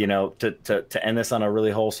 you know, to end this on a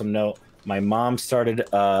really wholesome note. My mom started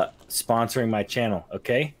sponsoring my channel.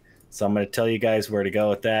 Okay, so I'm going to tell you guys where to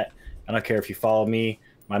go with that. I don't care if you follow me.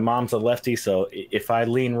 My mom's a lefty, so if I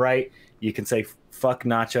lean right, you can say fuck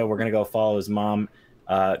Nacho. We're going to go follow his mom.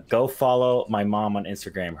 Go follow my mom on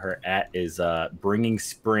Instagram. Her @ is Bringing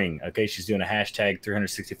Spring. Okay, she's doing a hashtag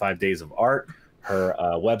 365 days of art. Her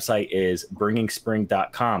website is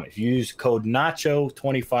bringingspring.com. If you use code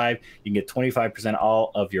Nacho25, you can get 25%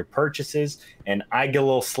 all of your purchases, and I get a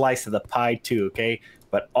little slice of the pie too. Okay,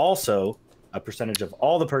 but also a percentage of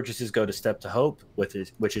all the purchases go to Step to Hope, which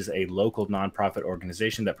is a local nonprofit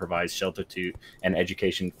organization that provides shelter to and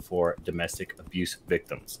education for domestic abuse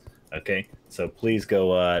victims. Okay, so please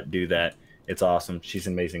go do that. It's awesome. She's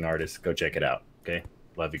an amazing artist. Go check it out. Okay,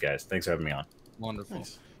 love you guys. Thanks for having me on. Wonderful.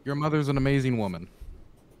 Nice. Your mother's an amazing woman.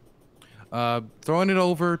 Throwing it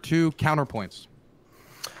over to Counterpoints.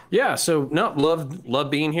 Yeah, so no, love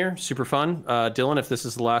being here. Super fun. Dylan, if this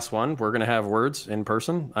is the last one, we're gonna have words in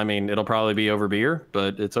person. I mean, it'll probably be over beer,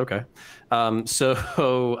 but it's okay.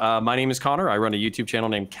 My name is Connor. I run a YouTube channel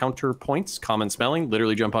named Counterpoints, common spelling.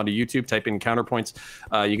 Literally jump onto YouTube, type in Counterpoints.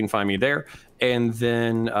 You can find me there. And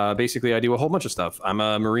then basically I do a whole bunch of stuff. I'm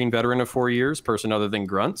a Marine veteran of 4 years, person other than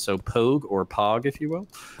Grunt, so POG or POG, if you will.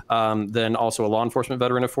 Then also a law enforcement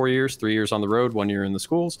veteran of 4 years, 3 years on the road, 1 year in the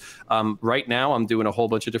schools. Right now I'm doing a whole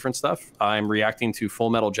bunch of different stuff. I'm reacting to Full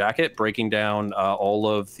Metal Jacket, breaking down all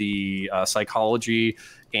of the psychology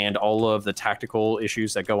and all of the tactical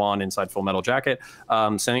issues that go on inside Full Metal Jacket.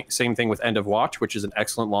 Same thing with End of Watch, which is an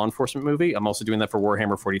excellent law enforcement movie. I'm also doing that for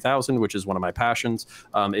Warhammer 40,000, which is one of my passions.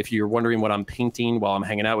 If you're wondering what I'm painting while I'm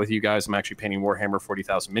hanging out with you guys, I'm actually painting Warhammer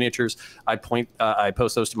 40,000 miniatures. I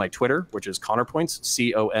post those to my Twitter, which is Connorpoints,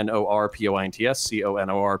 CONORPOINTS,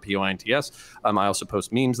 CONORPOINTS. I also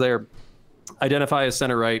post memes there. Identify as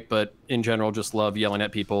center right, but in general, just love yelling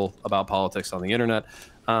at people about politics on the internet.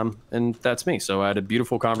 And that's me. So I had a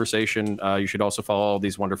beautiful conversation. You should also follow all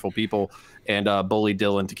these wonderful people and bully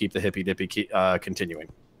Dylan to keep the Hippy Dippy continuing.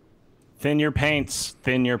 Thin your paints.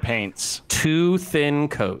 Thin your paints. 2 thin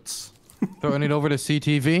coats. Throwing it over to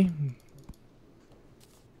CTV.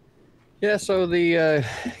 Yeah, so the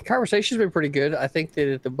conversation's been pretty good. I think that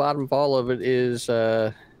at the bottom of all of it is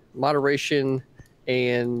moderation,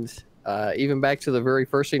 and even back to the very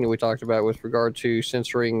first thing that we talked about with regard to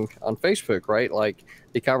censoring on Facebook, right? Like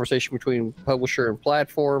the conversation between publisher and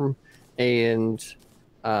platform, and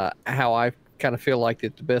how I kind of feel like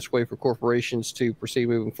that the best way for corporations to proceed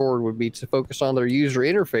moving forward would be to focus on their user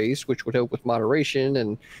interface, which would help with moderation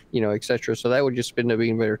and, et cetera. So that would just end up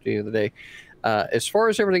being better at the end of the day. As far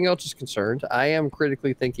as everything else is concerned, I am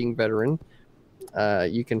Critically Thinking Veteran.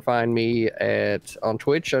 You can find me on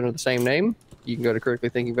Twitch under the same name. You can go to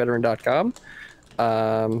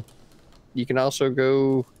criticallythinkingveteran.com. You can also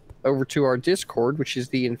go over to our Discord, which is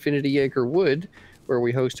the Infinity Acre Wood, where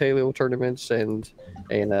we host Halo tournaments and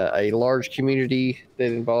a large community that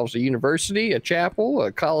involves a university, a chapel,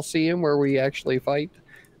 a coliseum where we actually fight,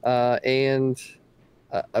 and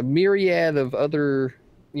a myriad of other,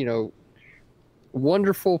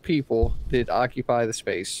 wonderful people that occupy the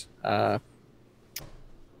space.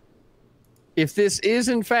 If this is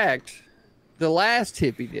in fact the last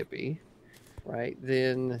Hippy Dippy, right,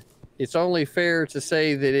 then it's only fair to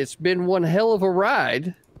say that it's been one hell of a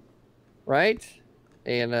ride, right?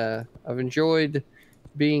 And I've enjoyed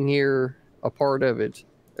being here, a part of it,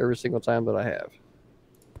 every single time that I have.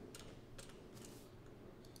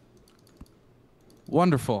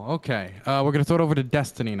 Wonderful. Okay. We're going to throw it over to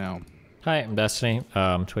Destiny now. Hi, I'm Destiny.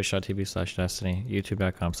 Twitch.tv/Destiny,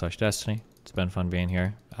 YouTube.com/Destiny. It's been fun being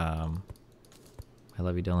here. I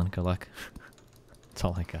love you, Dylan. Good luck. That's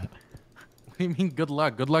all I got. What do you mean good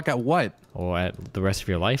luck? Good luck at what? Well, at the rest of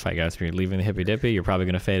your life, I guess. If you're leaving the Hippy Dippy, you're probably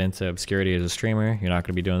going to fade into obscurity as a streamer. You're not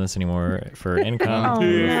going to be doing this anymore for income.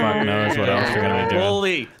 Who the fuck knows what else you're going to be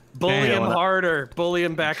doing. Bully him harder. Bully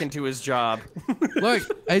him back into his job. Look,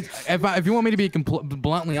 if you want me to be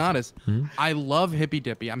bluntly honest, I love Hippy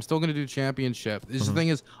Dippy. I'm still going to do championship. The thing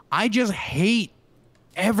is, I just hate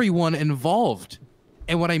everyone involved.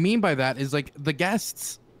 And what I mean by that is like the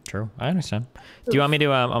guests. True, I understand. Do you want me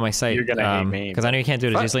to on my site? You're gonna hate me. Because I know you can't do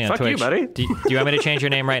it as easily on Twitch. Fuck you, buddy. Do you want me to change your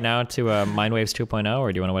name right now to Mindwaves 2.0,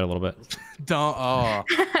 or do you want to wait a little bit? Don't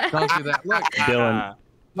do that. Look, Dylan.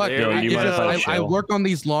 Look, Dylan, you I work on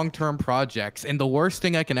these long-term projects, and the worst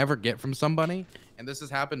thing I can ever get from somebody, and this has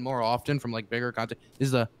happened more often from like bigger content,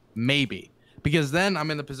 is a maybe. Because then I'm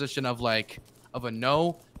in the position of a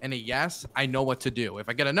no and a yes. I know what to do. If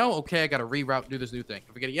I get a no, okay, I got to reroute, do this new thing.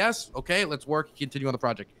 If I get a yes, okay, let's work, continue on the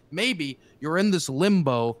project. Maybe you're in this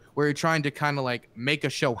limbo where you're trying to kind of like make a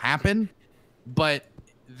show happen, but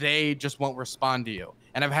they just won't respond to you.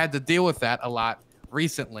 And I've had to deal with that a lot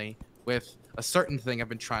recently with a certain thing I've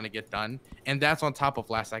been trying to get done. And that's on top of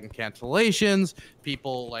last second cancellations,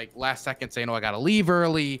 people like last second saying, oh, I got to leave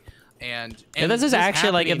early. And this is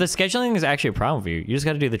actually like, if the scheduling is actually a problem for you, you just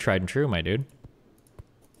got to do the tried and true, my dude.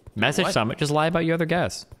 Message Summit, just lie about your other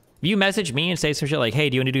guests. If you message me and say some shit like, hey,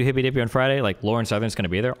 do you want to do Hippy Dippy on Friday? Like, Lauren Southern's going to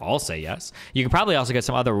be there. I'll say yes. You can probably also get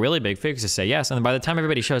some other really big figures to say yes. And then by the time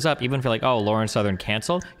everybody shows up, even if you're like, oh, Lauren Southern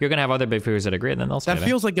canceled, you're going to have other big figures that agree, and then they'll say that.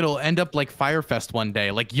 Feels like it'll end up like Firefest one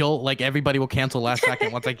day. Like, everybody will cancel last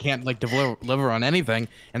second once I can't, like, deliver on anything.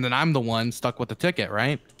 And then I'm the one stuck with the ticket,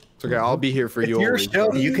 right? It's okay. I'll be here for you. Your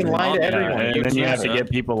show, you can lie to everyone. And then you have to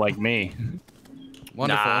get people like me.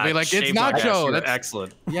 Wonderful. I'll be like, it's not Joe. That's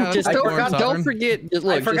excellent. Yeah, just don't forget.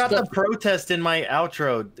 I forgot the protest in my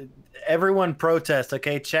outro. Everyone protest,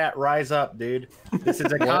 okay? Chat, rise up, dude. This is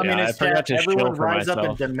a communist chat. Everyone rise up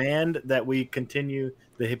and demand that we continue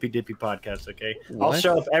the Hippy Dippy podcast, okay? I'll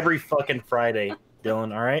show up every fucking Friday,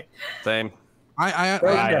 Dylan. All right? Same.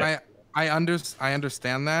 I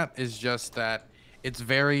understand that. It's just that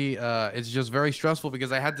it's just very stressful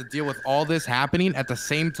because I had to deal with all this happening at the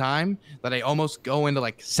same time that I almost go into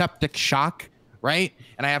like septic shock, right?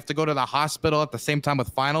 And I have to go to the hospital at the same time with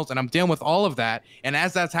finals, and I'm dealing with all of that. And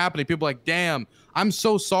as that's happening, people are like, damn, I'm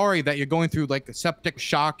so sorry that you're going through like a septic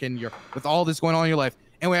shock and you're with all this going on in your life.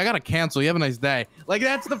 Anyway, I gotta cancel. You have a nice day. Like,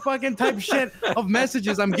 that's the fucking type of shit of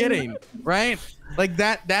messages I'm getting, right? Like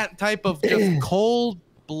that type of just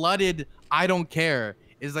cold-blooded, I don't care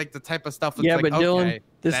is like the type of stuff that's yeah, like, but Dylan, okay,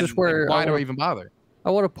 this is where why do I even bother?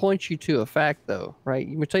 I want to point you to a fact, though, right?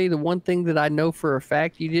 Let me tell you the one thing that I know for a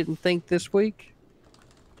fact you didn't think this week.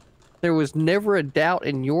 There was never a doubt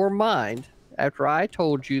in your mind after I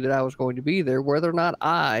told you that I was going to be there, whether or not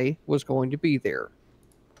I was going to be there.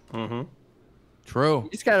 Mm-hmm. True. You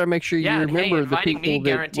just got to make sure you remember the people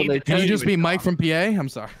that. Can you just be Mike from PA? I'm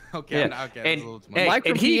sorry. Okay. Yeah. Okay. Mike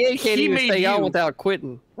from PA can't even stay on without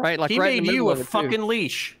quitting, right? Like he right made you a fucking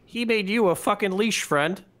leash. He made you a fucking leash,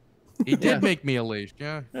 friend. He did make me a leash.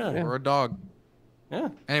 Yeah. Or a dog. Yeah.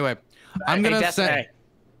 Anyway, I'm gonna say.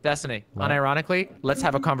 Destiny, unironically, let's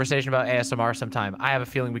have a conversation about ASMR sometime. I have a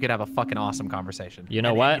feeling we could have a fucking awesome conversation. You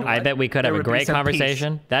know what? I bet we could have a great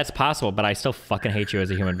conversation. That's possible, but I still fucking hate you as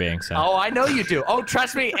a human being. So. Oh, I know you do. Oh,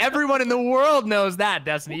 trust me, everyone in the world knows that,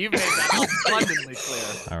 Destiny. You've made that abundantly clear.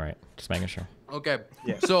 All right, just making sure. Okay,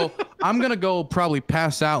 so I'm gonna go probably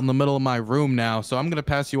pass out in the middle of my room now. So I'm gonna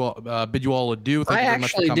pass you all, bid you all adieu. Thank you very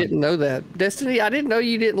much for coming. I actually didn't know that, Destiny. I didn't know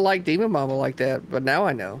you didn't like Demon Mama like that, but now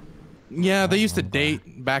I know. Yeah, they used to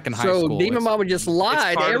date back in high school. So Demon Mama just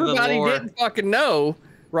lied. Everybody didn't fucking know,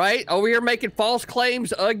 right? Over here making false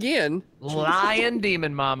claims again. Lying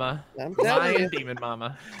Demon Mama. Lying Demon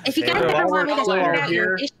Mama. If you guys ever want me to sort out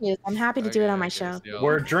your issues, I'm happy to do it on my show.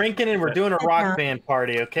 We're drinking and we're doing a rock band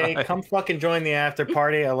party, okay? Come fucking join the after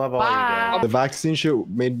party. I love all you guys. The vaccine shit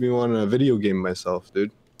made me want a video game myself,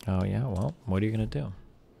 dude. Oh yeah, well, what are you gonna do?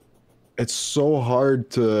 It's so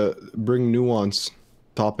hard to bring nuance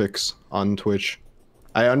topics on Twitch.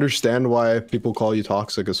 I understand why people call you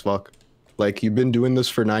toxic as fuck. Like, you've been doing this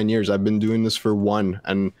for 9 years. I've been doing this for 1,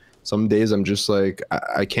 and some days I'm just like,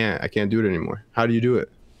 I can't do it anymore. How do you do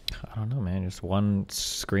it? I don't know, man. Just one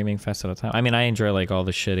screaming fest at a time. I mean, I enjoy like all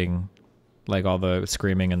the shitting, like all the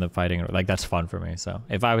screaming and the fighting. Like, that's fun for me. So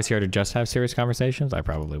if I was here to just have serious conversations, I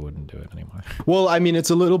probably wouldn't do it anymore. Well, I mean, it's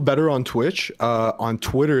a little better on Twitch. On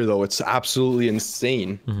Twitter, though, it's absolutely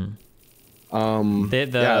insane. Mm-hmm.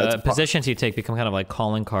 The positions you take become kind of like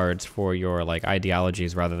calling cards for your like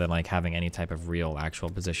ideologies rather than like having any type of real actual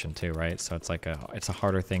position too, right? So it's like it's a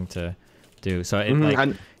harder thing to do. So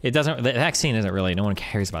it doesn't, the vaccine isn't really, no one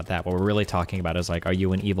cares about that. What we're really talking about is like, are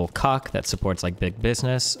you an evil cuck that supports like big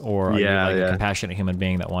business, or are you like a compassionate human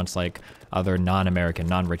being that wants like other non-American,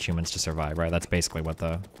 non-rich humans to survive, right? That's basically what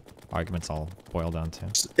the arguments all boil down to.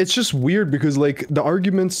 It's just weird because like the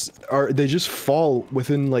arguments they just fall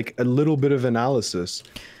within like a little bit of analysis.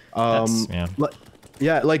 Yeah,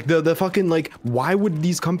 like the fucking like, why would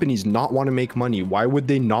these companies not want to make money? Why would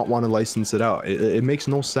they not want to license it out? It makes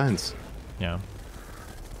no sense. Yeah.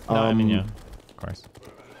 No, I mean, yeah, of course.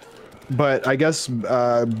 But I guess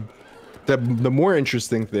the more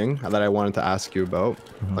interesting thing that I wanted to ask you about,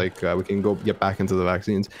 like we can get back into the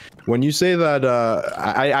vaccines. When you say that,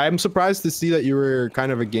 I'm surprised to see that you were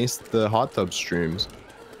kind of against the hot tub streams.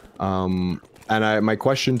 And my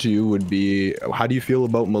question to you would be, how do you feel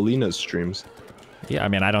about Melina's streams? Yeah, I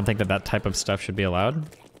mean, I don't think that type of stuff should be allowed.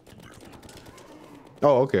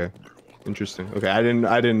 Oh, okay. Interesting. Okay, I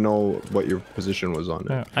didn't know what your position was on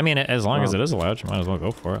it. Yeah. I mean, as long as it is allowed, you might as well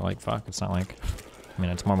go for it. Like, fuck, it's not like, I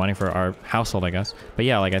mean, it's more money for our household, I guess. But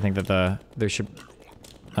yeah, like, I think that there should,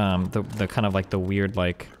 the kind of like the weird,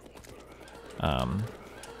 like,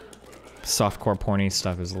 softcore porny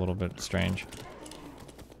stuff is a little bit strange.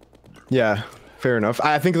 Yeah, fair enough.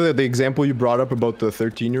 I think that the example you brought up about the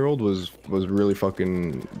 13-year-old was really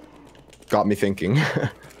fucking got me thinking.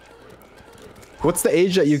 What's the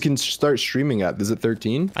age that you can start streaming at? Is it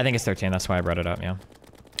 13? I think it's 13. That's why I brought it up. Yeah.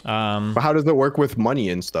 But how does it work with money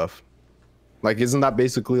and stuff? Like, isn't that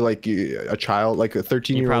basically like a child, like a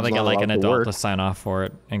 13-year-old? You probably get like an adult to sign off for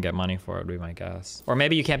it and get money for it, would be my guess. Or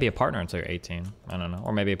maybe you can't be a partner until you're 18. I don't know.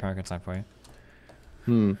 Or maybe a parent can sign for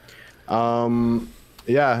you.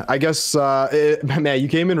 Yeah, I guess, man, you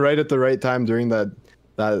came in right at the right time during that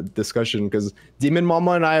discussion, because Demon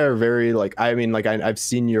Mama and I are very like, I mean, like I've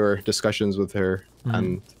seen your discussions with her,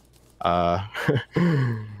 and I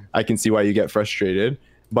can see why you get frustrated.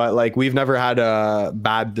 But like, we've never had a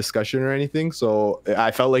bad discussion or anything, so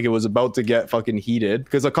I felt like it was about to get fucking heated,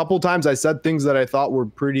 because a couple times I said things that I thought were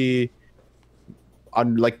pretty,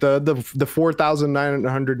 like the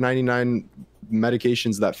 4,999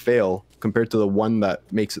 medications that fail compared to the one that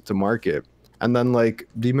makes it to market. And then like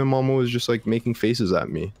Demon Mama was just like making faces at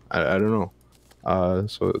me. I don't know.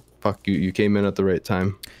 So fuck you. You came in at the right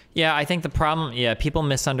time. Yeah, I think the problem, people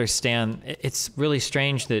misunderstand. It's really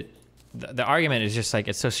strange that the argument is just like,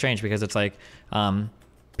 it's so strange because it's like,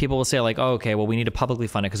 people will say like, oh, okay, well, we need to publicly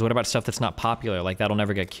fund it, because what about stuff that's not popular? Like, that'll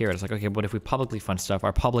never get cured. It's like, okay, but if we publicly fund stuff,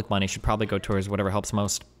 our public money should probably go towards whatever helps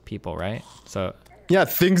most people, right? So yeah,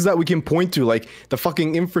 things that we can point to, like the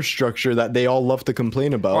fucking infrastructure that they all love to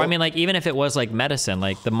complain about. Or I mean, like, even if it was like medicine,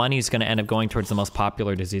 like the money's going to end up going towards the most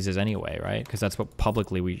popular diseases anyway, right? Because that's what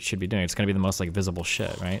publicly we should be doing. It's going to be the most like visible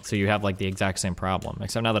shit, right? So you have like the exact same problem,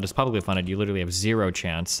 except now that it's publicly funded, you literally have zero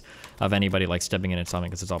chance of anybody like stepping in and something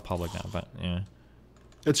because it's all public now. But yeah.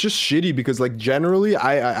 It's just shitty because like generally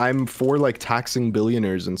I'm for like taxing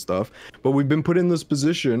billionaires and stuff, but we've been put in this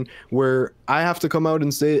position where I have to come out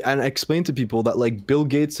and say and explain to people that like Bill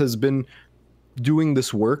Gates has been doing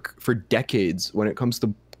this work for decades when it comes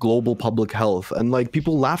to global public health, and like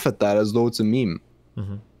people laugh at that as though it's a meme.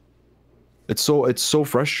 it's so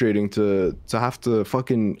frustrating to have to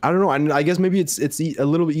fucking, I don't know. And I guess maybe it's a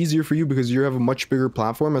little bit easier for you because you have a much bigger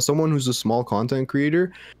platform. As someone who's a small content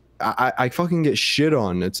creator, I fucking get shit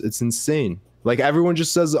on. It's insane. Like everyone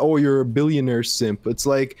just says, oh, you're a billionaire simp. It's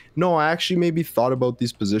like, no, I actually maybe thought about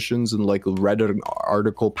these positions and like read an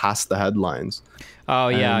article past the headlines. Oh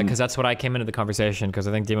yeah, because that's what I came into the conversation, because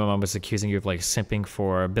I think Demon Mom was accusing you of like simping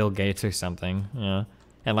for Bill Gates or something. Yeah.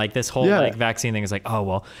 And like this whole like vaccine thing is like, oh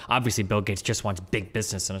well, obviously Bill Gates just wants big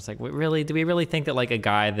business, and it's like, wait, really? Do we really think that like a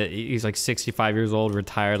guy that he's like 65 years old,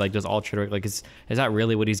 retired, like does all trade, like is that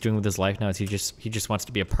really what he's doing with his life now? Is he just wants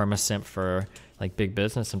to be a perma-simp for like big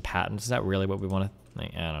business and patents? Is that really what we want to?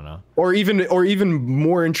 Like, I don't know. Or even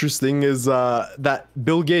more interesting is that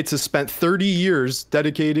Bill Gates has spent 30 years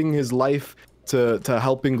dedicating his life to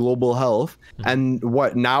helping global health, and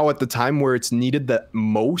what now at the time where it's needed the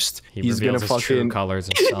most, he's gonna fucking true colors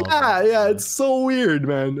himself. yeah, it's so weird,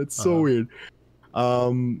 man. It's so weird.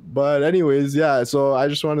 But anyways, yeah. So I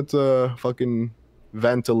just wanted to fucking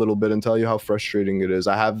vent a little bit and tell you how frustrating it is.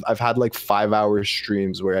 I've had like 5-hour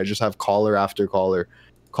streams where I just have caller after caller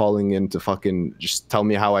calling in to fucking just tell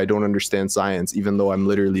me how I don't understand science, even though I'm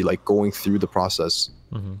literally like going through the process.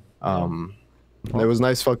 It was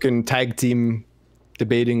nice fucking tag team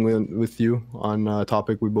debating with you on a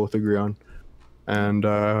topic we both agree on, and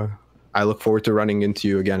I look forward to running into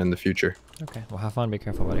you again in the future. Okay, well have fun, be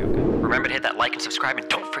careful buddy, okay? Remember to hit that like and subscribe, and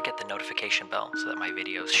don't forget the notification bell so that my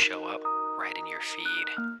videos show up right in your feed.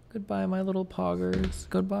 Goodbye my little poggers.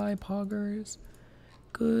 Goodbye poggers.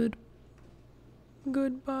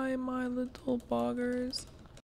 Goodbye my little poggers.